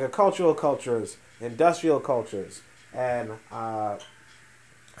 agricultural cultures, industrial cultures, and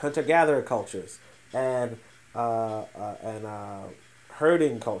hunter-gatherer cultures, and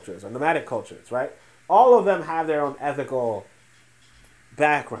herding cultures, or nomadic cultures, right? All of them have their own ethical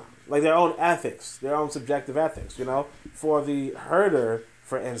background, like their own ethics, their own subjective ethics. For the herder,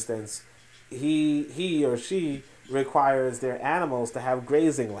 for instance, he or she requires their animals to have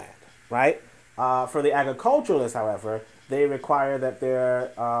grazing land, right? For the agriculturalists, however, they require that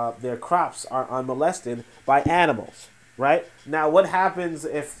their crops are unmolested by animals, right? Now, what happens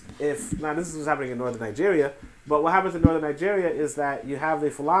if now this is happening in northern Nigeria, but what happens in northern Nigeria is that you have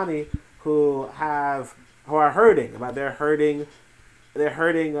the Fulani who are herding, their herding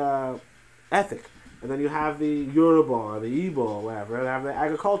ethic. And then you have the Yoruba or the Igbo or whatever, and have the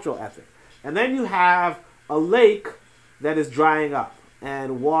agricultural ethic. And then you have a lake that is drying up,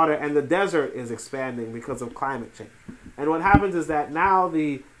 and water, and the desert is expanding because of climate change. And what happens is that now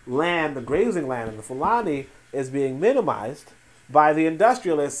the grazing land in the Fulani is being minimized by the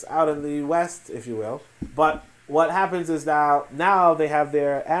industrialists out in the west, if you will. But what happens is now they have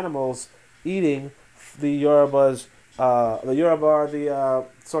their animals eating the Yorubas, the Yoruba, or the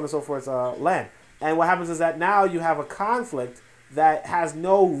so on and so forth land. And what happens is that now you have a conflict that has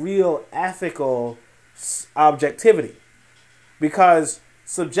no real ethical objectivity, because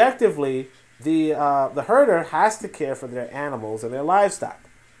subjectively the herder has to care for their animals and their livestock,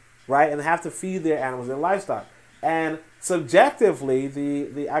 right? And they have to feed their animals and their livestock. And subjectively,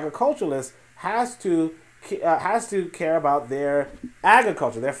 the agriculturalist has to care about their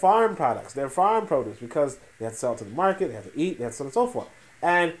agriculture, their farm products, their farm produce, because they have to sell it to the market, they have to eat, they have to so on and so forth.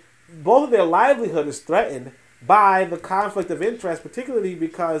 And both of their livelihood is threatened by the conflict of interest, particularly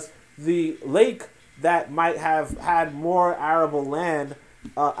because the lake that might have had more arable land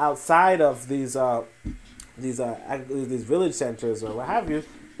outside of these village centers or what have you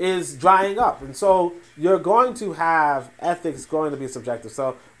is drying up. And so you're going to have ethics going to be subjective.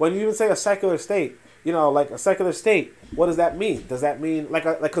 So when you even say a secular state, like a secular state, what does that mean? Does that mean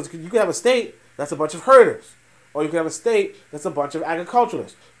because you could have a state that's a bunch of herders, or you could have a state that's a bunch of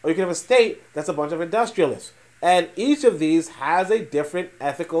agriculturalists, or you could have a state that's a bunch of industrialists. And each of these has a different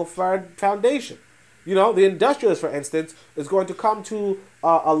ethical foundation. The industrialist, for instance, is going to come to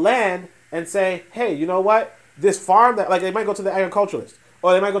a land and say, hey, you know what? This farm they might go to the agriculturalist,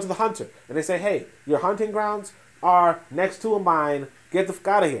 or they might go to the hunter, and they say, hey, your hunting grounds are next to a mine. Get the fuck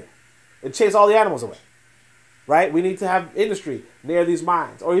out of here and chase all the animals away, right? We need to have industry near these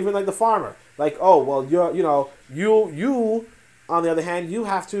mines. Or even like the farmer, you on the other hand, you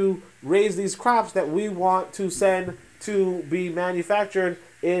have to raise these crops that we want to send to be manufactured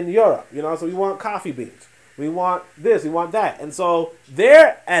in Europe, so we want coffee beans, we want this, we want that. And so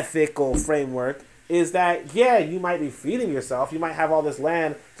their ethical framework is that, yeah, you might be feeding yourself, you might have all this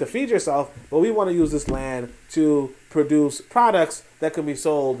land to feed yourself, but we want to use this land to produce products that can be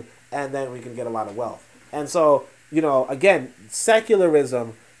sold, and then we can get a lot of wealth. And so, again,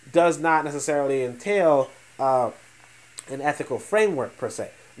 secularism does not necessarily entail an ethical framework per se.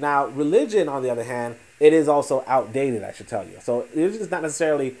 Now, religion, on the other hand, it is also outdated, I should tell you. So religion is not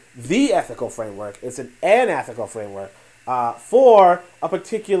necessarily the ethical framework. It's an ethical framework for a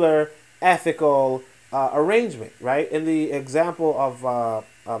particular ethical arrangement, right? In the example of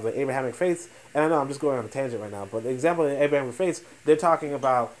the Abrahamic faiths, and I know I'm just going on a tangent right now, but the example of the Abrahamic faiths, they're talking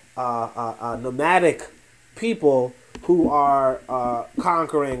about nomadic people who are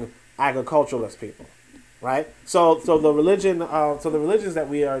conquering agriculturalist people. Right, so the religions that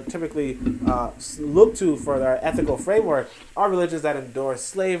we are typically look to for our ethical framework are religions that endorse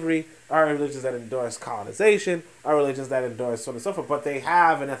slavery, are religions that endorse colonization, are religions that endorse so on and so forth. But they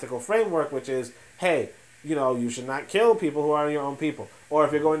have an ethical framework, which is, hey, you should not kill people who are your own people, or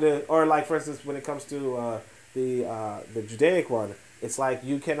if you're going to, or like for instance, when it comes to the Judaic one, it's like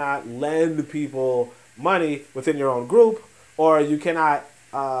you cannot lend people money within your own group, or you cannot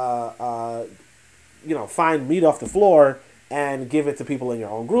find meat off the floor and give it to people in your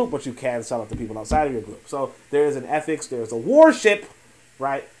own group, but you can sell it to people outside of your group. So there is an ethics, there's a worship,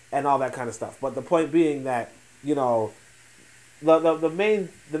 right, and all that kind of stuff. But the point being that, the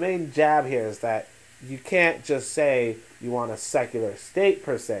main jab here is that you can't just say you want a secular state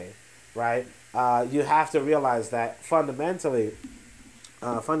per se, right? You have to realize that fundamentally,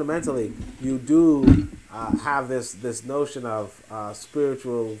 you do have this notion of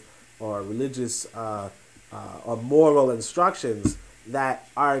spiritual or religious or moral instructions that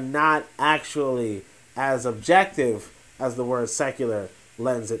are not actually as objective as the word secular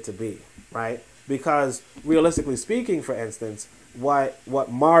lends it to be, right? Because realistically speaking, for instance,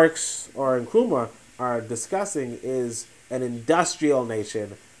 what Marx or Nkrumah are discussing is an industrial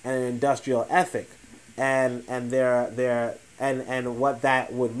nation and an industrial ethic, and what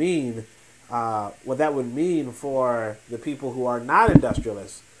that would mean, for the people who are not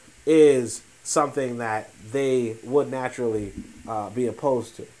industrialists is something that they would naturally be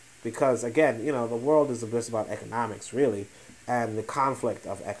opposed to. Because, again, the world is just about economics, really, and the conflict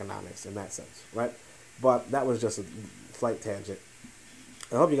of economics in that sense, right? But that was just a slight tangent.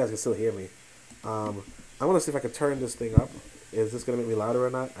 I hope you guys can still hear me. I want to see if I can turn this thing up. Is this going to make me louder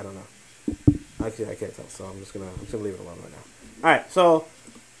or not? I don't know. Actually, I can't tell, so I'm just gonna leave it alone right now. All right, so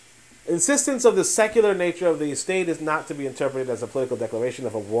insistence of the secular nature of the state is not to be interpreted as a political declaration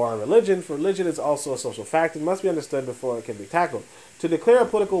of a war on religion, for religion is also a social fact and must be understood before it can be tackled. To declare a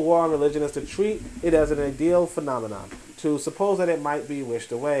political war on religion is to treat it as an ideal phenomenon, to suppose that it might be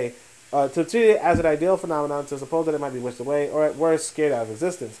wished away, to treat it as an ideal phenomenon, to suppose that it might be wished away, or at worst, scared out of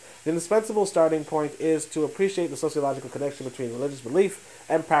existence. The indispensable starting point is to appreciate the sociological connection between religious belief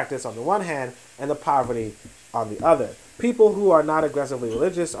and practice on the one hand, and the poverty on the other. People who are not aggressively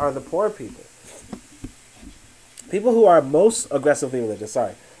religious are the poor people. People who are most aggressively religious,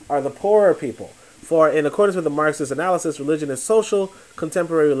 are the poorer people. For in accordance with the Marxist analysis, religion is social.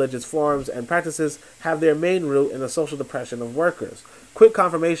 Contemporary religious forms and practices have their main root in the social depression of workers. Quick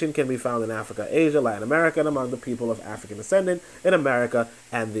confirmation can be found in Africa, Asia, Latin America, and among the people of African descent in America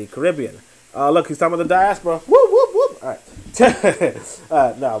and the Caribbean. Look, he's talking about the diaspora. Whoop, whoop, whoop. All right.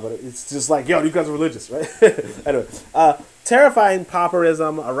 No, but it's just like, yo, you guys are religious, right? Anyway, terrifying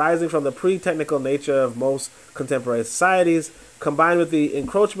pauperism arising from the pre-technical nature of most contemporary societies, combined with the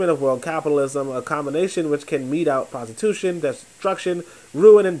encroachment of world capitalism, a combination which can mete out prostitution, destruction,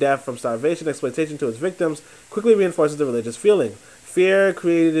 ruin, and death from starvation, exploitation to its victims, quickly reinforces the religious feeling. Fear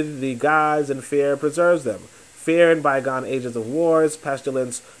created the gods, and fear preserves them. Fear in bygone ages of wars,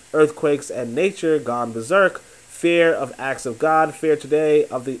 pestilence, earthquakes, and nature gone berserk. Fear of acts of God. Fear today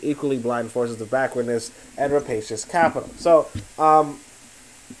of the equally blind forces of backwardness and rapacious capital. So,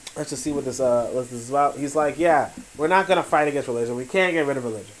 let's just see what this is about. He's like, yeah, we're not going to fight against religion. We can't get rid of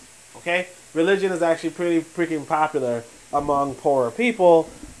religion. Okay? Religion is actually pretty freaking popular among poorer people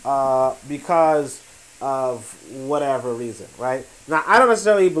because of whatever reason, right? Now, I don't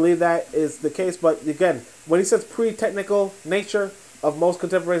necessarily believe that is the case, but again, when he says pre-technical nature of most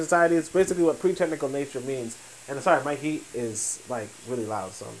contemporary societies, basically what pre-technical nature means, and sorry, my heat is like really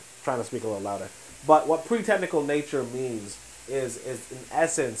loud, so I'm trying to speak a little louder, but what pre-technical nature means is in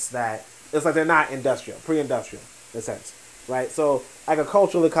essence that it's like they're not industrial, pre-industrial in a sense, right? So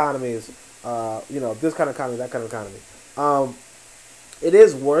agricultural economies, this kind of economy, that kind of economy. It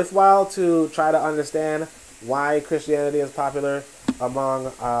is worthwhile to try to understand why Christianity is popular among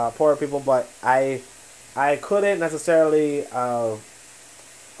poorer people, but I couldn't necessarily I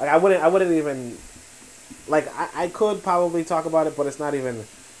wouldn't even I could probably talk about it, but it's not even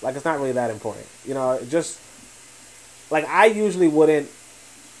it's not really that important. Just I usually wouldn't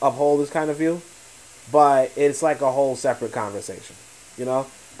uphold this kind of view, but it's like a whole separate conversation.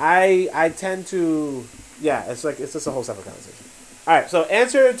 I tend to it's just a whole separate conversation. All right, so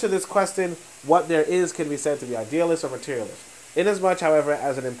answer to this question, what there is can be said to be idealist or materialist. Inasmuch, however,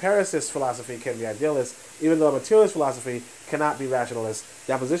 as an empiricist philosophy can be idealist, even though a materialist philosophy cannot be rationalist,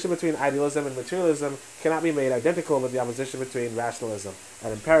 the opposition between idealism and materialism cannot be made identical with the opposition between rationalism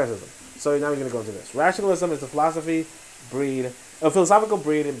and empiricism. So now we're going to go into this. Rationalism is a philosophical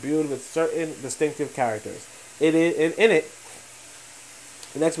breed imbued with certain distinctive characters. In it,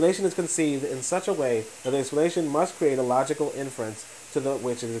 an explanation is conceived in such a way that the explanation must create a logical inference to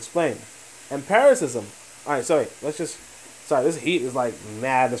which it is explained. Empiricism. All right, this heat is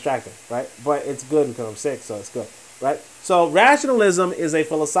mad distracting, right? But it's good because I'm sick, so it's good, right? So rationalism is a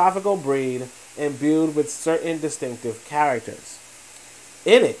philosophical breed imbued with certain distinctive characters.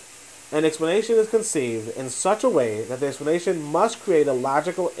 In it, an explanation is conceived in such a way that the explanation must create a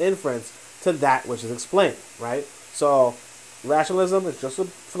logical inference to that which is explained, right? So rationalism is just a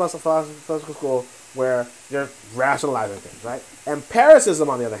philosophical school where you're rationalizing things, right? Empiricism,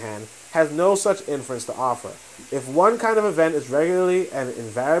 on the other hand, has no such inference to offer. If one kind of event is regularly and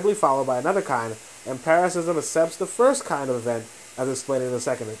invariably followed by another kind, empiricism accepts the first kind of event as explained in the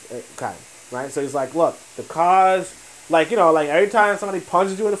second kind, right? So he's like, look, the cause, every time somebody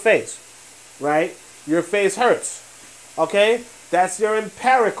punches you in the face, right, your face hurts, okay? That's your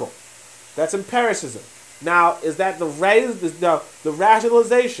empirical. That's empiricism. Now, is that the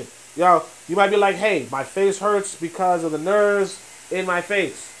rationalization? You might be like, hey, my face hurts because of the nerves in my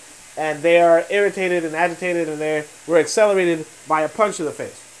face. And they are irritated and agitated and were accelerated by a punch to the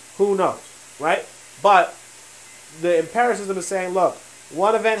face. Who knows, right? But the empiricism is saying, look,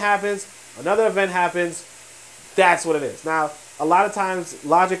 one event happens, another event happens, that's what it is. Now, a lot of times,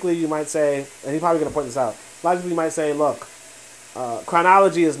 logically, you might say, and he's probably going to point this out, logically you might say, look,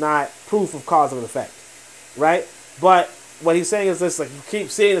 chronology is not proof of cause and effect, right? But what he's saying is this, you keep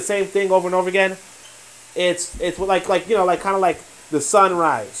seeing the same thing over and over again, it's kind of like the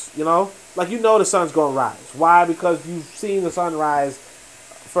sunrise, the sun's going to rise. Why? Because you've seen the sun rise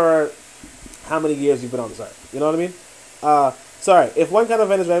for how many years you've been on this earth. You know what I mean? If one kind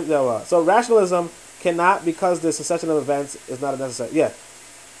of event is... So rationalism cannot, because the succession of events is not a necessary...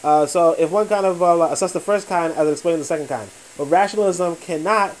 so if one kind of assess the first kind as explained in the second kind. But rationalism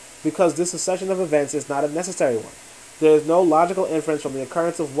cannot, because this succession of events is not a necessary one. There is no logical inference from the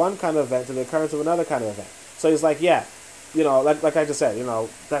occurrence of one kind of event to the occurrence of another kind of event. So he's like, like I just said,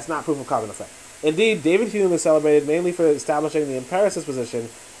 that's not proof of cause and effect. Indeed, David Hume is celebrated mainly for establishing the empiricist position,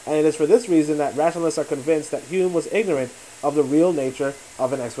 and it is for this reason that rationalists are convinced that Hume was ignorant of the real nature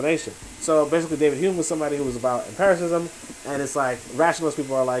of an explanation. So basically, David Hume was somebody who was about empiricism, and it's like rationalist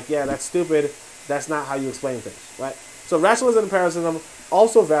people are like, yeah, that's stupid. That's not how you explain things, right? So rationalism and empiricism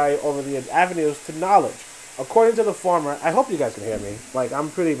also vary over the avenues to knowledge. according to the former, I hope you guys can hear me. Like, I'm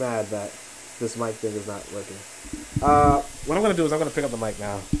pretty mad that this mic thing is not working. What I'm going to do is I'm going to pick up the mic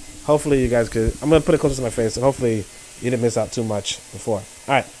now. Hopefully you guys could. I'm going to put it closer to my face, and hopefully you didn't miss out too much before. All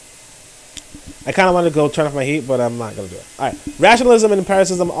right. I kind of want to go turn off my heat, but I'm not going to do it. All right. Rationalism and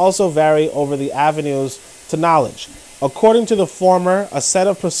empiricism also vary over the avenues to knowledge. According to the former, a set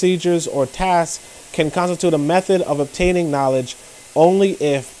of procedures or tasks can constitute a method of obtaining knowledge only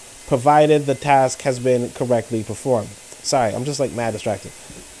if provided the task has been correctly performed. Sorry, I'm just like mad distracted.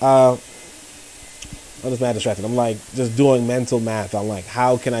 I'm just mad distracted. I'm like just doing mental math. I'm like,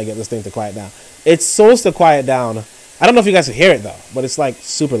 how can I get this thing to quiet down? It's supposed to quiet down. I don't know if you guys can hear it though, but it's like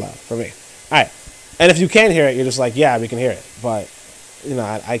super loud for me. All right. And if you can hear it, you're just like, yeah, we can hear it. But, you know,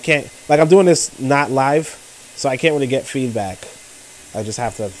 I can't, like I'm doing this not live, so I can't really get feedback. I just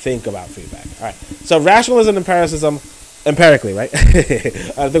have to think about feedback. All right. So rationalism and empiricism, empirically, right? I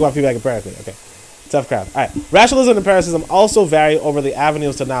think about feedback empirically. Okay. Tough crowd. All right. Rationalism and empiricism also vary over the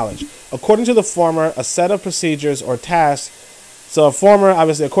avenues to knowledge. According to the former, a set of procedures or tasks. So a former,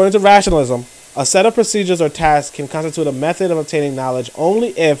 obviously, according to rationalism, a set of procedures or tasks can constitute a method of obtaining knowledge only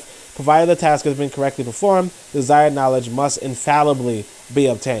if, provided the task has been correctly performed, desired knowledge must infallibly be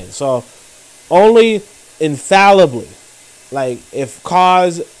obtained. So only infallibly, like if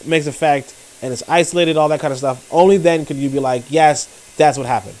cause makes effect and it's isolated, all that kind of stuff, only then could you be like, yes, that's what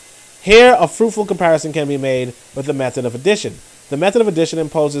happened. Here, a fruitful comparison can be made with the method of addition. The method of addition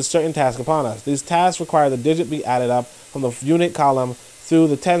imposes certain tasks upon us. These tasks require the digit be added up from the unit column through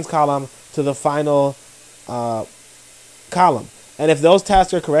the tens column to the final column. And if those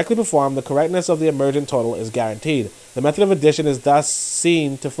tasks are correctly performed, the correctness of the emergent total is guaranteed. The method of addition is thus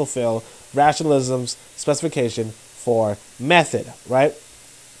seen to fulfill rationalism's specification for method, right?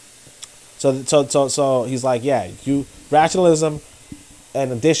 So he's like, yeah, rationalism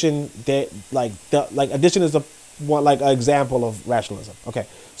and addition, addition is the one like an example of rationalism. Okay,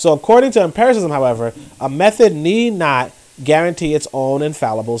 so according to empiricism, however, a method need not guarantee its own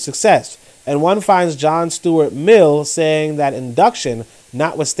infallible success. And one finds John Stuart Mill saying that induction,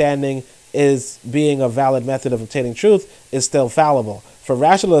 notwithstanding is being a valid method of obtaining truth, is still fallible. For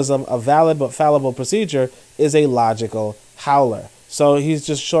rationalism, a valid but fallible procedure is a logical howler. So he's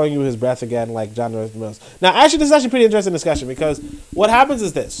just showing you his breath again, like John Stuart Mill. Now, actually, this is actually a pretty interesting discussion because what happens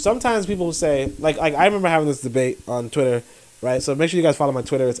is this. Sometimes people say, like I remember having this debate on Twitter, right? So make sure you guys follow my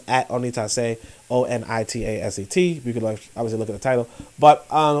Twitter. It's at Onitaset, Onitaset. You can obviously look at the title. But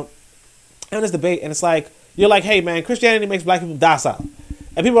in this debate, and it's like, you're like, hey, man, Christianity makes black people docile.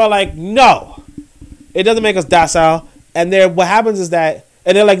 And people are like, no, it doesn't make us docile. And then what happens is that,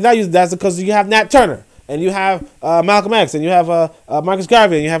 and they're like, no, that's because you have Nat Turner, and you have Malcolm X, and you have Marcus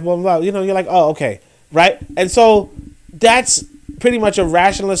Garvey, and you have blah, blah, blah. You know, you're like, oh, okay, right? And so that's pretty much a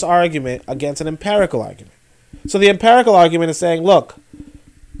rationalist argument against an empirical argument. So the empirical argument is saying, look,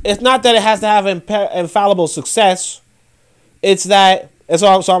 it's not that it has to have infallible success. It's that, and so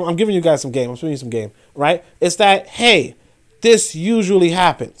I'm giving you guys some game. I'm showing you some game, right? It's that, hey, this usually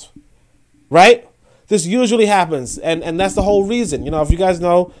happens, right? This usually happens, and that's the whole reason. You know, if you guys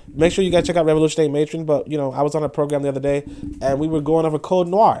know, make sure you guys check out Revolutionary Matron. But, you know, I was on a program the other day, and we were going over Code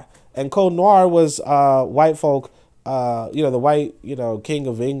Noir. And Code Noir was white folk, the white, king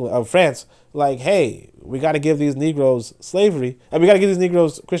of England, of France, like, hey, we got to give these Negroes slavery, and we got to give these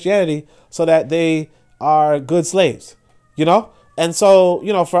Negroes Christianity so that they are good slaves, you know? And so,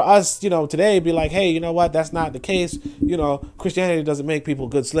 for us, today be like, hey, you know what? That's not the case. Christianity doesn't make people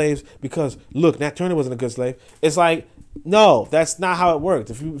good slaves because, look, Nat Turner wasn't a good slave. It's like, no, that's not how it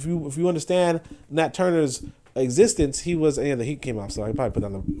worked. If you understand Nat Turner's existence, he was, and the heat came off, so I can probably put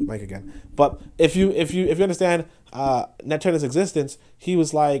on the mic again. But if you understand Nat Turner's existence, he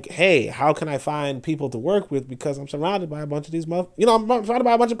was like, hey, how can I find people to work with because I'm surrounded by a bunch of these I'm surrounded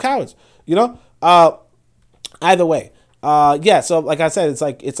by a bunch of cowards. Either way. So like I said, it's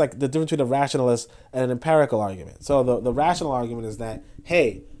like the difference between a rationalist and an empirical argument. So the rational argument is that,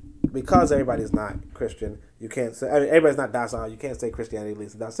 hey, because everybody's not Christian, you can't say, everybody's not docile, you can't say Christianity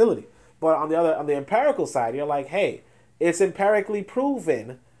leads to docility. But on the empirical side, you're like, hey, it's empirically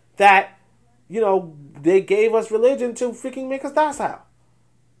proven that, they gave us religion to freaking make us docile.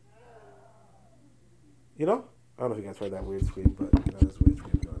 I don't know if you guys heard that weird scream, but there's weird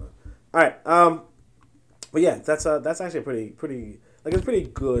scream going on. All right, but yeah, that's actually pretty it's pretty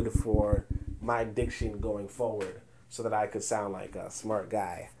good for my diction going forward, so that I could sound like a smart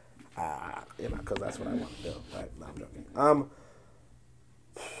guy, because that's what I want to do. Right? No, I'm joking.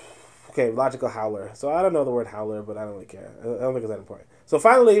 Okay, logical howler. So I don't know the word howler, but I don't really care. I don't think it's that important. So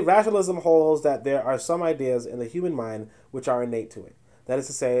finally, rationalism holds that there are some ideas in the human mind which are innate to it. That is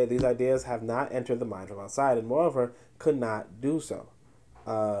to say, these ideas have not entered the mind from outside, and moreover, could not do so.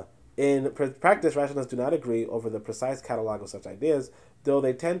 In practice, rationalists do not agree over the precise catalog of such ideas, though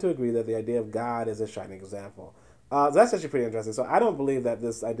they tend to agree that the idea of God is a shining example. That's actually pretty interesting. So I don't believe that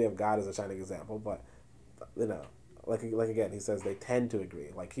this idea of God is a shining example, but, like again, he says they tend to agree.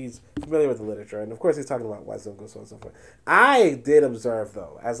 Like, he's familiar with the literature, and of course he's talking about wisdom, so on and so forth. I did observe,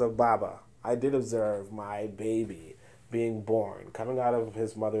 though, as a Baba, I did observe my baby being born, coming out of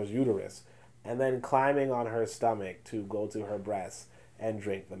his mother's uterus, and then climbing on her stomach to go to her breast and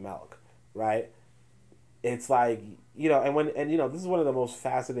drink the milk, right? It's like, this is one of the most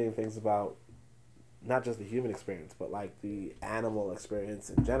fascinating things about not just the human experience, but like the animal experience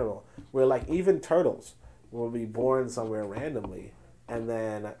in general, where like even turtles will be born somewhere randomly, and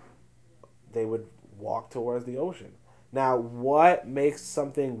then they would walk towards the ocean. Now, what makes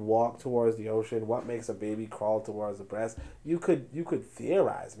something walk towards the ocean? What makes a baby crawl towards the breast? You could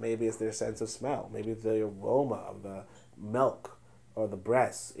theorize. Maybe it's their sense of smell. Maybe the aroma of the milk or the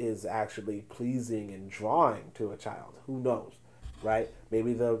breast is actually pleasing and drawing to a child. Who knows, right?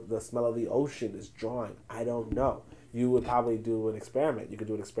 Maybe the smell of the ocean is drawing. I don't know. You would probably do an experiment. You could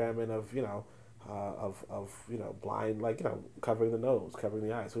do an experiment of blind, like, covering the nose, covering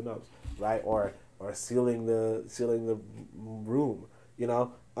the eyes. Who knows, right? Or sealing the room,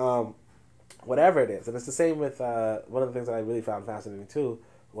 whatever it is. And it's the same with one of the things that I really found fascinating too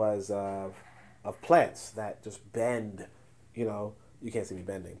was of plants that just bend. You can't see me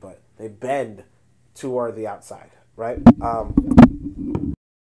bending, but they bend toward the outside, right?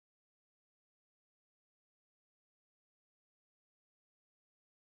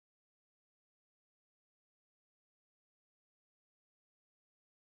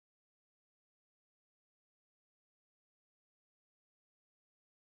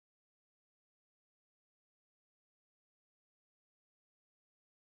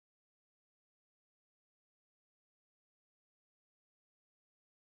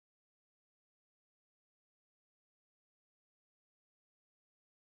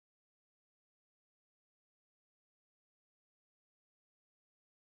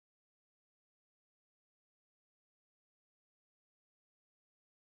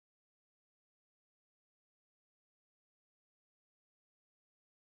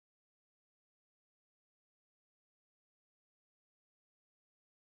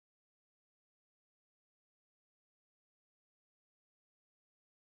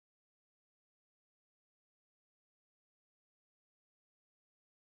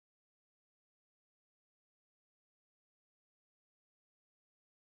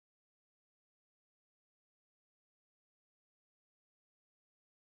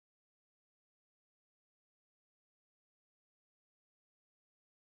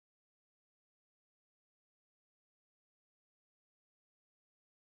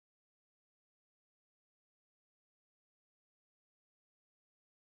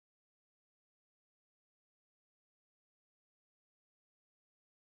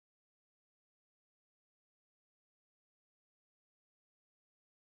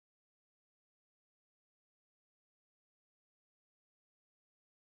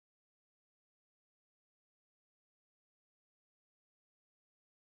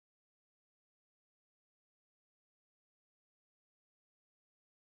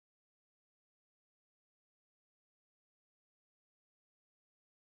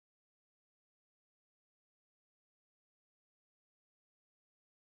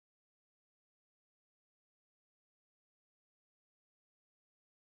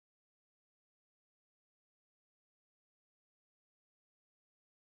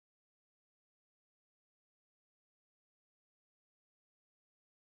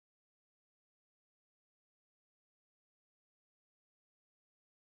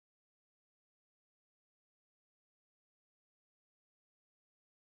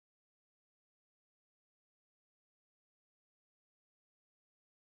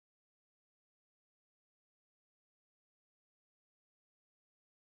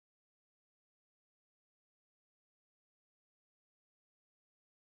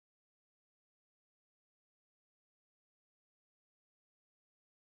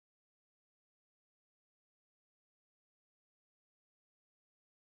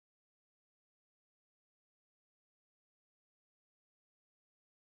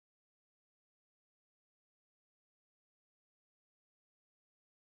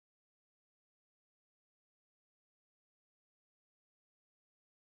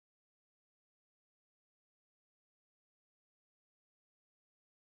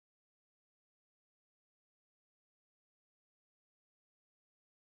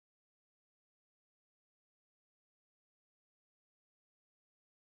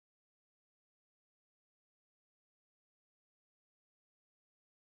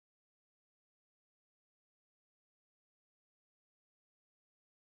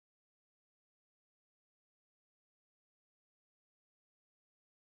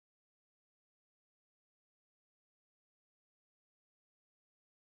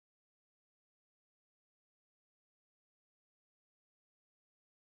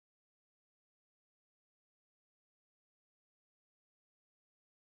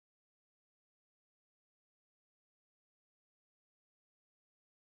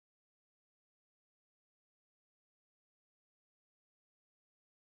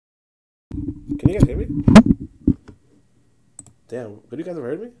 Can you guys hear me? Damn, could you guys have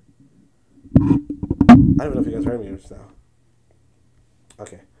heard me? I don't even know if you guys heard me just now.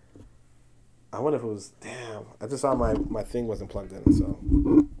 Okay. I wonder if it was... Damn, I just saw my thing wasn't plugged in, so...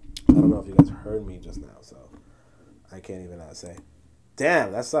 I don't know if you guys heard me just now, so... I can't even say.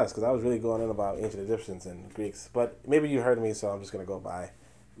 Damn, that sucks, because I was really going on about ancient Egyptians and Greeks. But maybe you heard me, so I'm just going to go by...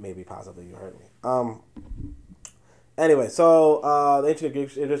 Maybe, possibly, you heard me. Anyway, so the ancient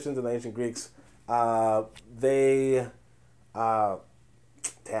Egyptians and the ancient Greeks, they... damn,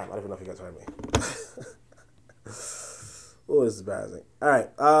 I don't even know if you guys heard me. Oh, this is embarrassing. All right,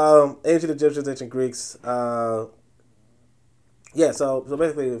 ancient Egyptians, ancient Greeks. Yeah, so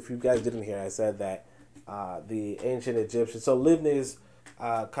basically, if you guys didn't hear, I said that the ancient Egyptians. So Leibniz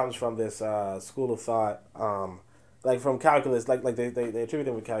comes from this school of thought, like from calculus, like they attribute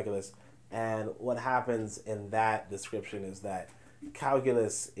him with calculus. And what happens in that description is that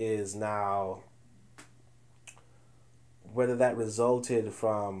calculus is now, whether that resulted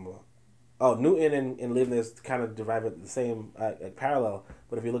from, Newton and Leibniz kind of derive at the same parallel.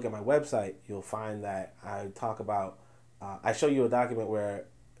 But if you look at my website, you'll find that I talk about, I show you a document where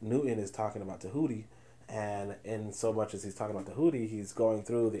Newton is talking about Tahuti, and in so much as he's talking about Tahuti, he's going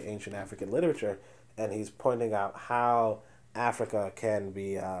through the ancient African literature, and he's pointing out how Africa can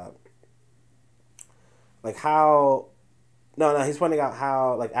be, he's pointing out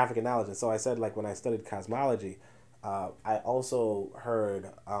how, like, African knowledge. And so I said, like, when I studied cosmology, I also heard,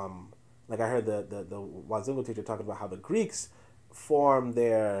 I heard the Wazungu teacher talking about how the Greeks formed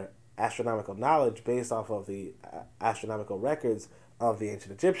their astronomical knowledge based off of the astronomical records of the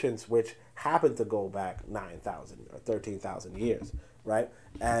ancient Egyptians, which happened to go back 9,000 or 13,000 years, right?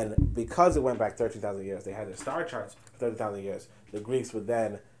 And because it went back 13,000 years, they had their star charts for 30,000 years. The Greeks would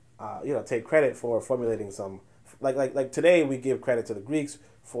then, take credit for formulating some, like today we give credit to the Greeks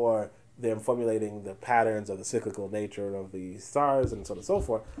for them formulating the patterns of the cyclical nature of the stars and so on and so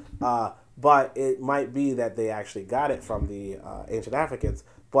forth. But it might be that they actually got it from the ancient Africans.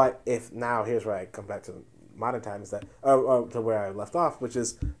 But if now, here's where I come back to modern times, that or to where I left off, which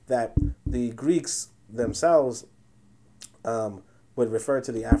is that the Greeks themselves would refer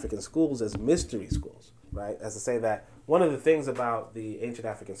to the African schools as mystery schools, right? As to say that one of the things about the ancient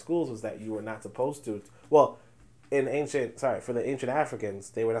African schools was that you were not supposed to, for the ancient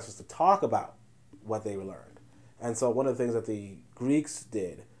Africans, they were not supposed to talk about what they learned. And so one of the things that the Greeks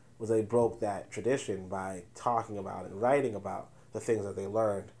did was they broke that tradition by talking about and writing about the things that they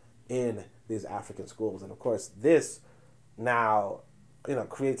learned in these African schools. And of course, this now,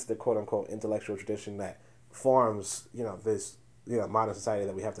 creates the quote unquote intellectual tradition that forms, this, modern society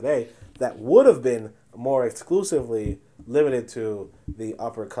that we have today, that would have been more exclusively limited to the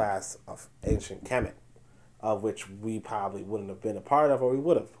upper class of ancient Kemet, of which we probably wouldn't have been a part of, or we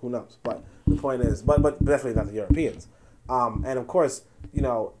would have, who knows. But the point is, but definitely not the Europeans. And of course,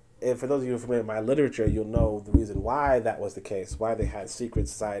 and for those of you who are familiar with my literature, you'll know the reason why that was the case, why they had secret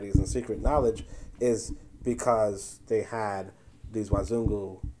societies and secret knowledge, is because they had these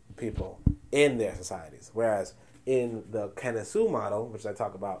Wazungu people in their societies. Whereas in the Kenesu model, which I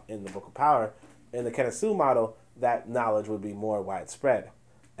talk about in the Book of Power, in the Kenesu model, that knowledge would be more widespread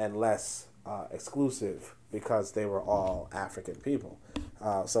and less exclusive, because they were all African people.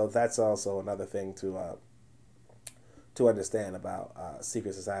 So that's also another thing to understand about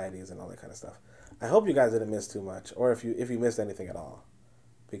secret societies and all that kind of stuff. I hope you guys didn't miss too much, or if you missed anything at all,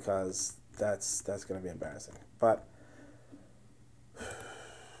 because that's going to be embarrassing. But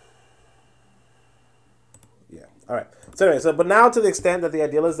yeah, all right. So anyway, but now to the extent that the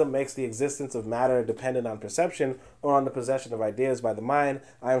idealism makes the existence of matter dependent on perception or on the possession of ideas by the mind,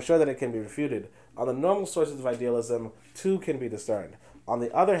 I am sure that it can be refuted. On the normal sources of idealism, two can be discerned. On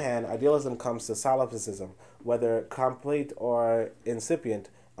the other hand, idealism comes to solipsism, whether complete or incipient.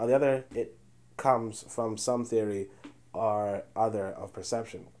 On the other, it comes from some theory or other of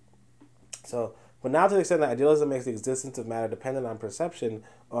perception. So, but now to the extent that idealism makes the existence of matter dependent on perception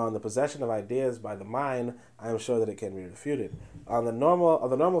or on the possession of ideas by the mind, I am sure that it can be refuted. On the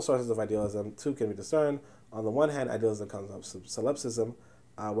normal sources of idealism, two can be discerned. On the one hand, idealism comes from solipsism,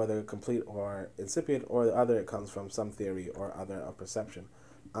 whether complete or incipient, or the other, it comes from some theory or other of perception.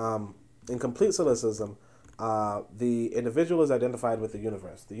 In complete solipsism, the individual is identified with the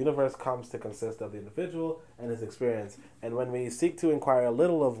universe. The universe comes to consist of the individual and his experience. And when we seek to inquire a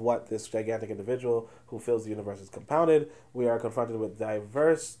little of what this gigantic individual who fills the universe is compounded, we are confronted with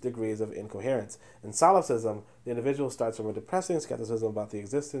diverse degrees of incoherence. In solipsism, the individual starts from a depressing skepticism about the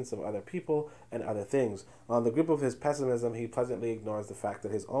existence of other people and other things. On the grip of his pessimism, he pleasantly ignores the fact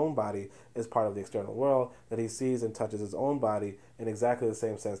that his own body is part of the external world, that he sees and touches his own body in exactly the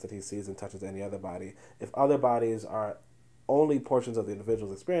same sense that he sees and touches any other body. If other bodies are only portions of the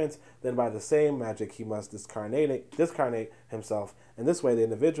individual's experience, then by the same magic he must discarnate himself. In this way, the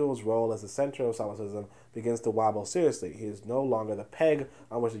individual's role as the center of solipsism begins to wobble seriously. He is no longer the peg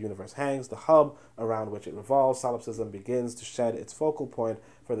on which the universe hangs, the hub around which it revolves. Solipsism begins to shed its focal point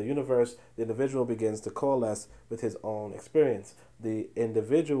for the universe. The individual begins to coalesce with his own experience. The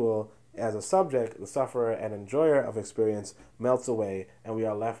individual as a subject, the sufferer and enjoyer of experience, melts away, and we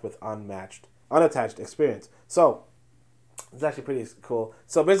are left with unattached experience. So, it's actually pretty cool.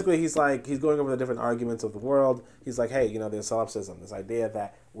 So basically, he's going over the different arguments of the world. He's like, hey, there's solipsism, this idea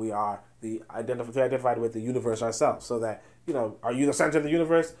that we are identified with the universe ourselves. So that, are you the center of the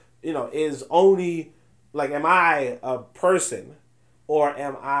universe? Is only, am I a person, or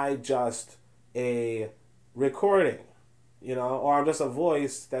am I just a recording? Or I'm just a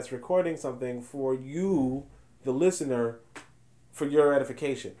voice that's recording something for you, the listener, for your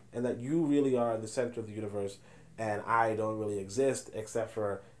edification, and that you really are the center of the universe. And I don't really exist except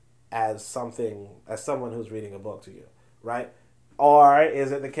for as someone who's reading a book to you, right? Or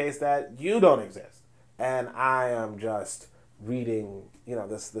is it the case that you don't exist and I am just reading,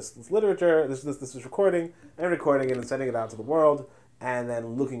 this literature, this recording it and sending it out to the world, and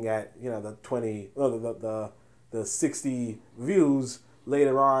then looking at the 60 views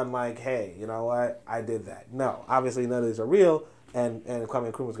later on, like, hey, you know what, I did that. No, obviously none of these are real, and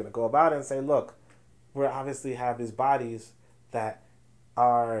Kwame Nkrumah is going to go about it and say, look, we obviously have these bodies that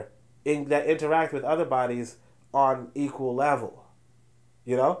that interact with other bodies on equal level.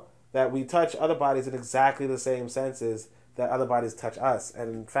 That we touch other bodies in exactly the same senses that other bodies touch us.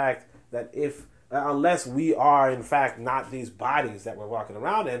 And in fact, that unless we are in fact not these bodies that we're walking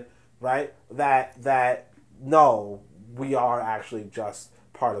around in, right? That no, we are actually just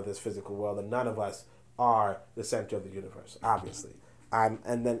part of this physical world, and none of us are the center of the universe, obviously.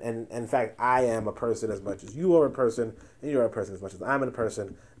 In fact, I am a person as much as you are a person, and you're a person as much as I'm a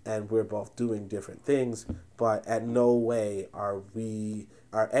person, and we're both doing different things, but at no way are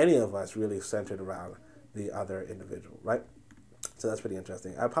any of us really centered around the other individual, right? So that's pretty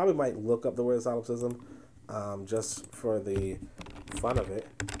interesting. I probably might look up the word solipsism, just for the fun of it.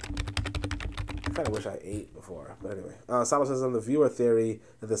 I kind of wish I ate before, but anyway. Solipsism, the view or theory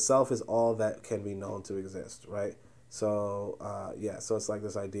that the self is all that can be known to exist, right? So, so it's like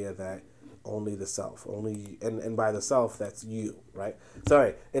this idea that only the self, and by the self, that's you, right?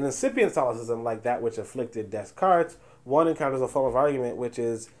 Sorry, in incipient solipsism, like that which afflicted Descartes, one encounters a form of argument which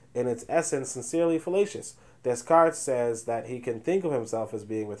is, in its essence, sincerely fallacious. Descartes says that he can think of himself as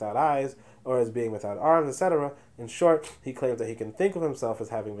being without eyes, or as being without arms, etc. In short, he claims that he can think of himself as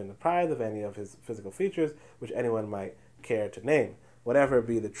having been deprived of any of his physical features, which anyone might care to name. Whatever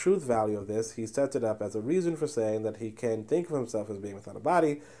be the truth value of this, he sets it up as a reason for saying that he can think of himself as being without a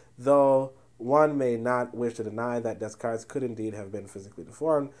body, though one may not wish to deny that Descartes could indeed have been physically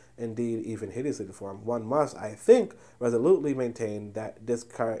deformed, indeed even hideously deformed. One must, I think, resolutely maintain that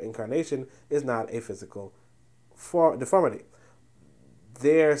disincarnation is not a physical deformity.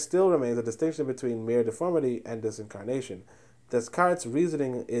 There still remains a distinction between mere deformity and disincarnation. Descartes'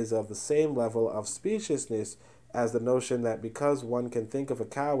 reasoning is of the same level of speciousness as the notion that because one can think of a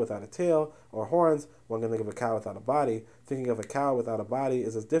cow without a tail or horns, one can think of a cow without a body. Thinking of a cow without a body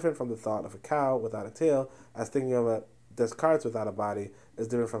is as different from the thought of a cow without a tail as thinking of a Descartes without a body is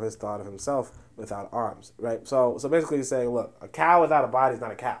different from his thought of himself without arms, right? So basically he's saying, look, a cow without a body is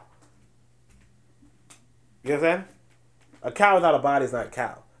not a cow. You understand? A cow without a body is not a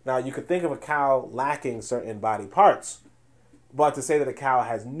cow. Now, you could think of a cow lacking certain body parts, but to say that a cow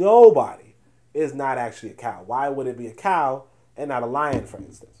has no body is not actually a cow. Why would it be a cow and not a lion, for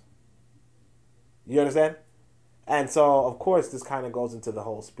instance? You understand? And so, of course, this kind of goes into the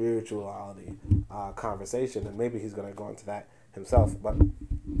whole spirituality conversation, and maybe he's going to go into that himself. But,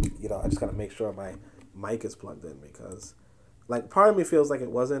 I just got to make sure my mic is plugged in because, part of me feels like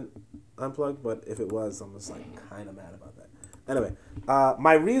it wasn't unplugged, but if it was, I'm just, kind of mad about that. Anyway,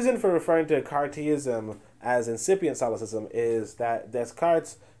 my reason for referring to Cartesianism as incipient solipsism is that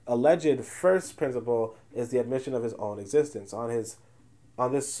Descartes' alleged first principle is the admission of his own existence. On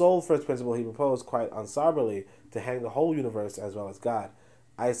this sole first principle, he proposed quite unsoberly to hang the whole universe as well as God.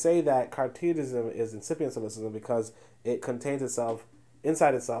 I say that Cartesianism is incipient solipsism because it contains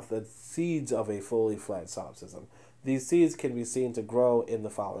inside itself the seeds of a fully fledged solipsism. These seeds can be seen to grow in the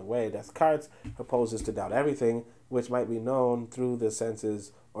following way. Descartes proposes to doubt everything which might be known through the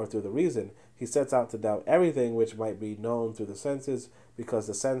senses or through the reason. He sets out to doubt everything which might be known through the senses, because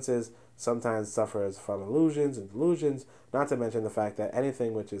the senses sometimes suffers from illusions and delusions, not to mention the fact that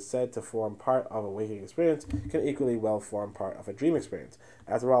anything which is said to form part of a waking experience can equally well form part of a dream experience.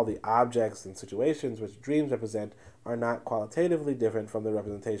 After all, the objects and situations which dreams represent are not qualitatively different from the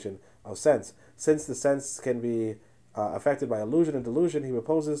representation of sense. Since the sense can be affected by illusion and delusion, he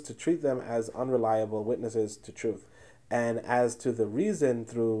proposes to treat them as unreliable witnesses to truth. And as to the reason,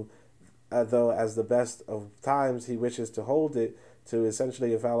 though as the best of times he wishes to hold it to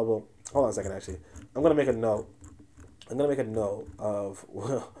essentially infallible. Hold on a second, actually. I'm going to make a note. Of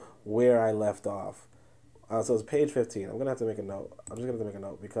where I left off. So it's page 15. I'm going to have to make a note. I'm just going to make a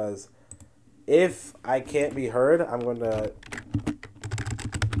note, because if I can't be heard, I'm going to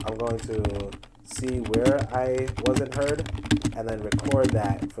see where I wasn't heard and then record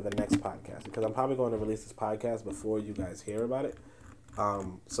that for the next podcast, because I'm probably going to release this podcast before you guys hear about it.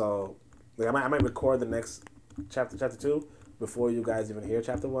 So like I might record the next chapter 2 before you guys even hear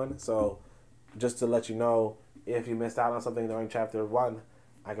chapter 1. So just to let you know, if you missed out on something during chapter 1,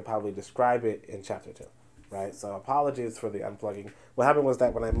 I could probably describe it in chapter 2, right? So apologies for the unplugging. What happened was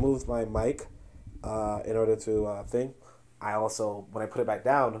that when I moved my mic in order to I also, when I put it back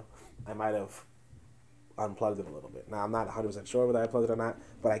down, I might have unplugged it a little bit. Now, I'm not 100% sure whether I plugged it or not,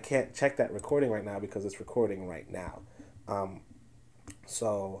 but I can't check that recording right now because it's recording right now.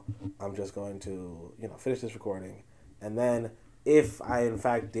 So I'm just going to, finish this recording, and then if I, in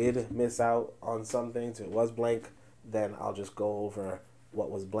fact, did miss out on something, so it was blank, then I'll just go over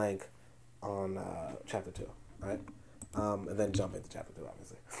what was blank on chapter 2, right? And then jump into chapter 2,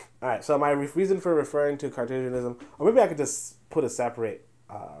 obviously. All right, so my reason for referring to Cartesianism, or maybe I could just put a separate,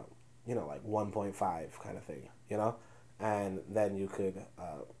 like 1.5 kind of thing, And then you could,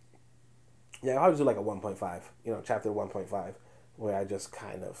 I'll just do like a 1.5, chapter 1.5, where I just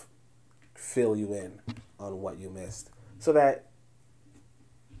kind of fill you in on what you missed. So that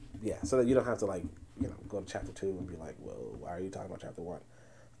you don't have to go to chapter 2 and be like, well, why are you talking about chapter 1?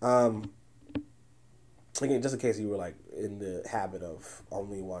 Again, just in case you were in the habit of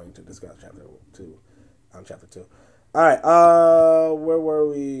only wanting to discuss chapter 2 on chapter 2. All right, where were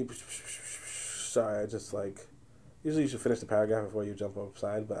we? Sorry, I just usually you should finish the paragraph before you jump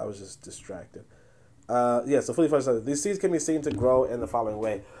upside, but I was just distracted. So fully fledged, these seeds can be seen to grow in the following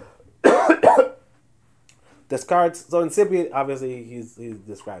way. Descartes, so incipient, obviously, he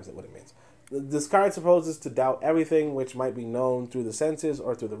describes it, what it means. Descartes proposes to doubt everything which might be known through the senses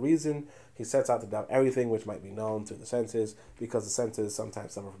or through the reason. He sets out to doubt everything which might be known through the senses, because the senses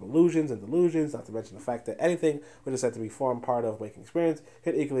sometimes suffer from illusions and delusions, not to mention the fact that anything which is said to be formed part of waking experience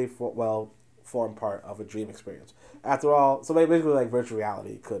can equally form part of a dream experience. After all, so basically virtual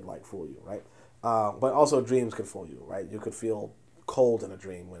reality could fool you, right? But also dreams can fool you, right? You could feel cold in a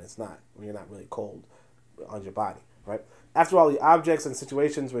dream when you're not really cold on your body, right? After all, the objects and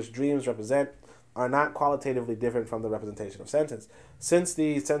situations which dreams represent are not qualitatively different from the representation of senses. Since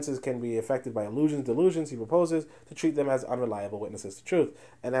the senses can be affected by illusions, delusions, he proposes to treat them as unreliable witnesses to truth.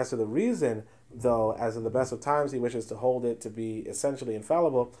 And as to the reason, though, as in the best of times he wishes to hold it to be essentially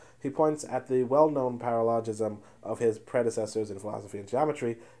infallible, he points at the well-known paralogism of his predecessors in philosophy and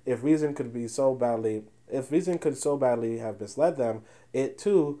geometry. If reason could so badly have misled them, it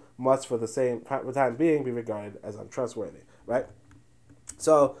too must for the time being be regarded as untrustworthy, right?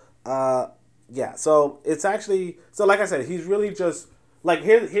 So, so it's actually, so like I said, he's really just,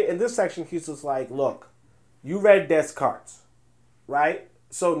 here in this section, he's just look, you read Descartes, right?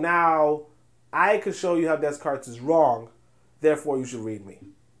 So now I could show you how Descartes is wrong, therefore you should read me.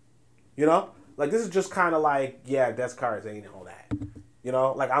 This is just kind of Descartes ain't all that.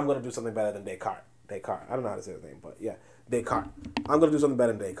 I'm going to do something better than Descartes. I don't know how to say his name, but yeah, Descartes. I'm going to do something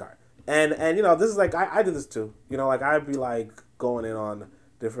better than Descartes. And this is I did this too. I'd be going in on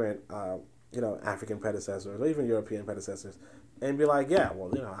different, African predecessors or even European predecessors and be I got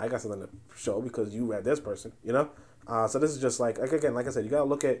something to show because you read this person, So this is just again, like I said, you got to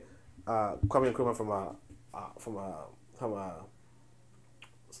look at Kwame Nkrumah from on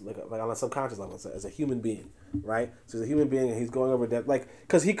a subconscious level as a human being, right? So he's a human being and he's going over that,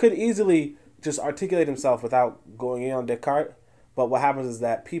 because he could easily just articulate himself without going in on Descartes. But what happens is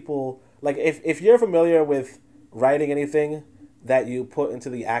that people, if you're familiar with writing anything that you put into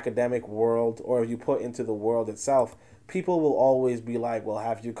the academic world or you put into the world itself, people will always be well,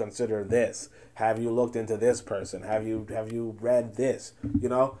 have you considered this? Have you looked into this person? Have you read this?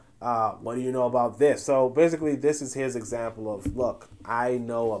 What do you know about this? So basically, this is his example of, look, I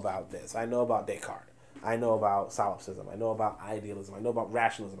know about this. I know about Descartes. I know about solipsism. I know about idealism. I know about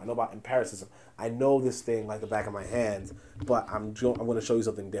rationalism. I know about empiricism. I know this thing like the back of my hand, but I'm going to show you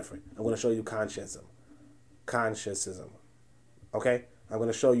something different. I'm going to show you consciencism. Okay? I'm going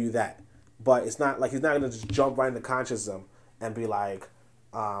to show you that. But it's not like he's not going to just jump right into consciencism and be like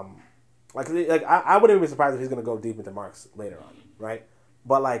I wouldn't be surprised if he's going to go deep into Marx later on, right?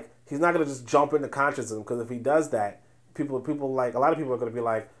 But like he's not going to just jump into consciencism, because if he does that, people like a lot of people are going to be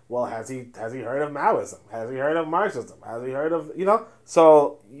like, well, has he heard of Maoism? Has he heard of Marxism? Has he heard of,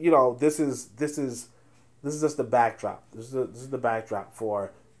 So, this is just the backdrop. This is the backdrop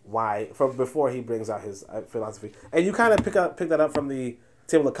for before he brings out his philosophy. And you kind of pick that up from the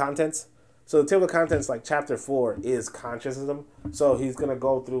table of contents. So the table of contents, like chapter 4 is Consciencism. So he's going to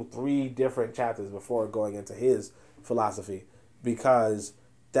go through 3 different chapters before going into his philosophy, because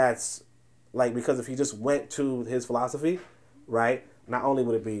if he just went to his philosophy, right, not only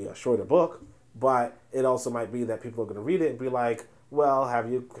would it be a shorter book, but it also might be that people are going to read it and be like, well, have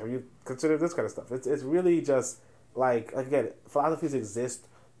you considered this kind of stuff? It's really just like, again, philosophies exist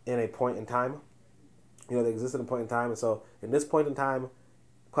in a point in time. They exist in a point in time. And so in this point in time,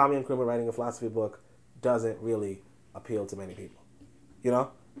 Kwame Nkrumah writing a philosophy book doesn't really appeal to many people.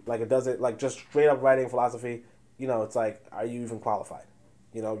 Like it doesn't, like just straight up writing philosophy, it's like, are you even qualified?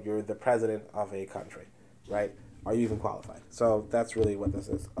 You're the president of a country, right? Are you even qualified? So that's really what this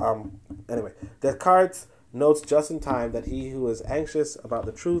is. Anyway, Descartes notes just in time that he who is anxious about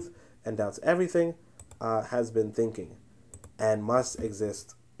the truth and doubts everything has been thinking, and must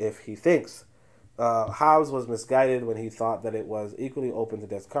exist if he thinks. Hobbes was misguided when he thought that it was equally open to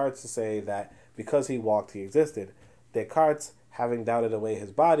Descartes to say that because he walked, he existed. Descartes, having doubted away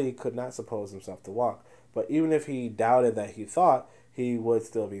his body, could not suppose himself to walk. But even if he doubted that he thought, he would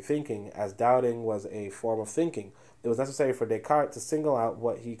still be thinking, as doubting was a form of thinking. It was necessary for Descartes to single out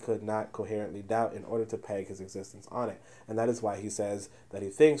what he could not coherently doubt in order to peg his existence on it. And that is why he says that he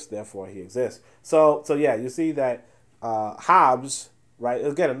thinks, therefore he exists. So yeah, you see that Hobbes, right?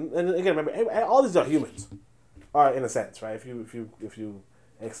 Again, remember, all these are humans, are in a sense, right? If you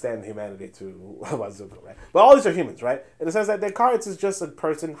extend humanity to Wazuka, right? But all these are humans, right? In the sense that Descartes is just a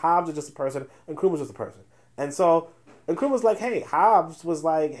person, Hobbes is just a person, and Nkrumah is just a person. And so Nkrumah was like, hey, Hobbes was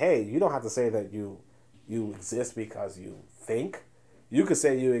like, hey, you don't have to say that you exist because you think. You could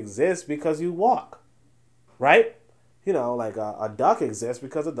say you exist because you walk, right? Like a duck exists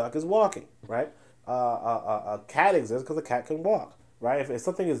because a duck is walking, right? A cat exists because a cat can walk, right? If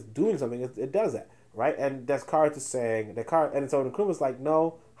something is doing something, it does that, right? And Descartes is saying, and so Nkrumah was like,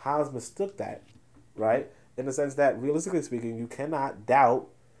 no, Hobbes mistook that, right? In the sense that, realistically speaking, you cannot doubt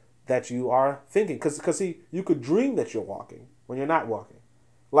that you are thinking, because see, you could dream that you're walking when you're not walking,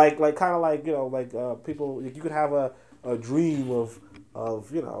 like people, you could have a dream of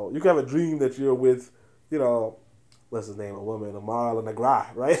you could have a dream that you're with, let's just name a woman, Amara Negra,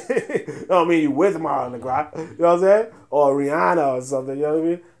 right? I mean, you with Amara Negra, you know what I'm saying, or Rihanna or something, you know what I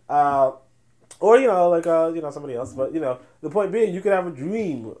mean, or somebody else, but the point being, you could have a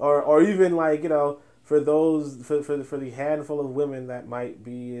dream, or even for the handful of women that might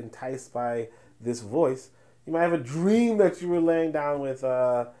be enticed by this voice, you might have a dream that you were laying down with,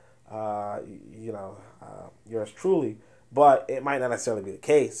 yours truly, but it might not necessarily be the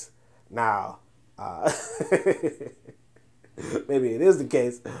case. Now, maybe it is the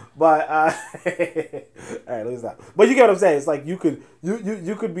case, but all right, let me stop. But you get what I'm saying. It's like you could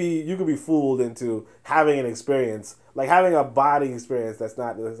be fooled into having an experience, like having a body experience that's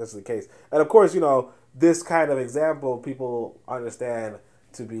not necessarily the case. And of course, this kind of example people understand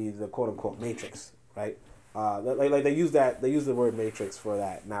to be the quote unquote matrix, right? Like they use the word matrix for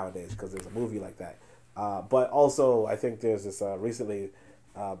that nowadays because there's a movie like that. But also I think there's this recently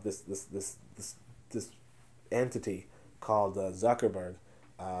this entity called Zuckerberg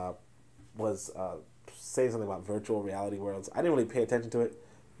was saying something about virtual reality worlds. I didn't really pay attention to it,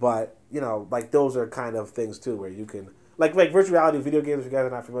 but like those are kind of things too where you can like virtual reality video games if you guys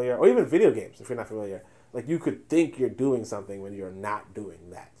are not familiar, or even video games if you're not familiar. Like you could think you're doing something when you're not doing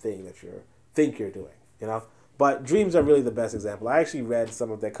that thing that you think you're doing. But dreams are really the best example. I actually read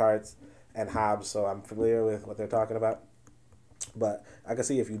some of Descartes and Hobbes, so I'm familiar with what they're talking about. But I can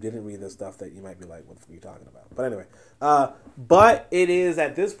see if you didn't read this stuff that you might be like, what are you talking about? But anyway, but it is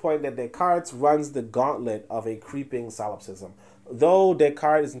at this point that Descartes runs the gauntlet of a creeping solipsism. Though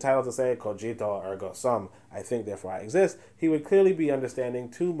Descartes is entitled to say, cogito ergo sum, I think, therefore I exist, he would clearly be understanding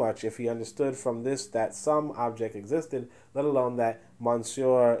too much if he understood from this that some object existed, let alone that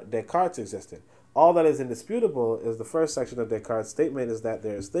Monsieur Descartes existed. All that is indisputable is the first section of Descartes' statement is that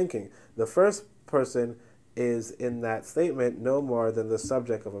there is thinking. The first person is in that statement no more than the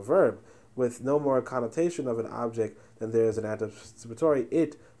subject of a verb. with no more connotation of an object than there is an anticipatory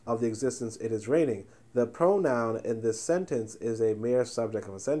it of the existence it is reigning. The pronoun in this sentence is a mere subject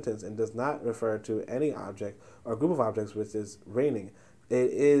of a sentence and does not refer to any object or group of objects which is reigning.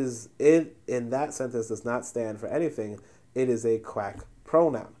 It in that sentence does not stand for anything. It is a quack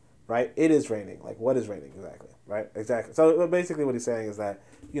pronoun, right? It is reigning. Like, what is reigning exactly, right? Exactly. So basically what he's saying is that,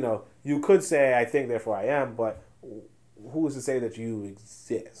 you could say, I think, therefore I am, but who is to say that you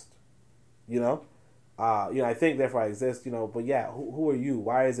exist? I think, therefore I exist, but yeah, who are you?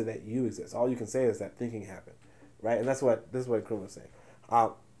 Why is it that you exist? All you can say is that thinking happened, right? And this is what Nkrumah is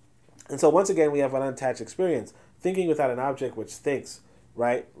saying. And so once again, we have an unattached experience, thinking without an object which thinks,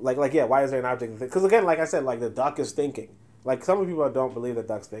 right? Why is there an object? Because again, like I said, like the duck is thinking. Like some people don't believe that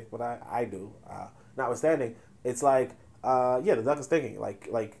ducks think, but I do. Notwithstanding, it's like, the duck is thinking.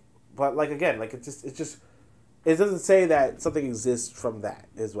 It doesn't say that something exists from that,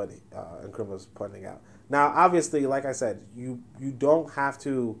 is what Nkrumah was pointing out. Now, obviously, like I said, you don't have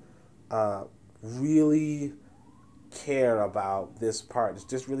to really care about this part. It's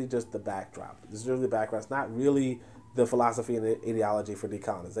just really just the backdrop. This is really the background. It's not really the philosophy and the ideology for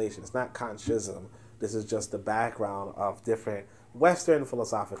decolonization. It's not Consciencism. This is just the background of different Western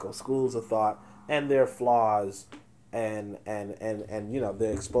philosophical schools of thought and their flaws and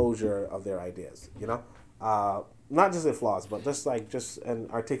the exposure of their ideas, not just their flaws, but just an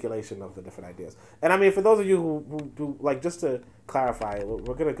articulation of the different ideas. And I mean, for those of you who like, just to clarify,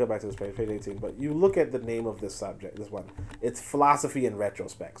 we're going to go back to this page 18, but you look at the name of this subject, this one, it's philosophy in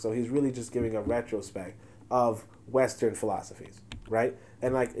retrospect. So he's really just giving a retrospect of Western philosophies, right?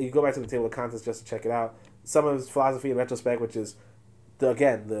 And like, you go back to the table of contents just to check it out. Some of his philosophy in retrospect, which is,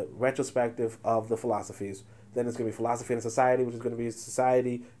 the retrospective of the philosophies. Then it's going to be philosophy and society, which is going to be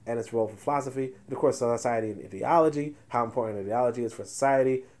society and its role for philosophy. And of course, society and ideology, how important ideology is for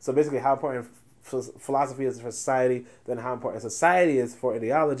society. So basically, how important philosophy is for society, then how important society is for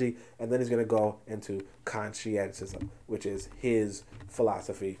ideology. And then he's going to go into Consciencism, which is his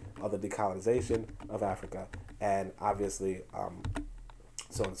philosophy of the decolonization of Africa. And obviously,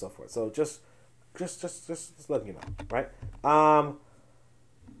 so on and so forth. So just letting you know, right?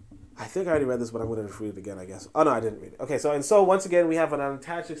 I think I already read this, but I'm going to read it again, I guess. Oh, no, I didn't read it. Okay, so once again, we have an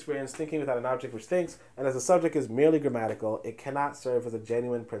unattached experience, thinking without an object which thinks, and as the subject is merely grammatical, it cannot serve as a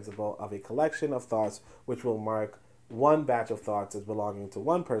genuine principle of a collection of thoughts which will mark one batch of thoughts as belonging to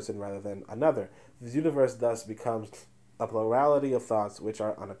one person rather than another. The universe thus becomes a plurality of thoughts which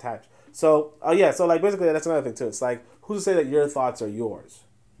are unattached. So, basically, that's another thing, too. It's like, who's to say that your thoughts are yours?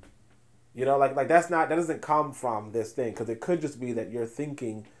 That doesn't come from this thing, because it could just be that you're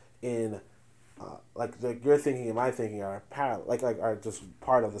thinking in your thinking and my thinking are parallel, are just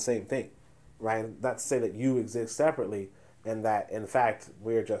part of the same thing, right? Not to say that you exist separately, and that in fact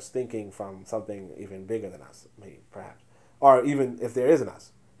we're just thinking from something even bigger than us, maybe perhaps, or even if there isn't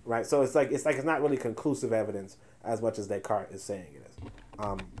us, right? So it's not really conclusive evidence as much as Descartes is saying it is.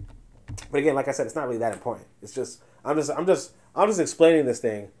 But again, like I said, it's not really that important. It's just I'm just explaining this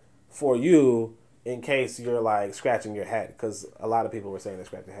thing for you, in case you're like scratching your head, because a lot of people were saying they're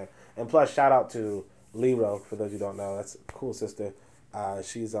scratching their head. And plus, shout out to Lero, for those you don't know. That's a cool sister.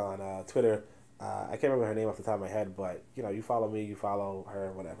 She's on Twitter. I can't remember her name off the top of my head, but you follow me, you follow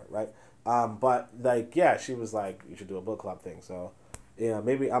her, whatever, right? She was like, you should do a book club thing. So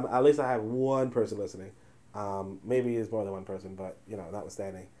maybe at least I have one person listening. Maybe it's more than one person, but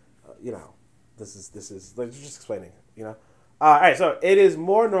notwithstanding, this is like, just explaining, All right, so it is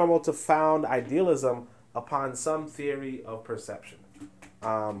more normal to found idealism upon some theory of perception.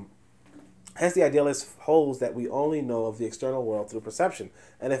 Hence, the idealist holds that we only know of the external world through perception.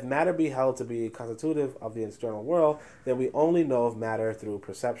 And if matter be held to be constitutive of the external world, then we only know of matter through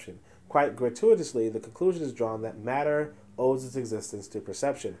perception. Quite gratuitously, the conclusion is drawn that matter owes its existence to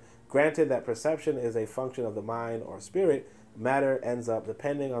perception. Granted that perception is a function of the mind or spirit, matter ends up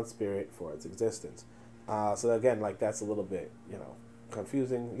depending on spirit for its existence. So again, that's a little bit,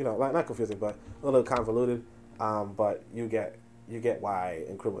 confusing, not confusing, but a little convoluted. But you get why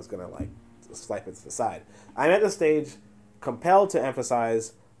Nkrumah is going to swipe it to the side. I'm at the stage compelled to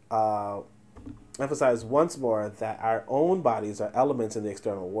emphasize once more that our own bodies are elements in the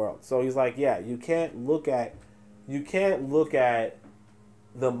external world. So he's like, you can't look at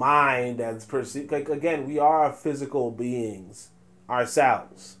the mind as perceived. Again, we are physical beings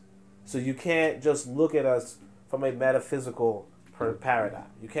ourselves. So you can't just look at us from a metaphysical paradigm.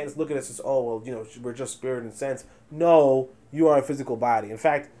 You can't just look at us as, we're just spirit and sense. No, you are a physical body. In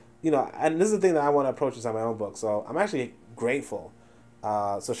fact, and this is the thing that I want to approach this on my own book. So I'm actually grateful.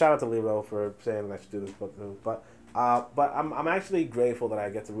 So shout out to Lero for saying that I should do this book too. But But I'm actually grateful that I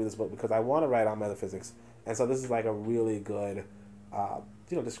get to read this book because I want to write on metaphysics, and so this is like a really good,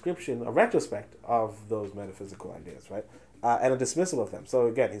 description, a retrospect of those metaphysical ideas, right? And a dismissal of them. So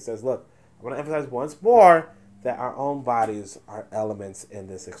again, he says, look, I want to emphasize once more that our own bodies are elements in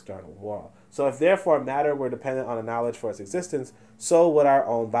this external world. So if therefore matter were dependent on a knowledge for its existence, so would our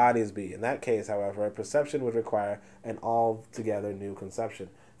own bodies be. In that case, however, perception would require an altogether new conception.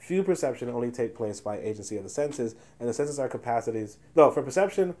 Few perception only take place by agency of the senses, and the senses are capacities. No, for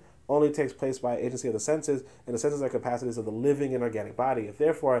perception only takes place by agency of the senses, and the senses are capacities of the living and organic body. If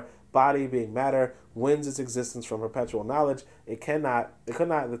therefore body, being matter, wins its existence from perpetual knowledge, it could not at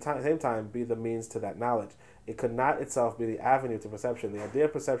the same time be the means to that knowledge. It could not itself be the avenue to perception. The idea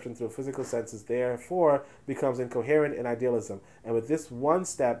of perception through physical senses therefore becomes incoherent in idealism. And with this one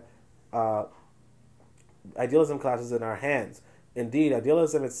step, idealism collapses in our hands. Indeed,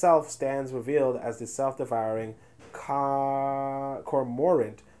 idealism itself stands revealed as the self-devouring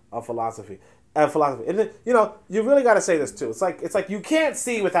cormorant of philosophy. And you really got to say this too. It's like you can't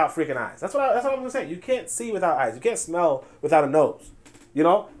see without freaking eyes. That's what I'm gonna say. You can't see without eyes. You can't smell without a nose.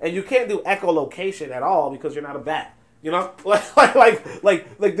 And you can't do echolocation at all because you're not a bat.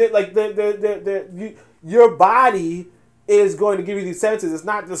 Your body is going to give you these senses. It's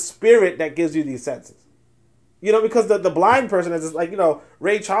not the spirit that gives you these senses. Because the blind person has this,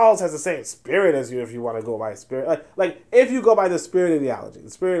 Ray Charles has the same spirit as you if you want to go by spirit. Like if you go by the spirit ideology, the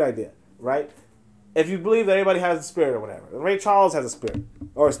spirit idea, right? If you believe that everybody has a spirit or whatever, Ray Charles has a spirit,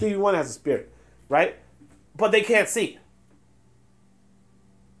 or Stevie Wonder has a spirit, right? But they can't see.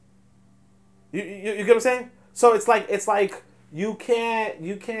 You get what I'm saying? So it's like you can't,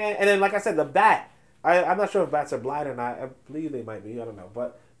 and then like I said, the bat. I'm not sure if bats are blind or not. I believe they might be. I don't know,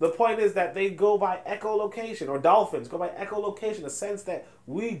 but the point is that they go by echolocation, or dolphins go by echolocation, a sense that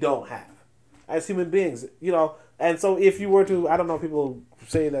we don't have as human beings. And so if you were to, I don't know, people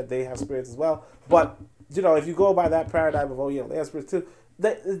say that they have spirits as well, but if you go by that paradigm of they have spirits too,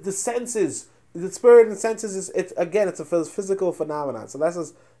 the senses. The spirit and senses it's a physical phenomenon. So that's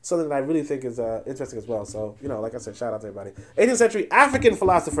just something that I really think is interesting as well. So, like I said, shout out to everybody. 18th century African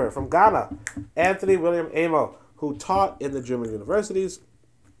philosopher from Ghana, Anthony William Amo, who taught in the German universities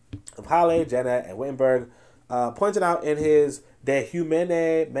of Halle, Jena, and Wittenberg, pointed out in his De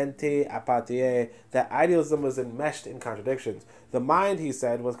Humane Mente Apatie that idealism was enmeshed in contradictions. The mind, he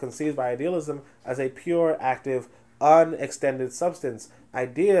said, was conceived by idealism as a pure, active, unextended substance.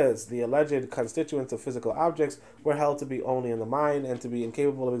 Ideas, the alleged constituents of physical objects, were held to be only in the mind and to be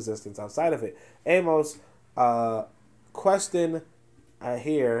incapable of existence outside of it. Amos' question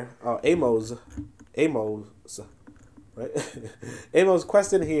here, Amos, right? Amos'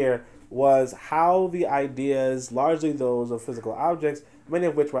 question here was how the ideas, largely those of physical objects, many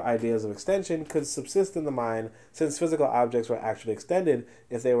of which were ideas of extension, could subsist in the mind, since physical objects were actually extended.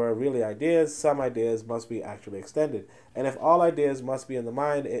 If they were really ideas, some ideas must be actually extended. And if all ideas must be in the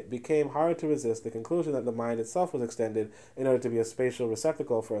mind, it became hard to resist the conclusion that the mind itself was extended in order to be a spatial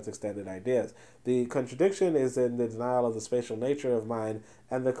receptacle for its extended ideas. The contradiction is in the denial of the spatial nature of mind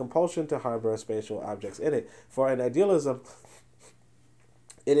and the compulsion to harbor spatial objects in it. For in idealism,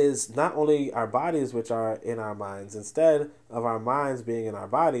 it is not only our bodies which are in our minds. Instead of our minds being in our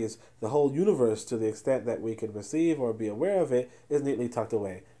bodies, the whole universe, to the extent that we can perceive or be aware of it, is neatly tucked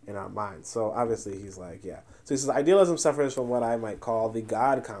away in our minds. So obviously he's like, yeah. So he says, idealism suffers from what I might call the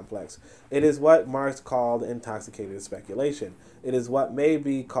God complex. It is what Marx called intoxicated speculation. It is what may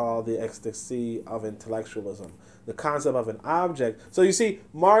be called the ecstasy of intellectualism, the concept of an object. So you see,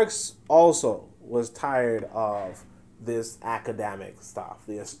 Marx also was tired of this academic stuff,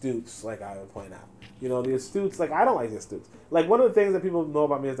 the astutes, like I would point out. The astutes, I don't like the astutes. One of the things that people know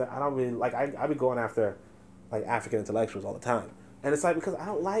about me is that I don't really, I be going after, African intellectuals all the time. And it's because I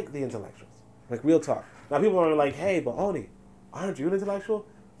don't like the intellectuals. Real talk. Now people are like, hey, but Oni, aren't you an intellectual?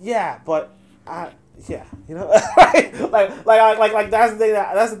 Yeah, but yeah, right? That's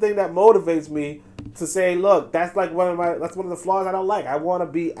the thing that motivates me to say, look, that's one of the flaws I don't like. I want to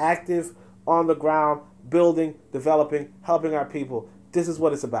be active on the ground, building, developing, helping our people. This is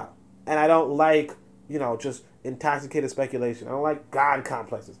what it's about. And I don't like, just intoxicated speculation. I don't like God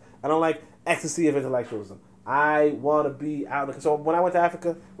complexes. I don't like ecstasy of intellectualism. I want to be out. So when I went to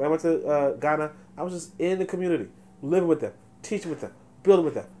Africa, when I went to Ghana, I was just in the community, living with them, teaching with them, building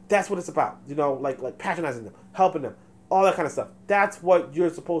with them. That's what it's about. Like patronizing them, helping them, all that kind of stuff. That's what you're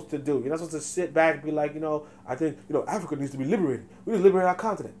supposed to do. You're not supposed to sit back and be like, I think, Africa needs to be liberated. We need to liberate our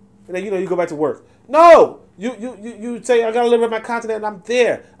continent. And then, you go back to work. No! You say, I got to liberate my continent, and I'm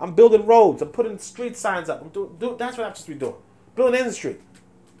there. I'm building roads. I'm putting street signs up. That's what I'm supposed to be doing. Building industry.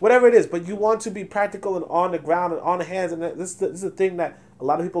 whatever it is. But you want to be practical and on the ground and on the hands, and this is a thing that a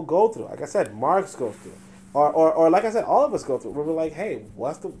lot of people go through. Like I said, Marx goes through, or like I said, all of us go through. Where we're like, hey,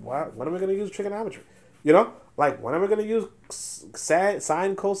 when am I going to use trigonometry? You know, like when am I going to use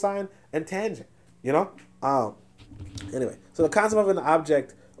sine, cosine, and tangent? You know, anyway. So the concept of an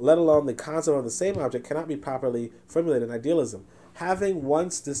object, let alone the concept of the same object, cannot be properly formulated in idealism. Having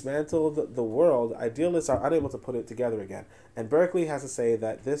once dismantled the world, idealists are unable to put it together again. And Berkeley has to say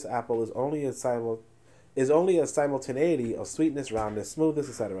that this apple is only a simultaneity of sweetness, roundness, smoothness,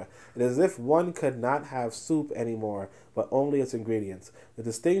 etc. It is as if one could not have soup anymore, but only its ingredients. The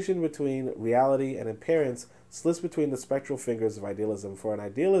distinction between reality and appearance slips between the spectral fingers of idealism. For in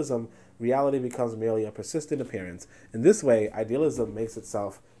idealism, reality becomes merely a persistent appearance. In this way, idealism makes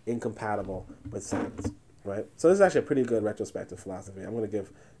itself incompatible with science. Right? So this is actually a pretty good retrospective philosophy. I'm going to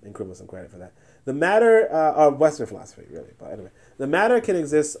give Nkrumah some credit for that. The matter, Western philosophy, really. But anyway, the matter can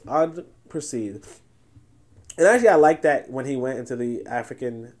exist unperceived. And actually, I like that when he went into the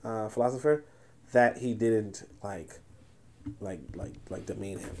African philosopher, that he didn't like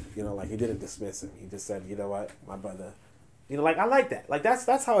demean him. You know, like he didn't dismiss him. He just said, you know what, my brother. You know, like I like that. Like that's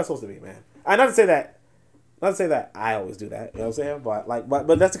how it's supposed to be, man. Not to say that I always do that. You know what I'm saying?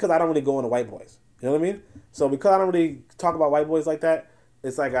 But that's because I don't really go into white boys. You know what I mean? So because I don't really talk about white boys like that,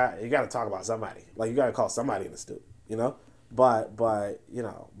 it's like you got to talk about somebody. Like you got to call somebody in the stoop. You know? But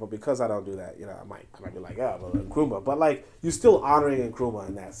because I don't do that, you know, I might be like, oh, well, Nkrumah. But like you're still honoring Nkrumah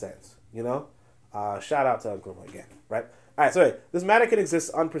in that sense. You know? Shout out to Nkrumah again, right? All right. So anyway, this matter can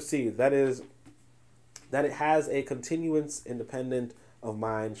exist unperceived. That is, that it has a continuance independent of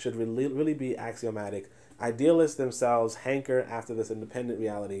mind should really be axiomatic. Idealists themselves hanker after this independent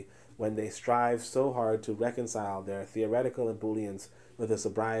reality when they strive so hard to reconcile their theoretical ebullience with the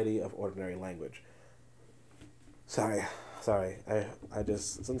sobriety of ordinary language. Sorry. I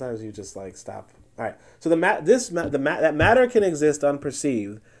just sometimes you just like stop. All right. So that matter can exist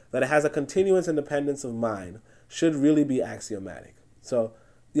unperceived, that it has a continuous independence of mind, should really be axiomatic. So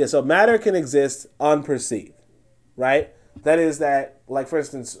yeah. So matter can exist unperceived, right? That is that, like for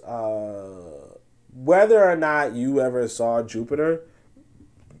instance, whether or not you ever saw Jupiter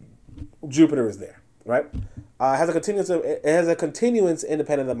is there, right? It has a continuance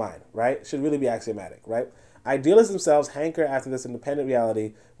independent of mind, right? Should really be axiomatic, right? Idealists themselves hanker after this independent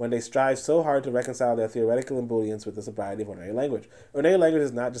reality when they strive so hard to reconcile their theoretical ebullience with the sobriety of ordinary language. Ordinary language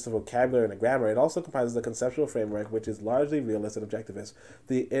is not just a vocabulary and a grammar. It also comprises a conceptual framework which is largely realist and objectivist.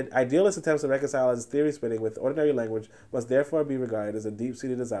 The idealist attempts to reconcile his theory spinning with ordinary language must therefore be regarded as a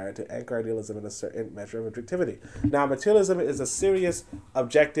deep-seated desire to anchor idealism in a certain measure of objectivity. Now, materialism is a serious,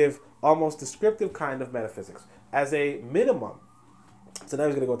 objective, almost descriptive kind of metaphysics. As a minimum, so now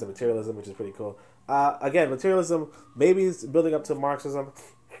he's going to go into materialism, which is pretty cool. Again, materialism maybe is building up to Marxism.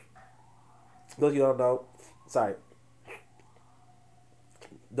 Those you don't know, sorry.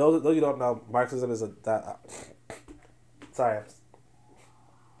 Those you don't know, Marxism is sorry.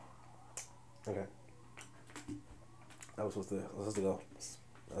 Okay. I was supposed to go. I was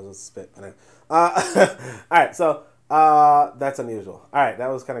supposed to spit. All right, so that's unusual. All right, that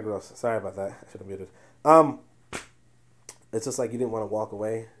was kind of gross. Sorry about that. I should have muted. It's just like you didn't want to walk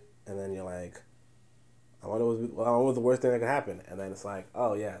away, and then you're like, I wonder what was the worst thing that could happen. And then it's like,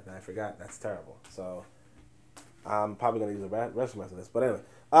 oh, yeah, I forgot. That's terrible. So I'm probably going to use the rest of this. But anyway.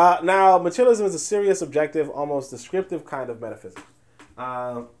 Now, materialism is a serious, objective, almost descriptive kind of metaphysics.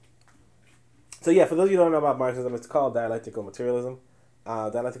 So, yeah, for those of you who don't know about Marxism, it's called dialectical materialism.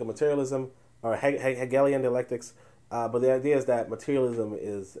 Dialectical materialism, or Hegelian dialectics. But the idea is that materialism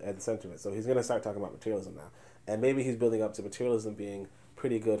is at the center of it. So he's going to start talking about materialism now. And maybe he's building up to materialism being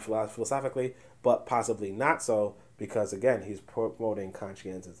pretty good philosophically, but possibly not so, because again he's promoting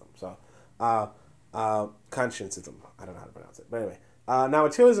Consciencism. So Consciencism, I don't know how to pronounce it, but anyway, now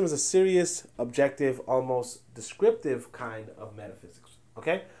materialism is a serious, objective, almost descriptive kind of metaphysics.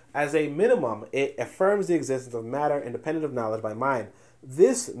 Okay, as a minimum, it affirms the existence of matter independent of knowledge by mind.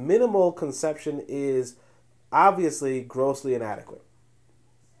 This minimal conception is obviously grossly inadequate.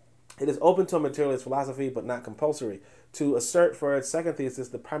 It is open to a materialist philosophy, but not compulsory, to assert for its second thesis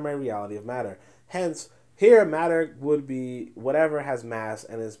the primary reality of matter. Hence, here matter would be whatever has mass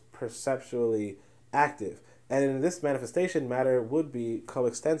and is perceptually active. And in this manifestation, matter would be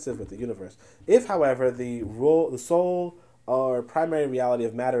coextensive with the universe. If, however, the sole or primary reality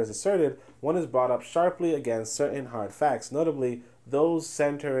of matter is asserted, one is brought up sharply against certain hard facts, notably those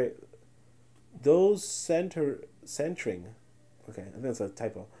centering. Okay, I think that's a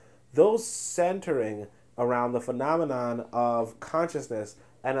typo. Those centering around the phenomenon of consciousness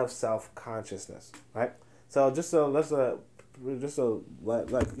and of self-consciousness, right? So just let's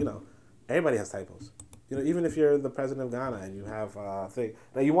everybody has typos. Even if you're the president of Ghana and you have a thing,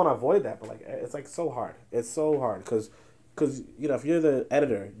 now you want to avoid that, but like it's like so hard. It's so hard because if you're the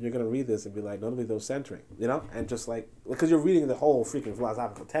editor, you're gonna read this and be like, notably those centering, and just like because you're reading the whole freaking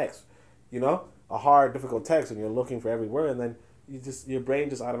philosophical text, a hard, difficult text, and you're looking for every word, and then your brain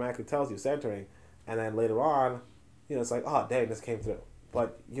just automatically tells you centering, and then later on, it's like, oh dang, this came through.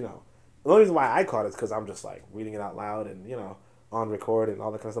 But the only reason why I caught it is because I'm just like reading it out loud and on record and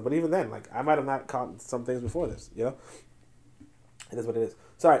all that kind of stuff. But even then, like I might have not caught some things before this. It is what it is.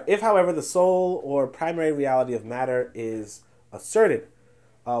 Sorry. If, however, the sole or primary reality of matter is asserted,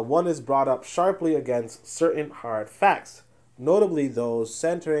 one is brought up sharply against certain hard facts, notably those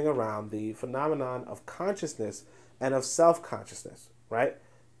centering around the phenomenon of consciousness and of self-consciousness, right?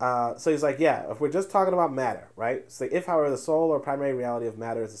 So he's like, yeah, if we're just talking about matter, right? So if, however, the sole or primary reality of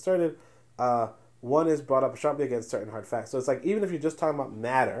matter is asserted, one is brought up sharply against certain hard facts. So it's like, even if you're just talking about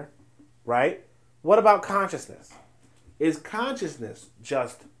matter, right? What about consciousness? Is consciousness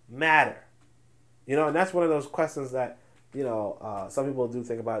just matter? And that's one of those questions that, some people do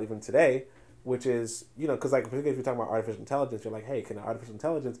think about even today, which is, because like particularly if you're talking about artificial intelligence, you're like, hey, can artificial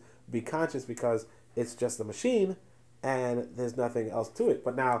intelligence be conscious because it's just a machine and there's nothing else to it?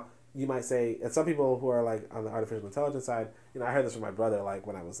 But now you might say, and some people who are like on the artificial intelligence side, I heard this from my brother like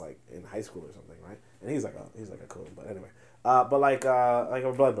when I was like in high school or something, right? And he's like a cool, but anyway, but like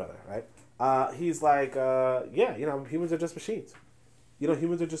a blood brother, right? He's like, yeah, humans are just machines.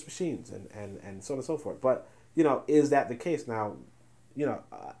 Humans are just machines, and so on and so forth. But is that the case now?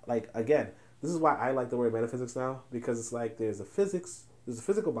 Like again, this is why I like the word metaphysics now, because it's like there's a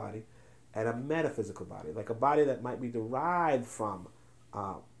physical body, and a metaphysical body, like a body that might be derived from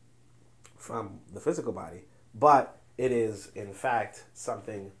the physical body, but it is in fact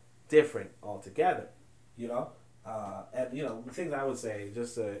something different altogether. And the things I would say,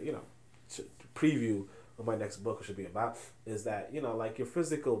 just to preview what my next book should be about, is that like your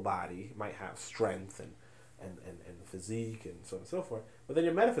physical body might have strength and physique and so on and so forth, but then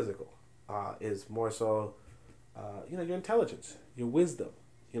your metaphysical is more so your intelligence, your wisdom.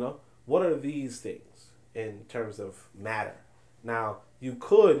 What are these things in terms of matter? Now, you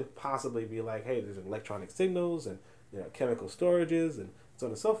could possibly be like, hey, there's electronic signals and chemical storages and so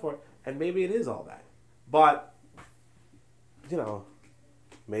on and so forth, and maybe it is all that. But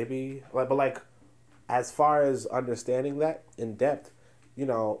maybe, but like, as far as understanding that in depth,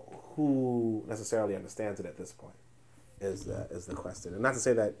 who necessarily understands it at this point is the question. And not to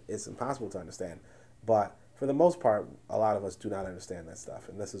say that it's impossible to understand, but for the most part, a lot of us do not understand that stuff.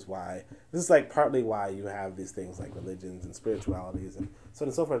 And this is like partly why you have these things like religions and spiritualities and so on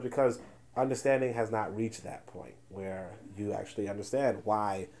and so forth, because understanding has not reached that point where you actually understand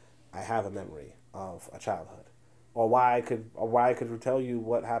why I have a memory of a childhood, or why I could tell you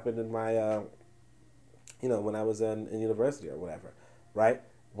what happened in my, when I was in university or whatever, right?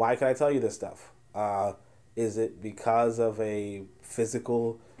 Why can I tell you this stuff? Is it because of a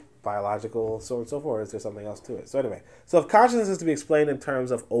physical, biological, so on and so forth, or is there something else to it? So anyway, so if consciousness is to be explained in terms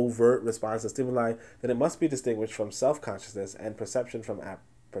of overt response to stimuli, then it must be distinguished from self-consciousness and perception from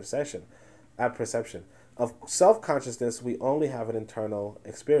apperception. Of self-consciousness, we only have an internal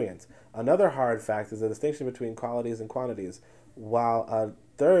experience. Another hard fact is the distinction between qualities and quantities, while a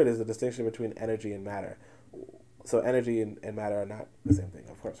third is the distinction between energy and matter. So energy and matter are not the same thing,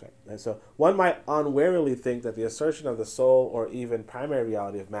 of course, right? And so one might unwarily think that the assertion of the sole or even primary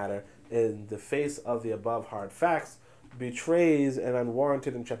reality of matter in the face of the above hard facts betrays an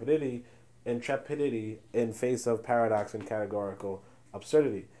unwarranted intrepidity in face of paradox and categorical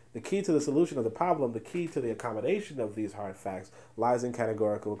absurdity. The key to the solution of the problem, the key to the accommodation of these hard facts, lies in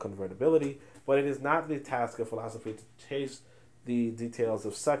categorical convertibility, but it is not the task of philosophy to chase the details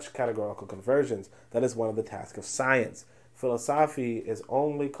of such categorical conversions. That is one of the tasks of science. Philosophy is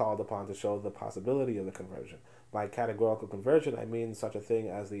only called upon to show the possibility of the conversion. By categorical conversion, I mean such a thing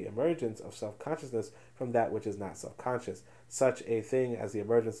as the emergence of self-consciousness from that which is not self-conscious, such a thing as the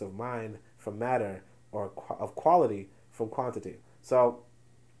emergence of mind from matter, or of quality from quantity. So,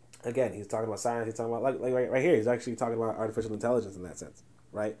 again, he's talking about science, he's talking about, like right here, he's actually talking about artificial intelligence in that sense,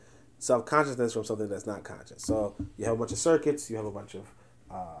 right? Self-consciousness from something that's not conscious. So you have a bunch of circuits, you have a bunch of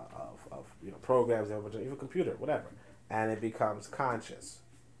programs, you have a bunch of even computer, whatever, and it becomes conscious.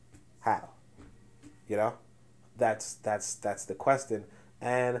 How? That's the question.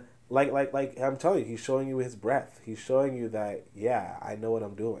 And like I'm telling you, he's showing you his breath. He's showing you that, yeah, I know what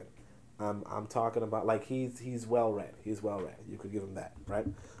I'm doing. I'm talking about, like, he's well read. He's well read. You could give him that, right?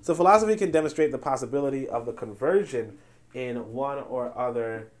 So philosophy can demonstrate the possibility of the conversion in one or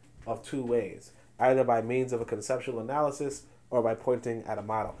other of two ways, either by means of a conceptual analysis or by pointing at a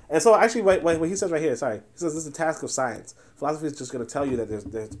model. And so actually what he says right here, he says this is the task of science. Philosophy is just going to tell you that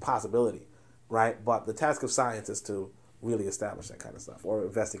there's a possibility, right? But the task of science is to really establish that kind of stuff or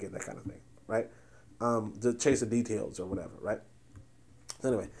investigate that kind of thing, right? To chase the details or whatever, right? So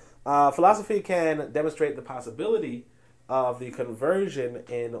anyway, philosophy can demonstrate the possibility of the conversion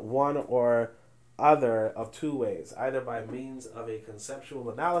in one or other of two ways, either by means of a conceptual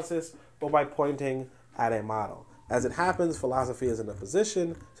analysis or by pointing at a model. As it happens, philosophy is in a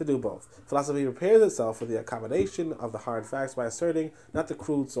position to do both. Philosophy prepares itself for the accommodation of the hard facts by asserting not the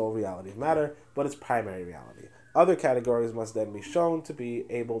crude sole reality of matter, but its primary reality. Other categories must then be shown to be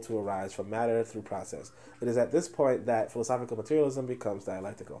able to arise from matter through process. It is at this point that philosophical materialism becomes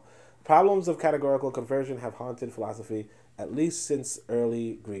dialectical. Problems of categorical conversion have haunted philosophy at least since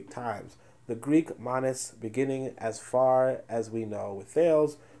early Greek times. The Greek monists, beginning as far as we know with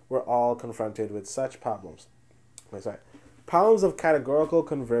Thales, were all confronted with such problems. Problems of categorical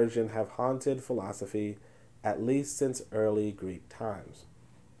conversion have haunted philosophy at least since early Greek times.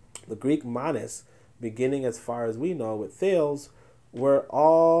 The Greek monists, beginning as far as we know with Thales, were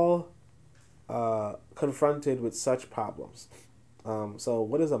all confronted with such problems. So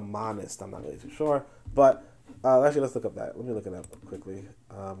what is a monist? I'm not really too sure. But actually, let's look up that. Let me look it up quickly.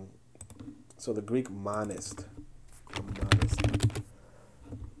 So the Greek monist.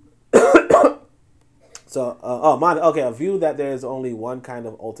 So, a view that there is only one kind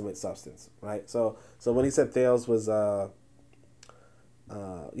of ultimate substance, right? So when he said Thales was, it's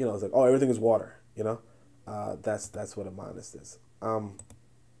like, oh, everything is water, that's what a monist is.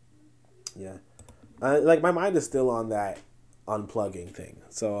 Like my mind is still on that unplugging thing.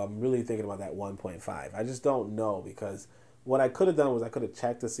 So I'm really thinking about that 1.5. I just don't know, because what I could have done was I could have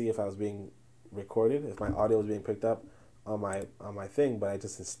checked to see if I was being recorded, if my audio was being picked up on my thing, but I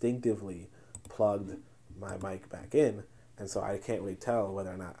just instinctively plugged my mic back in, and so I can't really tell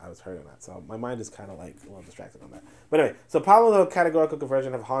whether or not I was heard or not. So my mind is kind of like a little distracted on that. But anyway, so problems of categorical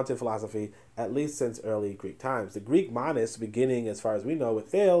conversion have haunted philosophy at least since early Greek times. The Greek monists, beginning as far as we know with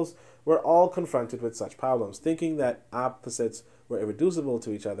Thales, were all confronted with such problems. Thinking that opposites were irreducible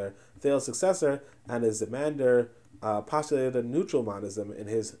to each other, Thales' successor, Anaximander, postulated a neutral monism in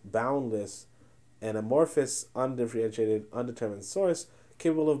his boundless and amorphous, undifferentiated, undetermined source,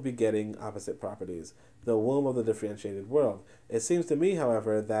 capable of begetting opposite properties, the womb of the differentiated world. It seems to me,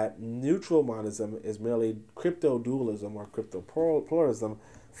 however, that neutral monism is merely crypto-dualism or crypto-pluralism,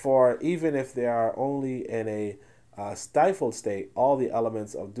 for even if they are only in a stifled state, all the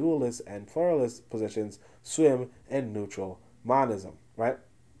elements of dualist and pluralist positions swim in neutral monism, right?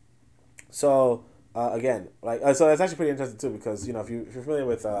 So, again, so that's actually pretty interesting too, because, if you're familiar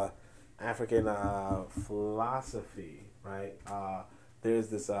with African philosophy, right, there's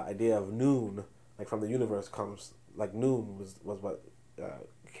this idea of noon, like from the universe comes, like noon was what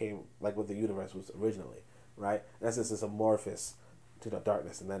came, like what the universe was originally, right? And that's just this amorphous to the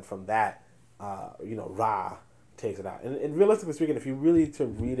darkness, and then from that, Ra takes it out. And realistically speaking, if you really to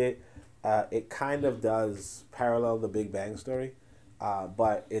read it, it kind of does parallel the Big Bang story,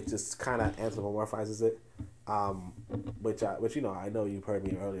 but it just kind of anthropomorphizes it, which I know you've heard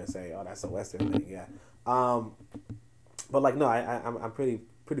me earlier say, oh, that's a Western thing, yeah. But like, no, I'm pretty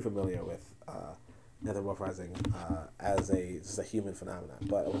familiar with anthropomorphizing as just a human phenomenon.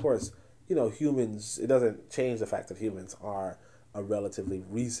 But of course, humans, it doesn't change the fact that humans are a relatively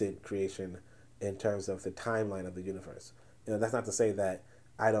recent creation in terms of the timeline of the universe. That's not to say that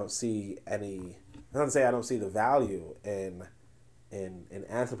I don't see the value in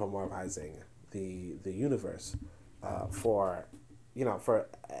anthropomorphizing the universe for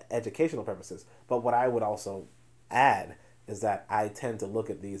educational purposes. But what I would also add is that I tend to look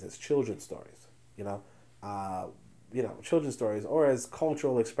at these as children's stories, children's stories, or as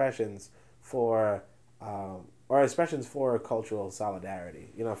cultural expressions for cultural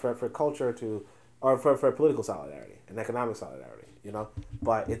solidarity, for culture to, or for political solidarity and economic solidarity,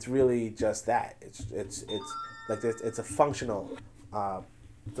 but it's really just that. It's like it's a functional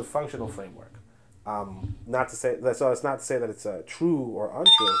framework. Not to say that, so it's not to say that it's true or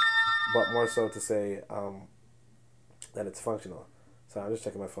untrue, but more so to say that it's functional. So I'm just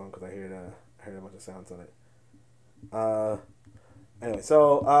checking my phone because I heard a bunch of sounds on it. Anyway,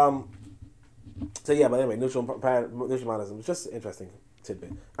 neutral monism is just an interesting tidbit.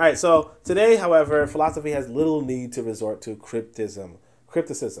 All right, so today, however, philosophy has little need to resort to criticism,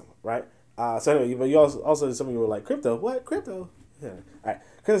 right? So anyway, but you also some of you were like, crypto? What? Crypto? Yeah. All right.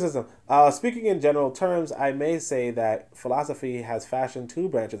 Criticism. Speaking in general terms, I may say that philosophy has fashioned two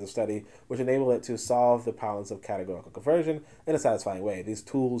branches of study which enable it to solve the problems of categorical conversion in a satisfying way. These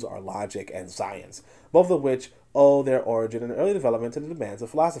tools are logic and science, both of which owe their origin and early development to the demands of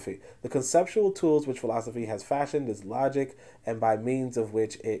philosophy. The conceptual tools which philosophy has fashioned is logic, and by means of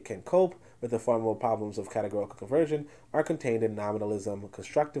which it can cope with the formal problems of categorical conversion, are contained in nominalism,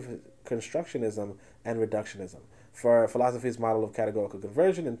 constructionism, and reductionism. For philosophy's model of categorical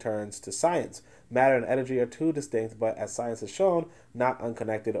conversion and turns to science. Matter and energy are two distinct, but as science has shown, not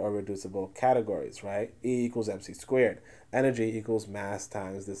unconnected or reducible categories, right? E equals mc squared. Energy equals mass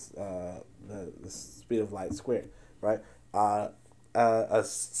times the speed of light squared, right?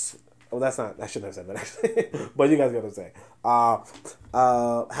 That's not, I shouldn't have said that actually, but you guys get what I'm saying.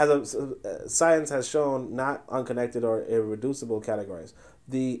 Science has shown not unconnected or irreducible categories.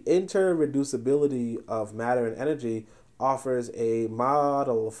 The interreducibility of matter and energy offers a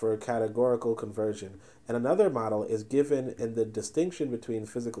model for categorical conversion, and another model is given in the distinction between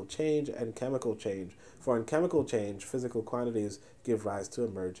physical change and chemical change. For in chemical change, physical quantities give rise to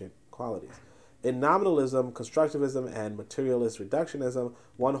emergent qualities. In nominalism, constructivism, and materialist reductionism,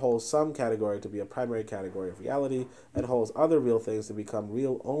 one holds some category to be a primary category of reality and holds other real things to become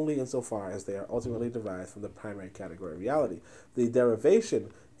real only insofar as they are ultimately derived from the primary category of reality. The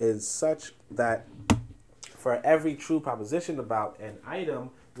derivation is such that for every true proposition about an item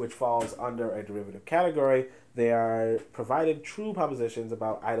which falls under a derivative category, they are provided true propositions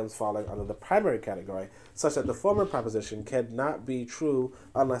about items falling under the primary category, such that the former proposition cannot be true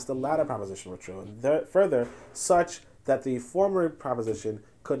unless the latter proposition were true, and further, such that the former proposition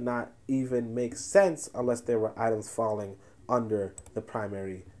could not even make sense unless there were items falling under the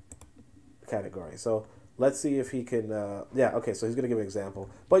primary category. So let's see if he can, so he's going to give an example.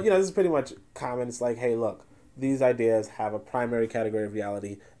 But, this is pretty much common. It's like, hey, look, these ideas have a primary category of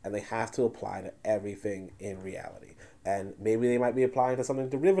reality, and they have to apply to everything in reality. And maybe they might be applying to something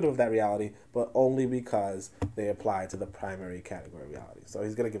derivative of that reality, but only because they apply to the primary category of reality. So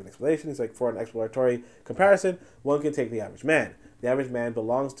he's going to give an explanation. He's like, for an exploratory comparison, one can take the average man. The average man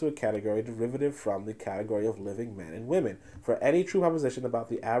belongs to a category derivative from the category of living men and women. For any true proposition about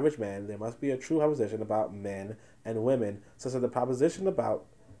the average man, there must be a true proposition about men and women, such that the proposition about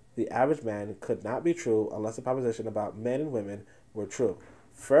the average man could not be true unless the proposition about men and women were true.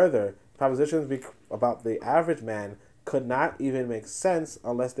 Further, propositions about the average man could not even make sense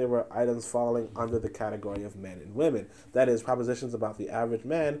unless there were items falling under the category of men and women. That is, propositions about the average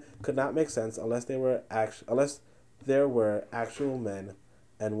man could not make sense unless there were actual men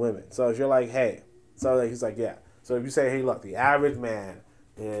and women. So if you're like, hey, he's like, yeah. So if you say, hey, look, the average man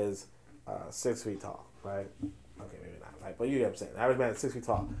is 6 feet tall, right? Okay, maybe not, right? But you get what I'm saying. The average man is 6 feet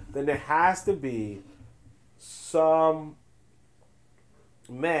tall. Then there has to be some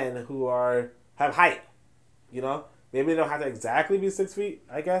men who have height, Maybe they don't have to exactly be 6 feet,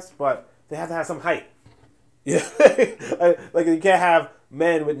 I guess, but they have to have some height. Yeah, like you can't have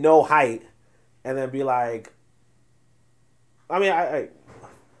men with no height and then be like, well,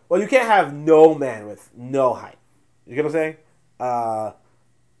 you can't have no man with no height. You get what I'm saying?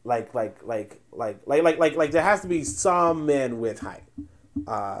 Like there has to be some men with height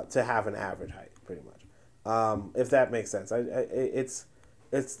to have an average height, pretty much. If that makes sense,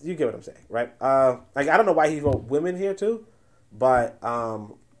 it's you get what I'm saying, right? I don't know why he wrote women here too, but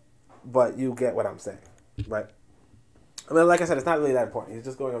you get what I'm saying, right? Like I said, it's not really that important. He's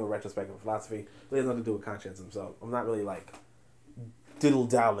just going over retrospective philosophy. It really has nothing to do with consciencism, so I'm not really like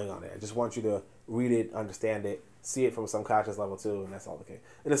diddle-daddling on it. I just want you to read it, understand it, see it from some conscious level too, and that's all okay.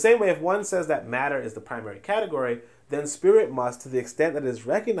 In the same way, if one says that matter is the primary category, then spirit must, to the extent that it is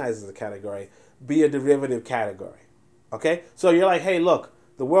recognized as a category, be a derivative category. Okay? So you're like, hey, look,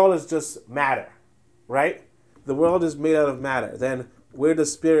 the world is just matter, right? The world is made out of matter. Then where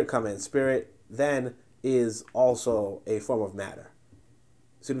does spirit come in? Spirit then is also a form of matter.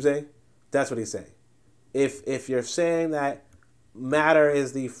 See what I'm saying? That's what he's saying. If you're saying that matter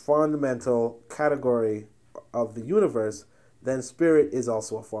is the fundamental category of the universe, then spirit is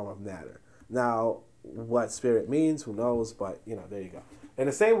also a form of matter. Now, what spirit means, who knows, but, there you go. In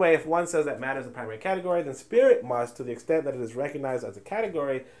the same way, if one says that matter is the primary category, then spirit must, to the extent that it is recognized as a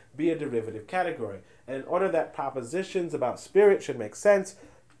category, be a derivative category. And in order that propositions about spirit should make sense,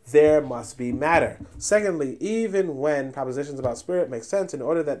 there must be matter. Secondly, even when propositions about spirit make sense, in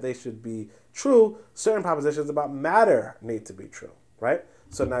order that they should be true, certain propositions about matter need to be true, right?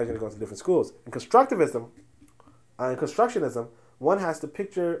 So now you're going to go into different schools. In constructivism, in constructionism, one has to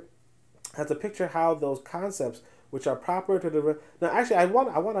picture how those concepts which are proper to the... Now, actually, I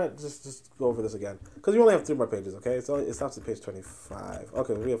want to just go over this again, because you only have 3 more pages, okay? It stops at page 25.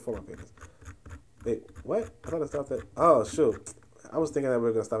 Okay, we have 4 more pages. Wait, what? I thought it stopped at... Oh, shoot. I was thinking that we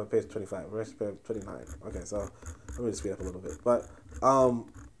were going to stop at page 25. We're actually at 29. Okay, so let me just speed up a little bit. But,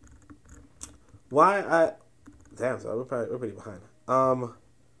 Damn, so we're pretty behind.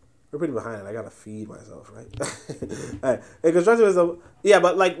 We're pretty behind. I gotta feed myself, right? All right. And constructivism, yeah,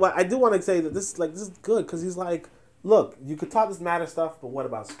 but like, what I do want to say that this is good, because he's like, look, you could talk this matter stuff, but what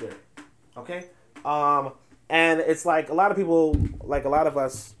about spirit? Okay. And it's like a lot of people, like a lot of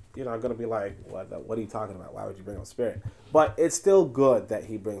us, you know, are gonna be like, what are you talking about? Why would you bring up spirit? But it's still good that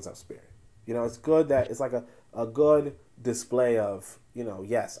he brings up spirit. You know, it's good that it's like a good display of, you know,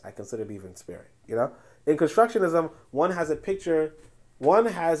 yes, I consider even spirit. You know, in constructionism, one has a picture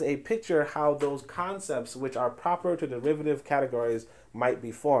how those concepts which are proper to derivative categories might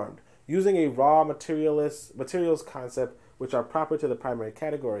be formed, using a raw materials concept which are proper to the primary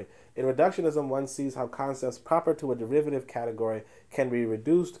category. In reductionism, one sees how concepts proper to a derivative category can be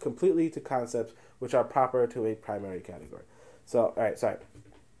reduced completely to concepts which are proper to a primary category. So, all right, sorry.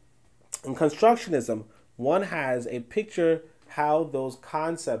 In constructionism, one has a picture how those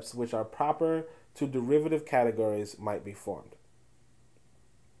concepts which are proper to derivative categories might be formed.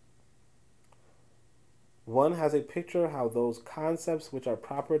 One has a picture how those concepts which are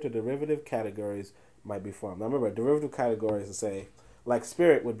proper to derivative categories might be formed. Now remember, derivative categories to say, like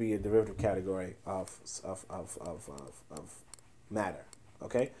spirit would be a derivative category of matter.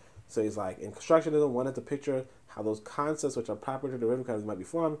 Okay? So he's like, in constructionism, one has a picture how those concepts which are proper to derivative categories might be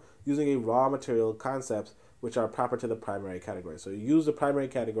formed using a raw material concepts which are proper to the primary category. So you use the primary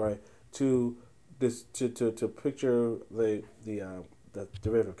category to picture the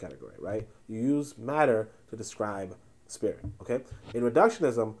derivative category, right? You use matter to describe spirit, okay? In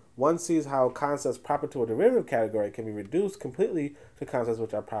reductionism, one sees how concepts proper to a derivative category can be reduced completely to concepts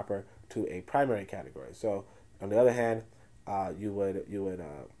which are proper to a primary category. So, on the other hand, you would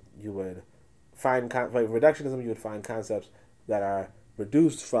find reductionism. You would find concepts that are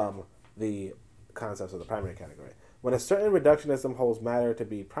reduced from the concepts of the primary category. When a certain reductionism holds matter to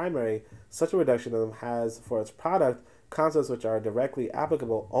be primary, such a reductionism has for its product concepts which are directly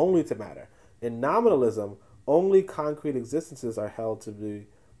applicable only to matter. In nominalism, only concrete existences are held to be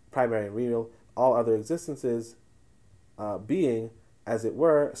primary and real, all other existences being, as it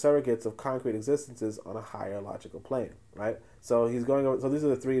were, surrogates of concrete existences on a higher logical plane, right? So he's going over, so these are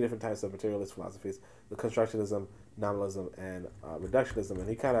the 3 different types of materialist philosophies: the constructionism, nominalism, and reductionism. And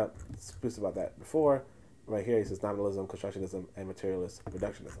he kind of speaks about that before. Right here, he says nominalism, constructionism, and materialist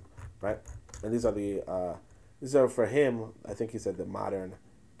reductionism, right? And these are for him. I think he said the modern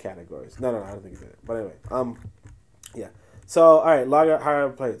categories. No, I don't think he said it. But anyway, yeah. So, all right, larger, higher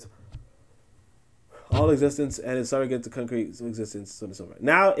planes. All existence and its surrogate to concrete existence, so on and so forth.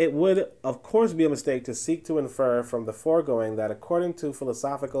 Now, it would, of course, be a mistake to seek to infer from the foregoing that according to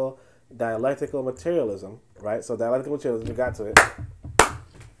philosophical dialectical materialism, right? So, dialectical materialism, we got to it.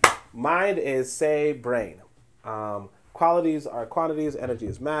 Mind is, say, brain. Qualities are quantities, energy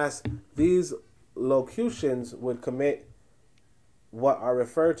is mass. These locutions would commit what are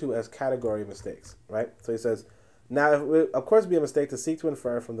referred to as category mistakes, right? So he says, now, it would, of course, be a mistake to seek to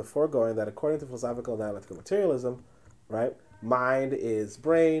infer from the foregoing that according to philosophical dialectical materialism, right, mind is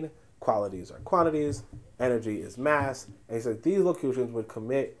brain, qualities are quantities, energy is mass, and he says these locutions would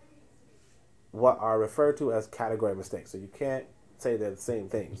commit what are referred to as category mistakes. So you can't say they're the same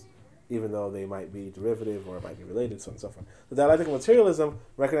things, even though they might be derivative or might be related, so on and so forth. The dialectical materialism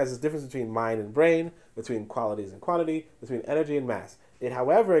recognizes the difference between mind and brain, between qualities and quantity, between energy and mass. It,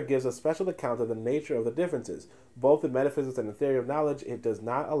 however, gives a special account of the nature of the differences. Both in metaphysics and in theory of knowledge, it does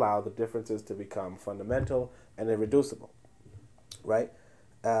not allow the differences to become fundamental and irreducible, right?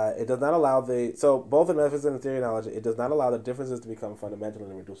 It does not allow so both in metaphysics and in theory of knowledge, it does not allow the differences to become fundamental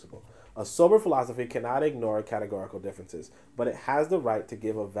and irreducible. A sober philosophy cannot ignore categorical differences, but it has the right to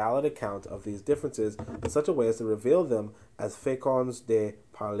give a valid account of these differences in such a way as to reveal them as façons de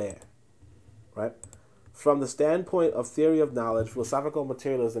parler, right? From the standpoint of theory of knowledge, philosophical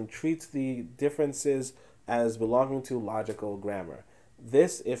materialism treats the differences as belonging to logical grammar.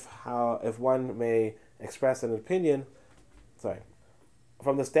 This, if one may express an opinion,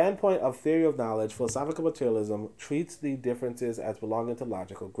 From the standpoint of theory of knowledge, philosophical materialism treats the differences as belonging to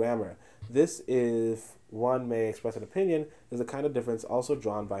logical grammar. This, if one may express an opinion, is a kind of difference also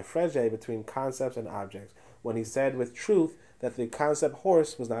drawn by Frege between concepts and objects, when he said with truth that the concept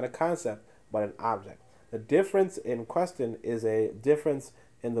horse was not a concept, but an object. The difference in question is a difference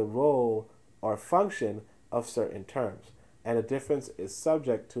in the role or function of certain terms. and a difference is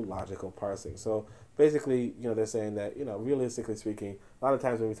subject to logical parsing. So basically, they're saying that, realistically speaking, a lot of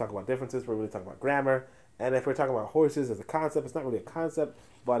times when we talk about differences, we're really talking about grammar. And if we're talking about horses as a concept, it's not really a concept,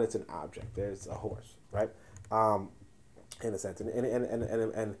 but it's an object. There's a horse, right? In a sense.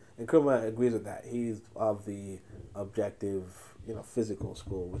 And Nkrumah agrees with that. He's of the objective, physical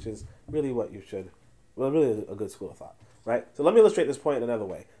school, which is really what you should, really a good school of thought, right? So let me illustrate this point another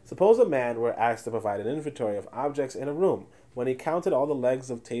way. Suppose a man were asked to provide an inventory of objects in a room. When he counted all the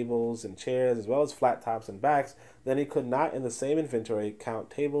legs of tables and chairs, as well as flat tops and backs, then he could not in the same inventory count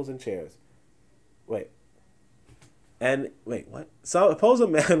tables and chairs. What? So suppose a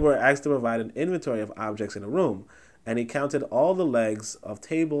man were asked to provide an inventory of objects in a room, and he counted all the legs of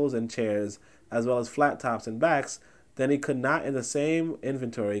tables and chairs, as well as flat tops and backs, then he could not in the same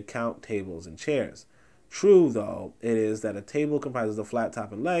inventory count tables and chairs. True, though, it is that a table comprises a flat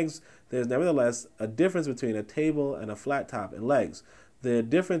top and legs, there is nevertheless a difference between a table and a flat top and legs. The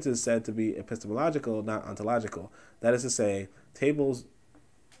difference is said to be epistemological, not ontological. That is to say, tables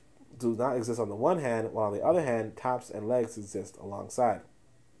do not exist on the one hand, while on the other hand, tops and legs exist alongside.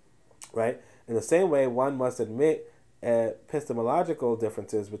 Right? In the same way, one must admit epistemological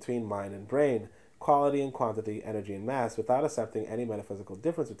differences between mind and brain, quality and quantity, energy and mass, without accepting any metaphysical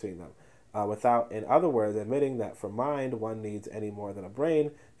difference between them. Without, in other words, admitting that for mind, one needs any more than a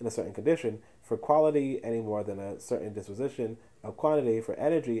brain in a certain condition, for quality, any more than a certain disposition of quantity, for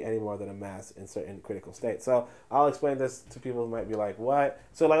energy, any more than a mass in certain critical states. So I'll explain this to people who might be like, what?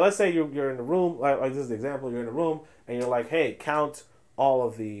 So like, let's say you're in a room, like this is the example, you're in a room, and you're like, hey, count all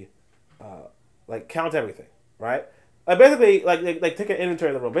of the, count everything, right? Basically, like take an inventory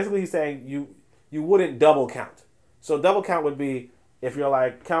of the room. Basically, he's saying you wouldn't double count. So double count would be if you're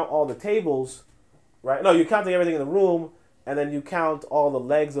like, count all the tables, right? No, you're counting everything in the room, and then you count all the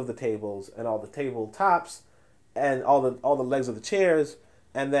legs of the tables and all the table tops and all the legs of the chairs,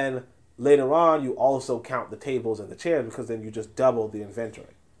 and then later on you also count the tables and the chairs, because then you just double the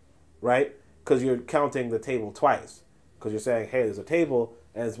inventory, right? Because you're counting the table twice, because you're saying, hey, there's a table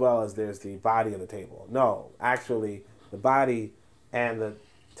as well as there's the body of the table. No, actually the body and the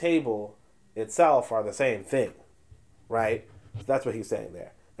table itself are the same thing, right? So that's what he's saying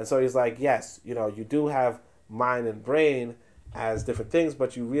there. And so he's like, yes, you do have mind and brain as different things,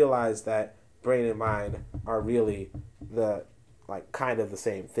 but you realize that brain and mind are really the kind of the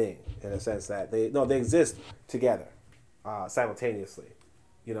same thing, in a sense that they exist together simultaneously.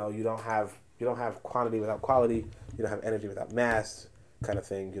 You don't have quantity without quality. You don't have energy without mass, kind of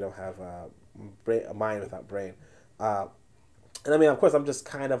thing. You don't have a mind without brain. And I mean, of course, I'm just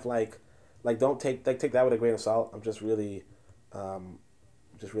kind of don't take that with a grain of salt. I'm just really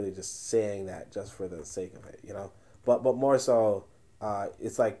just saying that just for the sake of it, But more so,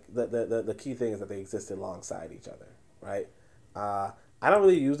 it's like the key thing is that they existed alongside each other, right? I don't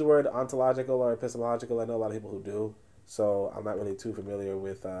really use the word ontological or epistemological. I know a lot of people who do, so I'm not really too familiar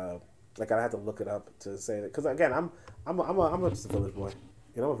with. I have to look it up to say that, because again, I'm just a village boy,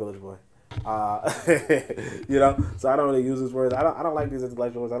 I'm a village boy. So I don't really use these words. I don't like these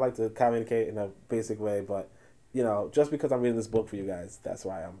intellectual words. I like to communicate in a basic way, but just because I'm reading this book for you guys, that's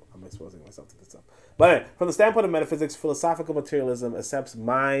why I'm exposing myself to this stuff. But anyway, from the standpoint of metaphysics, philosophical materialism accepts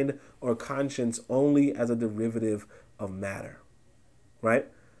mind or conscience only as a derivative of matter, right?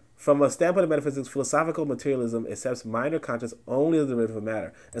 From a standpoint of metaphysics, philosophical materialism accepts mind or conscience only as a derivative of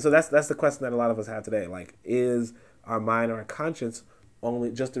matter. And so that's the question that a lot of us have today. Like, is our mind or our conscience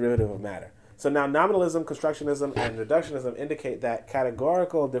only just derivative of matter? So now nominalism, constructionism, and reductionism indicate that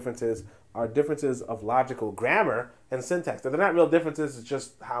categorical differences are differences of logical grammar and syntax. They're not real differences, it's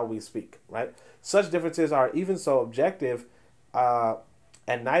just how we speak, right? Such differences are even so objective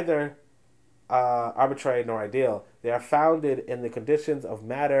and neither arbitrary nor ideal. They are founded in the conditions of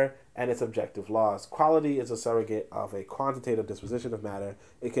matter and its objective laws. Quality is a surrogate of a quantitative disposition of matter.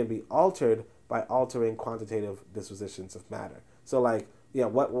 It can be altered by altering quantitative dispositions of matter. So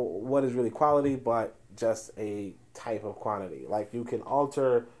what is really quality but just a type of quantity? Like, you can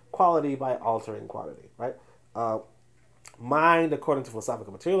alter quality by altering quantity, right? Mind, according to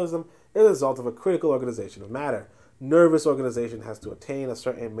philosophical materialism, is a result of a critical organization of matter. Nervous organization has to attain a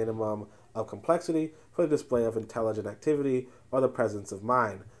certain minimum of complexity for the display of intelligent activity or the presence of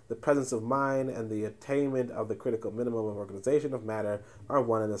mind. The presence of mind and the attainment of the critical minimum of organization of matter are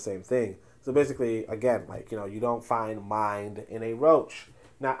one and the same thing. So basically, again, you don't find mind in a roach.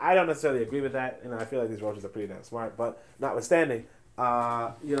 Now, I don't necessarily agree with that, and I feel like these roaches are pretty damn smart, but notwithstanding,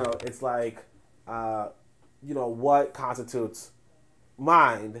 it's like, what constitutes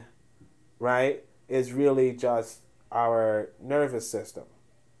mind, right, is really just our nervous system.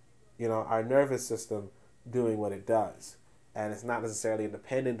 Our nervous system doing what it does. and it's not necessarily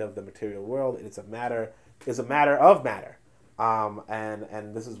independent of the material world. It's a matter of matter,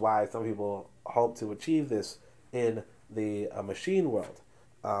 and this is why some people hope to achieve this in the machine world.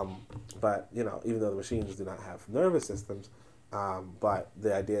 But even though the machines do not have nervous systems, but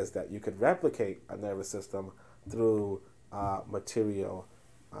the idea is that you could replicate a nervous system through material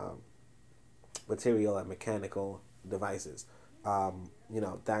and mechanical devices.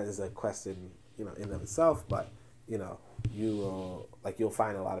 That is a question in and of itself, but you'll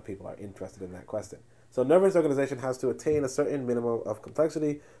find a lot of people are interested in that question. So nervous organization has to attain a certain minimum of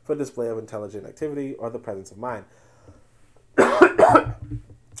complexity for display of intelligent activity or the presence of mind.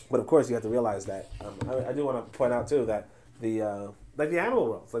 But of course, you have to realize that I do want to point out too that the animal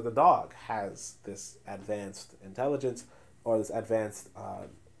world, like the dog, has this advanced intelligence or this advanced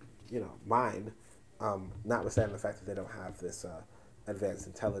mind, notwithstanding the fact that they don't have this advanced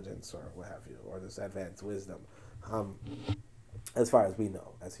intelligence or what have you, or this advanced wisdom, as far as we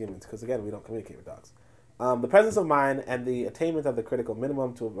know as humans, because again, we don't communicate with dogs. The presence of mind and the attainment of the critical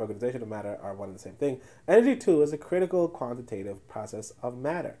minimum to organization of matter are one and the same thing. Energy, too, is a critical quantitative process of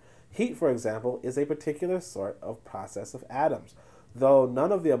matter. Heat, for example, is a particular sort of process of atoms. Though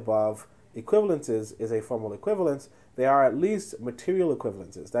none of the above equivalences is a formal equivalence, they are at least material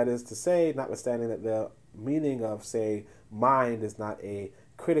equivalences. That is to say, notwithstanding that the meaning of, say, mind is not a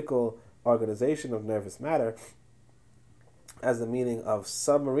critical organization of nervous matter, as the meaning of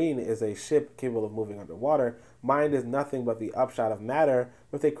submarine is a ship capable of moving underwater, mind is nothing but the upshot of matter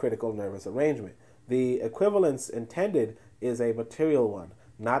with a critical nervous arrangement. The equivalence intended is a material one,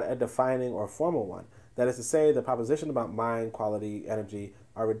 not a defining or formal one. That is to say, the proposition about mind, quality, energy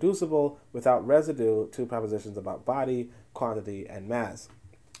are reducible without residue to propositions about body, quantity, and mass.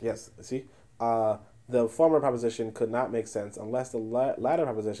 Yes, see? The former proposition could not make sense unless the latter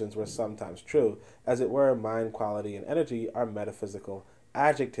propositions were sometimes true. As it were, mind, quality, and energy are metaphysical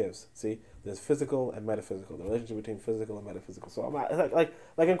adjectives. See, there's physical and metaphysical. The relationship between physical and metaphysical. So I'm not, like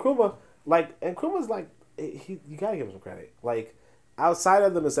Nkrumah, Nkrumah's you gotta give him some credit. Outside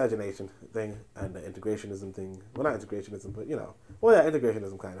of the miscegenation thing and the integrationism thing, well, not integrationism, but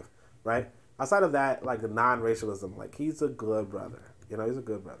integrationism kind of, right? Outside of that, the non-racialism, he's a good brother. He's a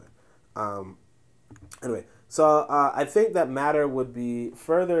good brother. Anyway, so I think that matter would be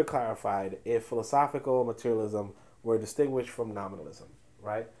further clarified if philosophical materialism were distinguished from nominalism,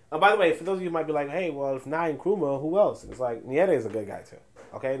 right? And by the way, for those of you who might be like, hey, well, if not Nkrumah, who else? It's Nyerere is a good guy too.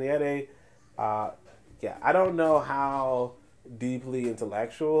 Okay, Nyerere, I don't know how deeply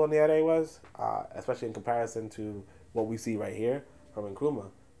intellectual Nyerere was, especially in comparison to what we see right here from Nkrumah.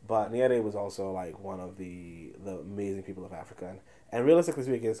 But Nyerere was also one of the amazing people of Africa. And realistically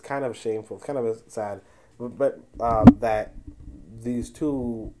speaking, it's kind of shameful, it's kind of sad, but that these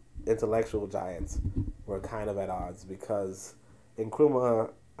two intellectual giants were kind of at odds because I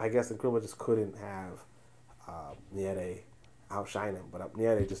guess Nkrumah just couldn't have Nyerere outshine him, but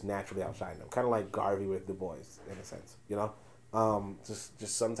Nyerere just naturally outshined him. Kind of like Garvey with Du Bois, in a sense,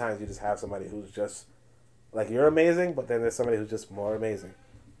 Just sometimes you just have somebody who's just, you're amazing, but then there's somebody who's just more amazing.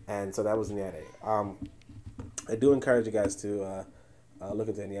 And so that was Nyerere. I do encourage you guys to look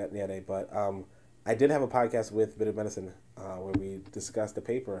into Nyerere, but I did have a podcast with Bit of Medicine where we discussed the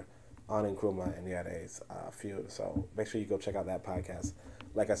paper on Nkrumah and Nyerere's feud. So make sure you go check out that podcast.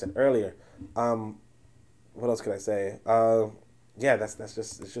 Like I said earlier, what else can I say? That's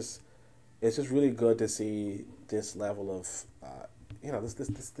just it's just really good to see this level of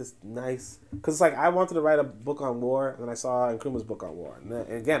this nice, because I wanted to write a book on war, and then I saw Nkrumah's book on war, and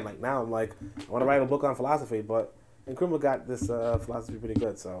again now I'm I want to write a book on philosophy, but Nkrumah got this philosophy pretty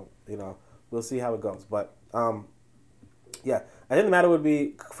good, so we'll see how it goes. But I think the matter would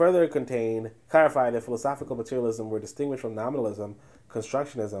be further clarified if philosophical materialism were distinguished from nominalism,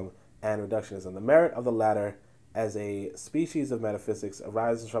 constructionism, and reductionism. The merit of the latter as a species of metaphysics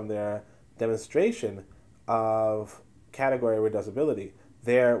arises from their demonstration of category reducibility.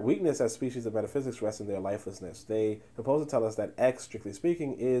 Their weakness as species of metaphysics rests in their lifelessness. They propose to tell us that X, strictly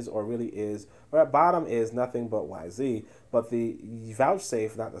speaking, is or really is, or at bottom is nothing but YZ, but they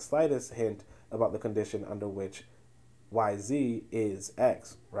vouchsafe not the slightest hint about the condition under which YZ is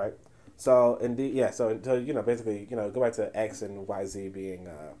X, right? So indeed, basically, go back to X and YZ being,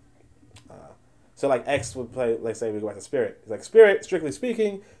 X would play, say we go back to spirit. It's spirit, strictly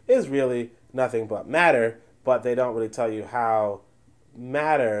speaking, is really nothing but matter, but they don't really tell you how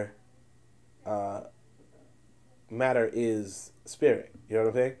matter is spirit. You know what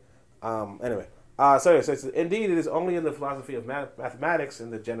I'm saying? Anyway, so it's, indeed, it is only in the philosophy of mathematics, in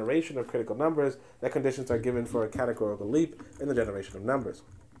the generation of critical numbers, that conditions are given for a categorical leap in the generation of numbers.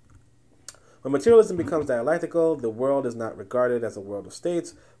 When materialism becomes dialectical, the world is not regarded as a world of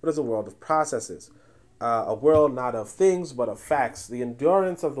states, but as a world of processes. A world not of things, but of facts. The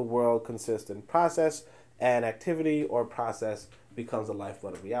endurance of the world consists in process, and activity or process becomes the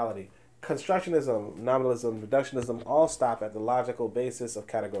lifeblood of reality. Constructionism, nominalism, reductionism all stop at the logical basis of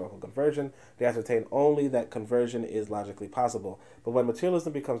categorical conversion. They ascertain only that conversion is logically possible. But when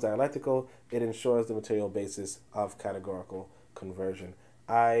materialism becomes dialectical, it ensures the material basis of categorical conversion.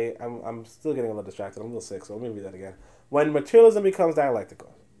 I'm still getting a little distracted. I'm a little sick, so let me read that again. When materialism becomes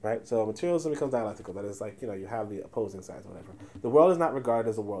dialectical, right? So materialism becomes dialectical. That is like, you have the opposing sides or whatever. The world is not regarded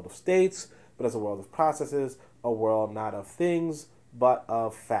as a world of states, but as a world of processes, a world not of things, but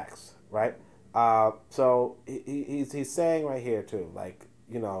of facts, right? So he's saying right here too, like,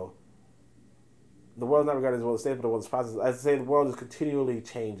 the world is not regarded as a world of states, but a world of processes. I say the world is continually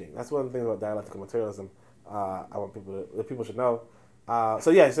changing. That's one of the things about dialectical materialism. I want people should know.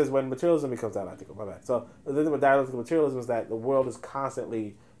 So yeah, he says when materialism becomes dialectical. My bad. So the thing about dialectical materialism is that the world is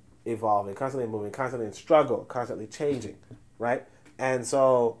constantly evolving, constantly moving, constantly in struggle, constantly changing, right? And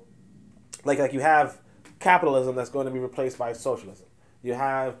so, like you have capitalism that's going to be replaced by socialism. You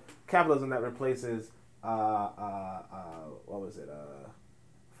have capitalism that replaces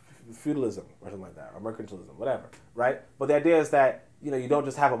feudalism or something like that, or mercantilism, whatever, right? But the idea is that you don't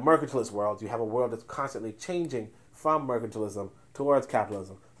just have a mercantilist world; you have a world that's constantly changing from mercantilism towards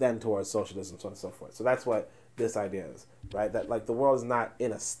capitalism, then towards socialism, so on and so forth. So that's what this idea is, right? That like the world is not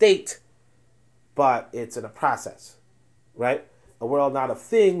in a state, but it's in a process, right? A world not of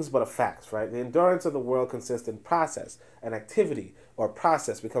things, but of facts, right? The endurance of the world consists in process, and activity or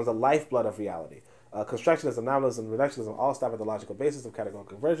process becomes the lifeblood of reality. Constructionism, nominalism, reductionism all stop at the logical basis of categorical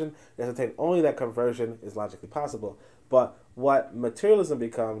conversion. They ascertain only that conversion is logically possible. But what materialism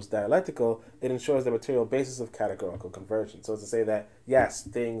becomes dialectical, it ensures the material basis of categorical conversion. So it's to say that, yes,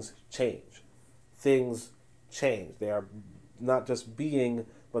 things change. Things change. They are not just being,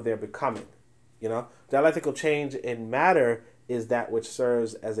 but they're becoming. Dialectical change in matter is that which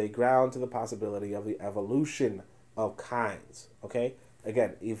serves as a ground to the possibility of the evolution of kinds. Okay?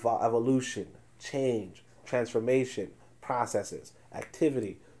 Again, evolution, change, transformation, processes,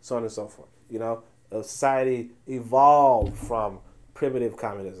 activity, so on and so forth. Society evolved from primitive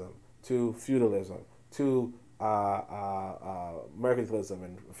communism to feudalism to mercantilism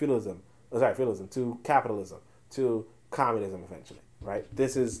and feudalism to capitalism to communism eventually, right?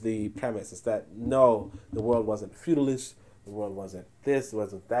 This is the premise. It's that no, the world wasn't feudalist. The world wasn't this, it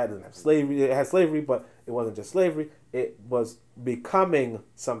wasn't that, it didn't have slavery. It had slavery, but it wasn't just slavery. It was becoming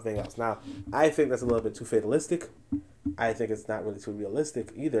something else. Now, I think that's a little bit too fatalistic. I think it's not really too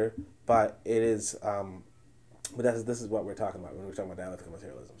realistic either, but it is, this is what we're talking about when we're talking about dialectical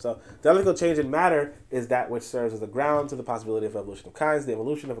materialism. So, dialectical change in matter is that which serves as a ground to the possibility of evolution of kinds. The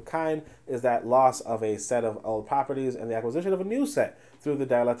evolution of a kind is that loss of a set of old properties and the acquisition of a new set through the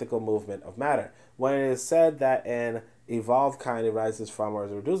dialectical movement of matter. When it is said that an evolved kind arises from or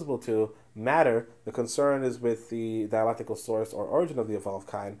is reducible to matter, the concern is with the dialectical source or origin of the evolved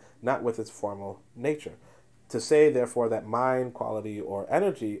kind, not with its formal nature. To say, therefore, that mind, quality, or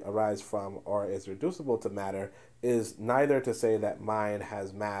energy arise from or is reducible to matter is neither to say that mind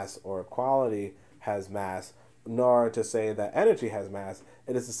has mass or quality has mass, nor to say that energy has mass.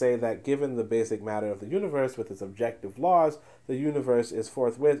 It is to say that given the basic matter of the universe with its objective laws, the universe is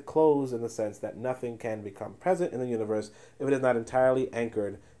forthwith closed in the sense that nothing can become present in the universe if it is not entirely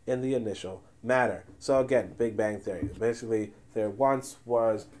anchored in the initial matter. So again, Big Bang Theory. Basically, there once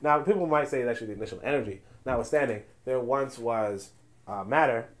was... Now, people might say it's actually the initial energy. Notwithstanding, there once was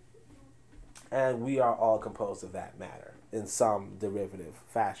matter, and we are all composed of that matter in some derivative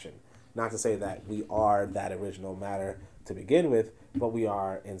fashion. Not to say that we are that original matter to begin with, but we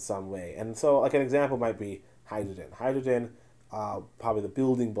are in some way. And so, like, an example might be hydrogen. Hydrogen, probably the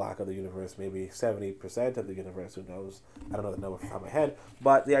building block of the universe, maybe 70% of the universe, who knows? I don't know the number off the top of my head.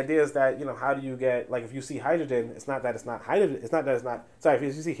 But the idea is that, how do you get, like, if you see hydrogen, it's not that it's not hydrogen, it's not that it's not, sorry, if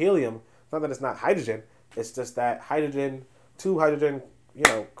you see helium, it's not that it's not hydrogen, it's just that two hydrogen,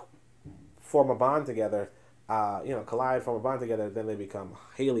 form a bond together, collide, form a bond together, then they become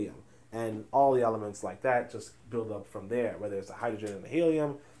helium. And all the elements like that just build up from there, whether it's a hydrogen and a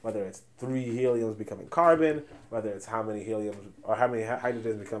helium, whether it's 3 heliums becoming carbon, whether it's how many heliums or how many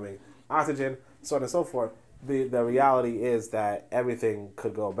hydrogens becoming oxygen, so on and so forth. The reality is that everything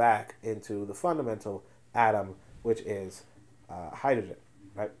could go back into the fundamental atom, which is hydrogen,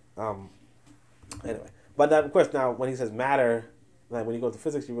 right? Anyway, but that, of course, now when he says matter, like when you go to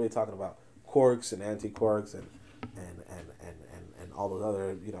physics, you're really talking about quarks and anti-quarks and all those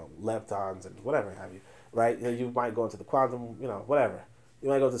other, leptons and whatever have you, right? You might go into the quantum, whatever. You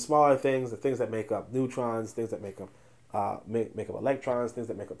might go to smaller things, the things that make up neutrons, things that make up electrons, things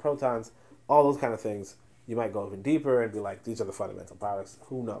that make up protons, all those kind of things. You might go even deeper and be like, these are the fundamental products.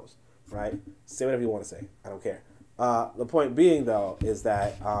 Who knows, right? Say whatever you want to say. I don't care. The point being, though, is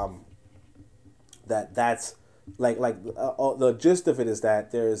that that's the gist of it is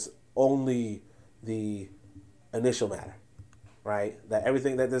that there's only the initial matter, right? That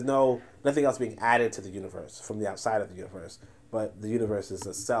there's nothing else being added to the universe from the outside of the universe, but the universe is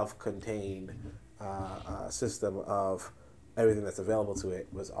a self-contained system of everything that's available to it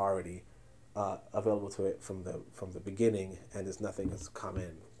was already available to it from the beginning, and there's nothing that's come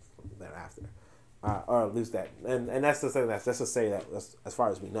in thereafter, or at least that, and that's the thing. That's just to say that as far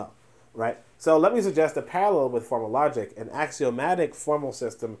as we know, right? So let me suggest a parallel with formal logic. An axiomatic formal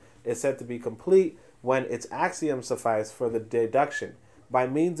system is said to be complete when its axioms suffice for the deduction, by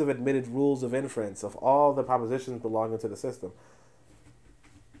means of admitted rules of inference, of all the propositions belonging to the system.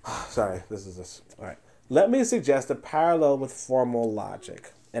 Sorry, this is this. All right. Let me suggest a parallel with formal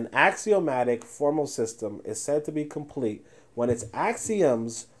logic. An axiomatic formal system is said to be complete when its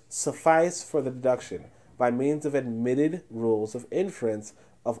axioms suffice for the deduction, by means of admitted rules of inference,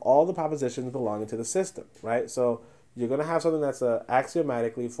 of all the propositions belonging to the system, right? So you're going to have something that's an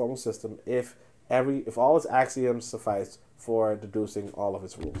axiomatically formal system if all its axioms suffice for deducing all of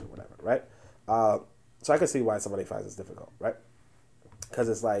its rules or whatever, right? So I can see why somebody finds this difficult, right? Because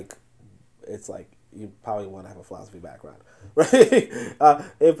it's like you probably want to have a philosophy background, right?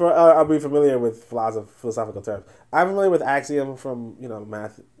 I'll be familiar with philosophical terms. I'm familiar with axiom from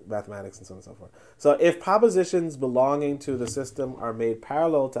mathematics and so on and so forth. So if propositions belonging to the system are made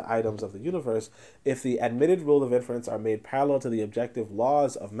parallel to items of the universe, if the admitted rule of inference are made parallel to the objective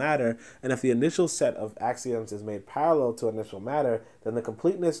laws of matter, and if the initial set of axioms is made parallel to initial matter, then the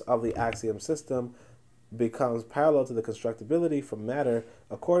completeness of the axiom system becomes parallel to the constructibility from matter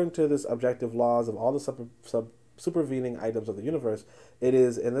according to this objective laws of all the supervening items of the universe. It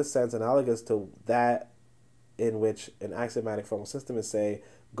is in this sense analogous to that in which an axiomatic formal system is, say,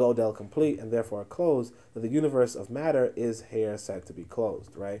 Gödel complete and therefore closed, that the universe of matter is here said to be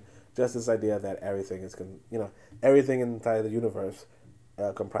closed, right? Just this idea that everything is, everything inside the universe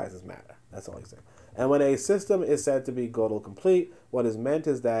comprises matter. That's all he's saying. And when a system is said to be Gödel complete, what is meant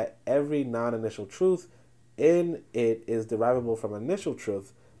is that every non-initial truth in it is derivable from initial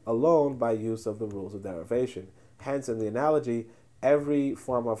truth alone by use of the rules of derivation. Hence, in the analogy, every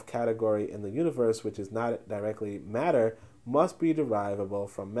form of category in the universe which is not directly matter must be derivable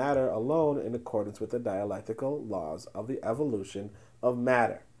from matter alone in accordance with the dialectical laws of the evolution of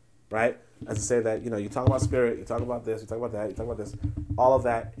matter, right? As to say that, you talk about spirit, you talk about this, you talk about that, you talk about this, all of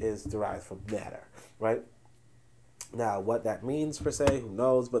that is derived from matter, right? Now, what that means per se, who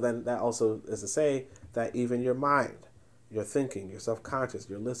knows? But then that also is to say that even your mind, your thinking, your self-conscious,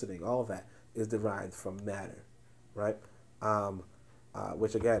 your listening, all of that is derived from matter, right?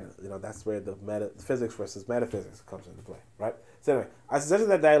 Which again, that's where the physics versus metaphysics comes into play, right? So anyway, I suggested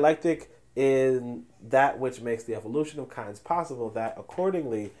that dialectic in that which makes the evolution of kinds possible, that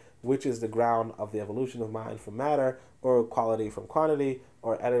accordingly, which is the ground of the evolution of mind from matter, or quality from quantity,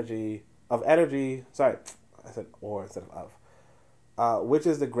 or energy, sorry, I said or instead of. Which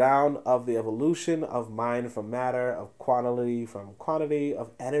is the ground of the evolution of mind from matter, of quantity from quantity,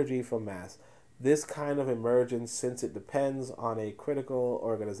 of energy from mass. This kind of emergence, since it depends on a critical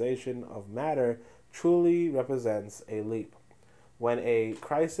organization of matter, truly represents a leap. When a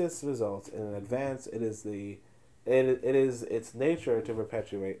crisis results in an advance, it is its nature to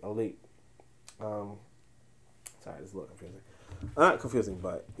perpetuate a leap. Sorry, it's a little confusing. Not confusing,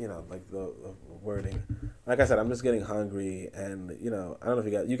 but like the wording. Like I said, I'm just getting hungry, and I don't know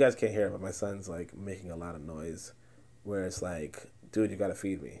if you guys can't hear it, but my son's like making a lot of noise, where it's like, dude, you gotta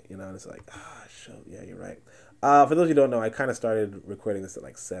feed me, and it's like, shoot, yeah, you're right. For those of you who don't know, I kind of started recording this at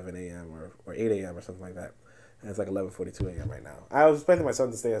like 7 a.m. or 8 a.m. or something like that, and it's like 11:42 a.m. right now. I was expecting my son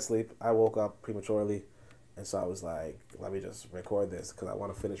to stay asleep. I woke up prematurely, and so I was like, let me just record this because I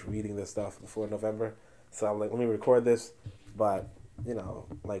want to finish reading this stuff before November. So I'm like, let me record this. But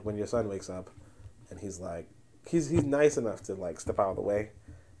like when your son wakes up, and he's like, he's nice enough to like step out of the way,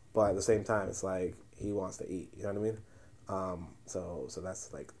 but at the same time, it's like he wants to eat. You know what I mean? So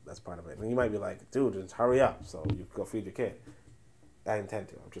that's part of it. And you might be like, dude, just hurry up so you go feed your kid. I intend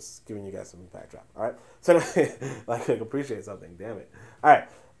to. I'm just giving you guys some backdrop. All right. So like, appreciate something. Damn it. All right.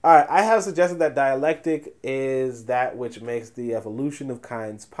 I have suggested that dialectic is that which makes the evolution of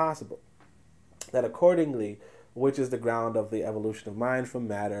kinds possible. That accordingly, which is the ground of the evolution of mind from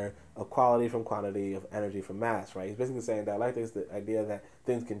matter, of quality from quantity, of energy from mass, right? He's basically saying dialectic is the idea that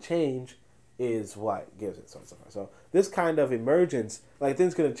things can change is what gives it, so on and so forth. So this kind of emergence, like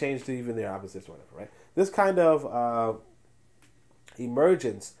things going to change to even their opposites or whatever, right? This kind of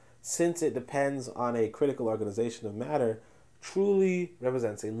emergence, since it depends on a critical organization of matter, truly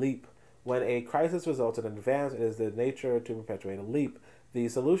represents a leap. When a crisis results in an advance, it is the nature to perpetuate a leap. The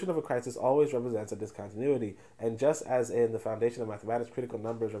solution of a crisis always represents a discontinuity, and just as in the foundation of mathematics, critical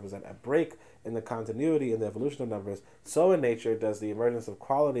numbers represent a break in the continuity and the evolution of numbers, so in nature does the emergence of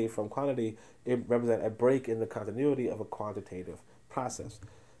quality from quantity represent a break in the continuity of a quantitative process.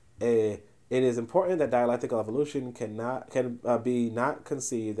 It is important that dialectical evolution can be not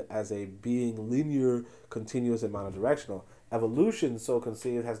conceived as a being linear, continuous, and monodirectional. Evolution, so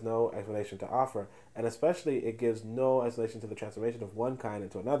conceived, has no explanation to offer, and especially it gives no explanation to the transformation of one kind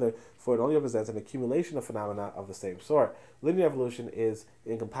into another, for it only represents an accumulation of phenomena of the same sort. Linear evolution is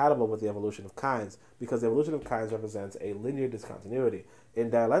incompatible with the evolution of kinds, because the evolution of kinds represents a linear discontinuity. In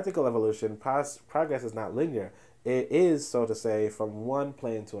dialectical evolution, progress is not linear. It is, so to say, from one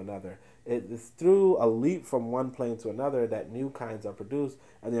plane to another. It is through a leap from one plane to another that new kinds are produced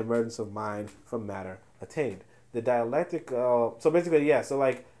and the emergence of mind from matter attained. The dialectical, so basically, yeah, so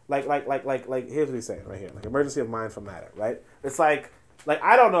like here's what he's saying right here, like emergency of mind from matter, right? It's like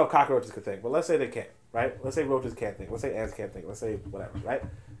I don't know if cockroaches could think, but let's say they can, right? Let's say roaches can't think, let's say ants can't think, let's say whatever, right?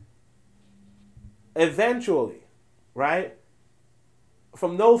 Eventually, right,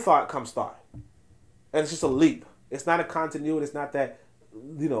 from no thought comes thought, and it's just a leap. It's not a continuity. It's not that,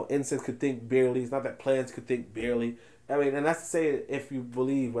 you know, insects could think barely. It's not that plants could think barely. I mean, and that's to say if you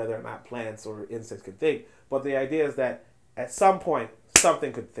believe whether or not plants or insects can think. But the idea is that at some point,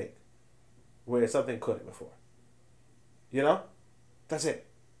 something could think where something couldn't before. You know? That's it.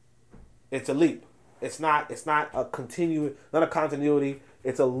 It's a leap. It's not a continuity.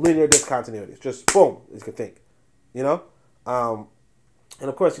 It's a linear discontinuity. It's just, boom, it can think. You know? And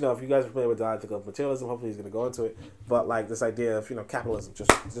of course, you know, if you guys are familiar with dialectical materialism, hopefully he's going to go into it. But like this idea of, you know, capitalism,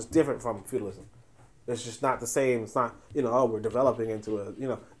 just different from feudalism. It's just not the same. It's not, you know, oh, we're developing into a, you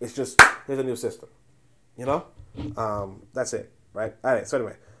know, it's just, here's a new system. You know? That's it, right? All right, so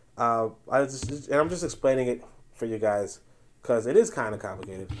anyway, I'm just explaining it for you guys because it is kind of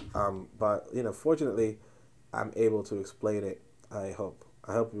complicated. But, you know, fortunately, I'm able to explain it, I hope.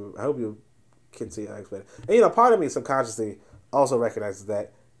 I hope you can see how I explain it. And, you know, part of me subconsciously also recognizes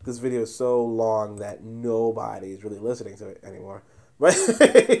that this video is so long that nobody is really listening to it anymore. But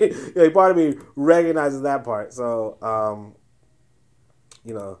you know, part of me recognizes that part. So,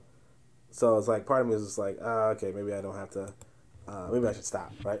 you know, so it's like part of me is just like, okay, maybe I don't have to, maybe I should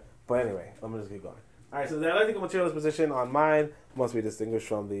stop, right? But anyway, I'm going to just keep going. All right, so the dialectical materialist position on mind must be distinguished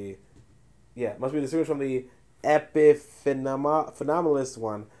from the, epiphenomenalist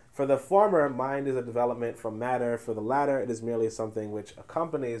one. For the former, mind is a development from matter. For the latter, it is merely something which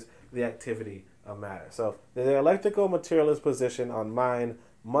accompanies the activity of matter. So the dialectical materialist position on mind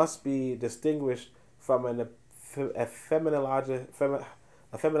must be distinguished from a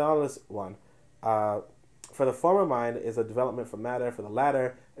phenomenalist one. For the former, mind is a development from matter. For the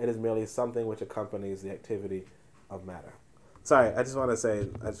latter, it is merely something which accompanies the activity of matter. Sorry, I just want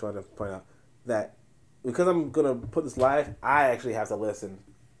to point out that because I'm going to put this live, I actually have to listen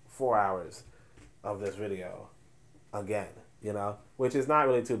 4 hours of this video again, you know, which is not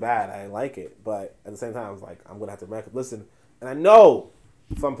really too bad. I like it, but at the same time, I was like, I'm going to have to listen. And I know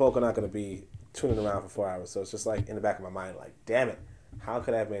some folk are not going to be tuning around for 4 hours, so it's just like in the back of my mind, like, damn it, how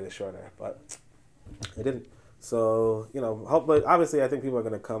could I have made it shorter? But it didn't. So, you know, hopefully, obviously, I think people are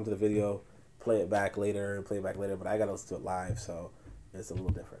going to come to the video, play it back later, but I got to listen to it live, so it's a little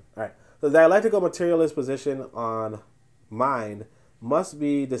different. All right. The dialectical materialist position on mind must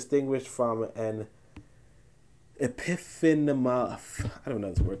be distinguished from an epiphenomenalist. I don't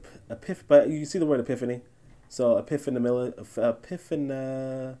know this word. But you see the word epiphany. So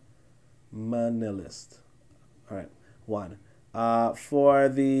epiphenomenalist. All right. One. For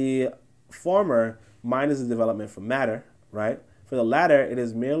the former, mind is a development from matter, right? For the latter, it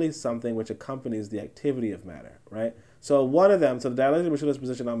is merely something which accompanies the activity of matter, right? So one of them, so the dialectical materialist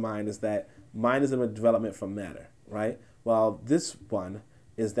position on mind is that mind is a development from matter, right? While this one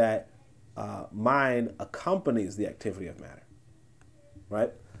is that mind accompanies the activity of matter,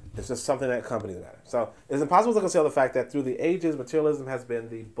 right? It's just something that accompanies matter. So it's impossible to conceal the fact that through the ages, materialism has been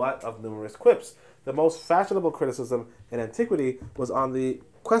the butt of numerous quips. The most fashionable criticism in antiquity was on the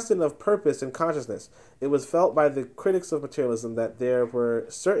question of purpose and consciousness. It was felt by the critics of materialism that there were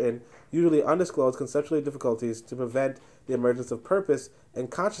certain, usually undisclosed, conceptual difficulties to prevent the emergence of purpose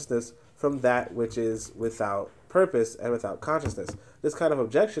and consciousness from that which is without purpose and without consciousness. This kind of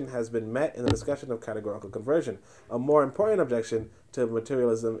objection has been met in the discussion of categorical conversion. A more important objection to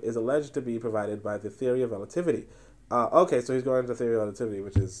materialism is alleged to be provided by the theory of relativity. Okay, so he's going into theory of relativity,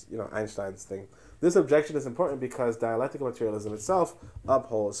 which is, Einstein's thing. This objection is important because dialectical materialism itself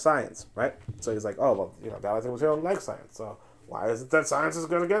upholds science, right? So he's like, oh, well, dialectical materialism likes science, so why is it that science is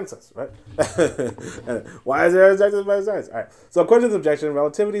going against us, right? And why is there rejected by science? All right. So according to this objection,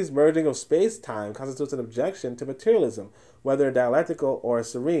 relativity's merging of space-time constitutes an objection to materialism, whether dialectical or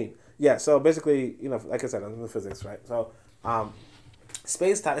serene. Yeah, so basically, like I said, I'm in physics, right? So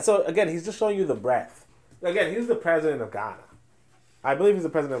space-time. So again, he's just showing you the breadth. Again, he's the president of Ghana. I believe he's the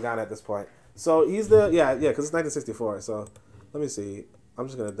president of Ghana at this point. So he's the, because it's 1964. So let me see. I'm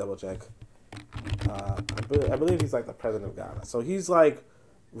just going to double check. I believe he's like the president of Ghana. So he's like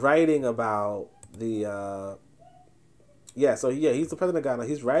writing about the, he's the president of Ghana.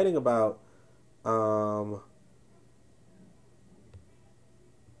 He's writing about, so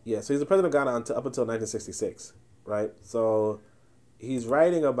he's the president of Ghana up until 1966, right? So he's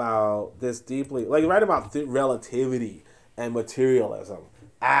writing about this deeply, like writing about relativity and materialism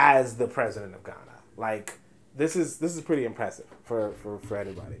as the president of Ghana. Like, this is pretty impressive for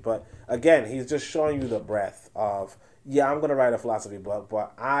anybody. But again, he's just showing you the breadth of, I'm going to write a philosophy book,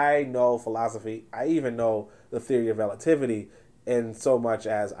 but I know philosophy. I even know the theory of relativity in so much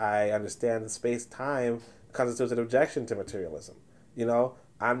as I understand that space-time constitutes an objection to materialism.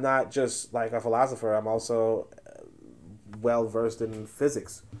 I'm not just like a philosopher. I'm also well-versed in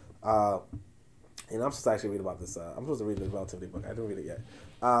physics. And I'm supposed to actually read about this. I'm supposed to read the relativity book. I didn't read it yet.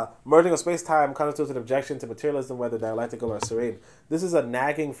 Merging of space-time constitutes an objection to materialism, whether dialectical or serene. This is a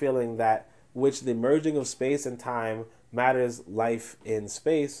nagging feeling that which the merging of space and time matters life in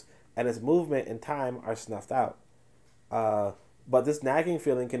space, and its movement in time are snuffed out. But this nagging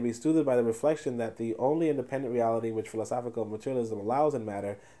feeling can be soothed by the reflection that the only independent reality which philosophical materialism allows in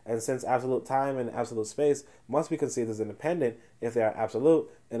matter, and since absolute time and absolute space must be conceived as independent if they are absolute,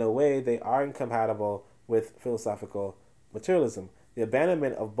 in a way they are incompatible with philosophical materialism. The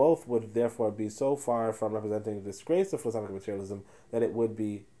abandonment of both would therefore be so far from representing the disgrace of philosophical materialism that it would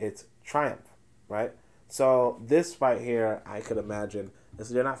be its triumph, right? So this right here, I could imagine, if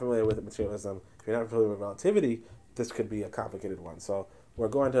you're not familiar with materialism, if you're not familiar with relativity, this could be a complicated one. So we're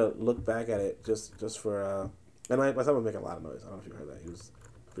going to look back at it just for, and my son was making a lot of noise. I don't know if you heard that. He was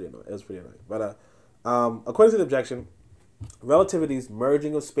pretty annoying. It was pretty annoying. But according to the objection, relativity's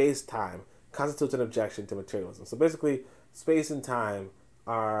merging of space-time constitutes an objection to materialism. So basically, space and time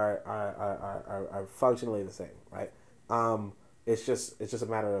are functionally the same, right? It's just a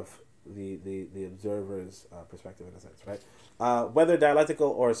matter of the observer's perspective in a sense, right? Whether dialectical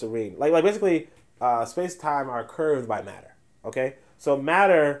or serene, like basically, space time are curved by matter. Okay, so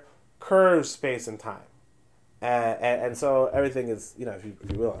matter curves space and time, and so everything is, if you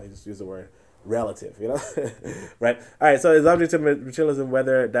will, I just use the word relative, right? All right, so it's object to materialism,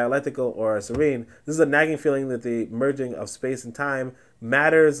 whether dialectical or serene. This is a nagging feeling that the merging of space and time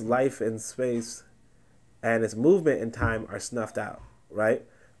matters life in space, and its movement in time are snuffed out, right?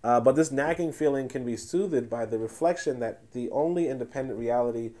 But this nagging feeling can be soothed by the reflection that the only independent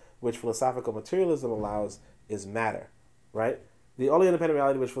reality which philosophical materialism allows is matter, right? The only independent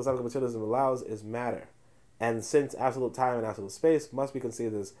reality which philosophical materialism allows is matter. And since absolute time and absolute space must be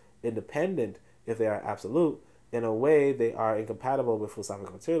considered as independent if they are absolute, in a way they are incompatible with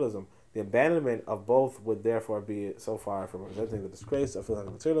philosophical materialism. The abandonment of both would therefore be so far from representing the disgrace of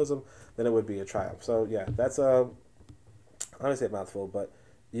philosophical materialism that it would be a triumph. So yeah, that's I don't say a mouthful, but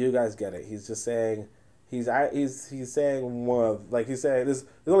you guys get it. He's just saying, he's saying more of, like, he's saying there's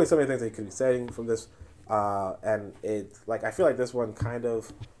only so many things that he could be saying from this, and it, like, I feel like this one kind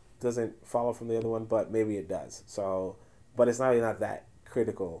of doesn't follow from the other one, but maybe it does. So, but it's not that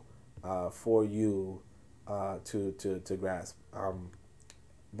critical for you to grasp.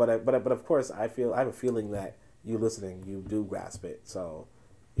 But of course, I have a feeling that you listening, you do grasp it. So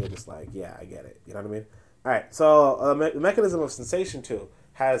you're just like, yeah, I get it. You know what I mean? All right. So the mechanism of sensation too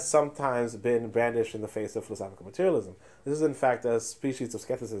has sometimes been brandished in the face of philosophical materialism. This is in fact a species of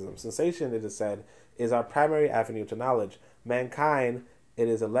skepticism. Sensation, it is said, is our primary avenue to knowledge. Mankind, it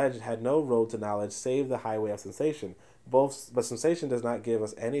is alleged, had no road to knowledge save the highway of sensation. But sensation does not give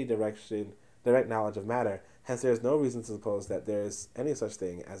us any direct knowledge of matter. Hence, there is no reason to suppose that there is any such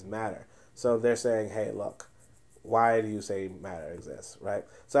thing as matter. So they're saying, hey, look, why do you say matter exists, right?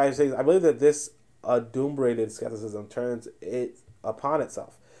 So I believe that this adumbrated skepticism turns it upon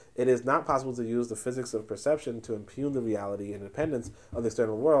itself. It is not possible to use the physics of perception to impugn the reality and independence of the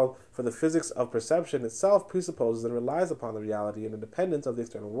external world, for the physics of perception itself presupposes and relies upon the reality and independence of the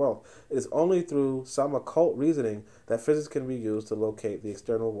external world. It is only through some occult reasoning that physics can be used to locate the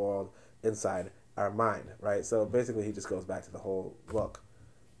external world inside our mind, right? So basically he just goes back to the whole, look,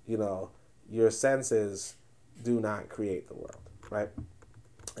 your senses do not create the world, right?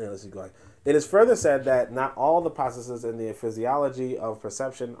 And let's keep going. It is further said that not all the processes in the physiology of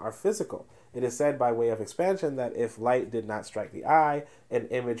perception are physical. It is said by way of expansion that if light did not strike the eye, an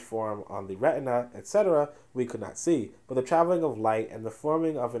image form on the retina, etc., we could not see. But the traveling of light and the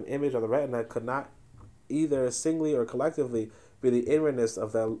forming of an image on the retina could not either singly or collectively be the inwardness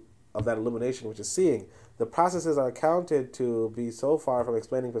of that illumination which is seeing. The processes are accounted to be so far from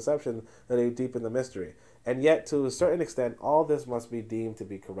explaining perception that they deepen the mystery. And yet, to a certain extent, all this must be deemed to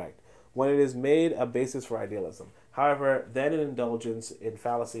be correct, when it is made a basis for idealism. However, then an indulgence in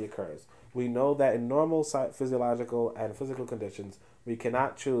fallacy occurs. We know that in normal physiological and physical conditions, we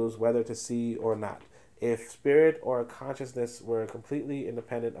cannot choose whether to see or not. If spirit or consciousness were completely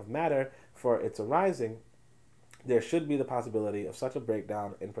independent of matter for its arising, there should be the possibility of such a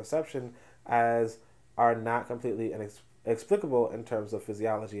breakdown in perception as are not completely explicable in terms of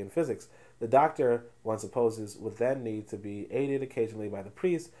physiology and physics. The doctor, one supposes, would then need to be aided occasionally by the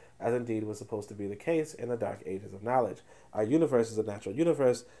priest, as indeed was supposed to be the case in the dark ages of knowledge. Our universe is a natural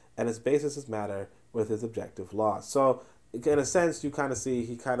universe, and its basis is matter with its objective laws. So, in a sense, you kind of see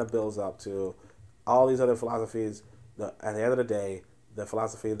he kind of builds up to all these other philosophies. At the end of the day, the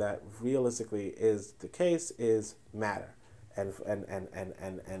philosophy that realistically is the case is matter. And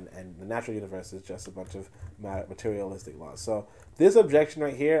the natural universe is just a bunch of materialistic laws. So this objection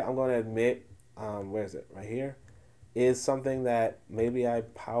right here, I'm going to admit, where is it? Right here, is something that maybe I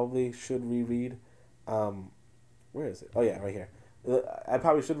probably should reread. Where is it? Oh yeah, right here. I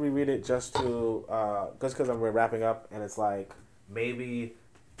probably should reread it just because we're wrapping up, and it's like maybe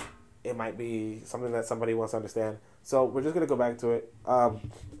it might be something that somebody wants to understand. So we're just going to go back to it.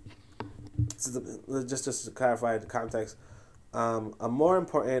 Just to clarify the context. A more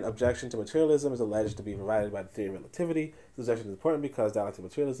important objection to materialism is alleged to be provided by the theory of relativity. This objection is important because dialectical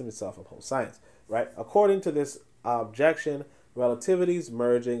materialism itself upholds science, right? According to this objection, relativity's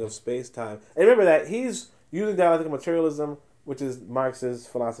merging of space-time. And remember that he's using dialectical materialism, which is Marx's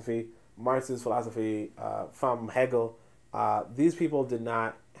philosophy from Hegel. These people did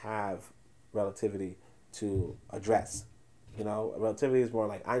not have relativity to address. Relativity is more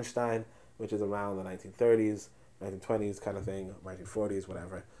like Einstein, which is around the 1930s. 1920s kind of thing, 1940s,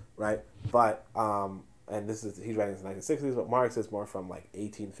 whatever, right? But and he's writing in the 1960s, but Marx is more from like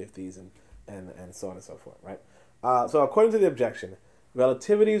 1850s and so on and so forth, right? So according to the objection,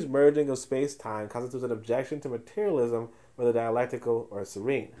 relativity's merging of space-time constitutes an objection to materialism, whether dialectical or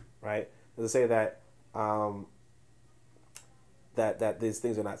serene, right? To say that that these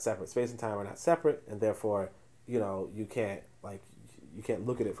things are not separate, space and time are not separate, and therefore you can't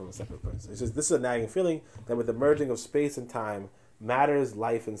look at it from a separate place. It's just, this is a nagging feeling that with the merging of space and time, matter's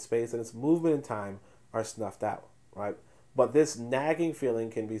life in space and its movement in time are snuffed out, right? But this nagging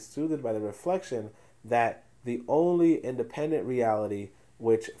feeling can be soothed by the reflection that the only independent reality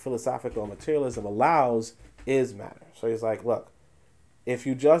which philosophical materialism allows is matter. So he's like, look, if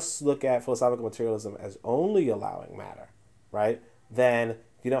you just look at philosophical materialism as only allowing matter, right, then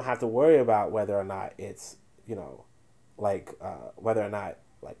you don't have to worry about whether or not it's, whether or not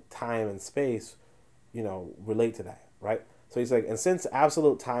time and space, relate to that, right? So he's like, and since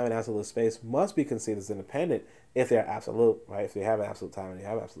absolute time and absolute space must be considered as independent if they're absolute, right? If they have absolute time and they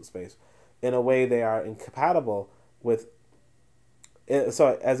have absolute space, in a way they are incompatible with.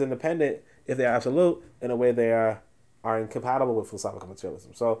 So as independent, if they're absolute, in a way they are incompatible with philosophical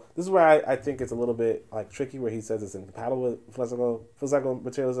materialism. So this is where I think it's a little bit tricky, where he says it's incompatible with philosophical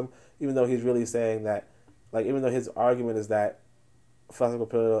materialism, even though he's really saying that. Even though his argument is that philosophical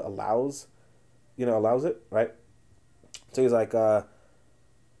materialism allows it, right? So he's like, the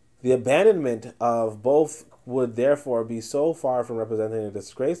abandonment of both would therefore be so far from representing a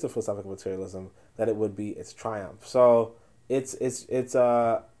disgrace to philosophical materialism that it would be its triumph. So it's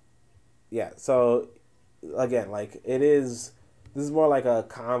yeah. So again, this is more like a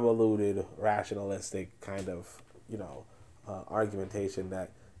convoluted, rationalistic kind of argumentation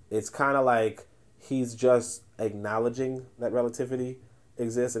that it's kind of like. He's just acknowledging that relativity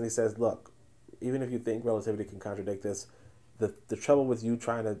exists, and he says, look, even if you think relativity can contradict this, the trouble with you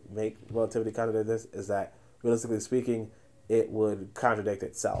trying to make relativity contradict this is that, realistically speaking, it would contradict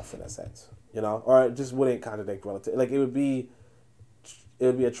itself in a sense, or it just wouldn't contradict relativity. It would be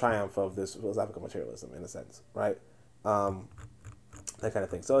a triumph of this philosophical materialism in a sense, right? So that kind of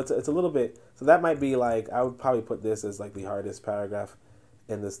thing. So it's a little bit, so that might be like, I would probably put this as like the hardest paragraph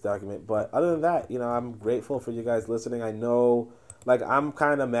in this document. But other than that, I'm grateful for you guys listening. I know, like, I'm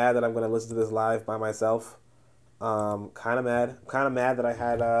kind of mad that I'm going to listen to this live by myself. Kind of mad. I'm kind of mad that I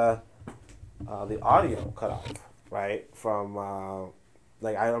had the audio cut off, right? From,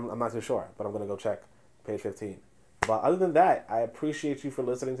 I'm not too sure, but I'm going to go check page 15. But other than that, I appreciate you for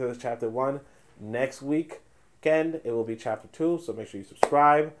listening to this chapter 1. Next weekend, it will be chapter 2, so make sure you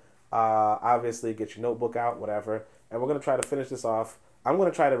subscribe. Obviously, get your notebook out, whatever. And we're going to try to finish this off. I'm going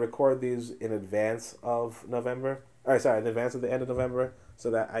to try to record these in advance of November. In advance of the end of November,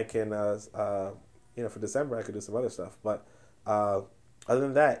 so that I can, for December, I could do some other stuff. But other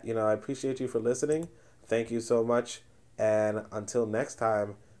than that, I appreciate you for listening. Thank you so much. And until next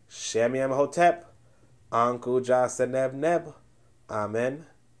time, Shemi Hotep, Anku Ja Seneb Neb, Amen,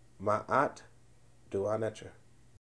 Ma'at, Dua Necher.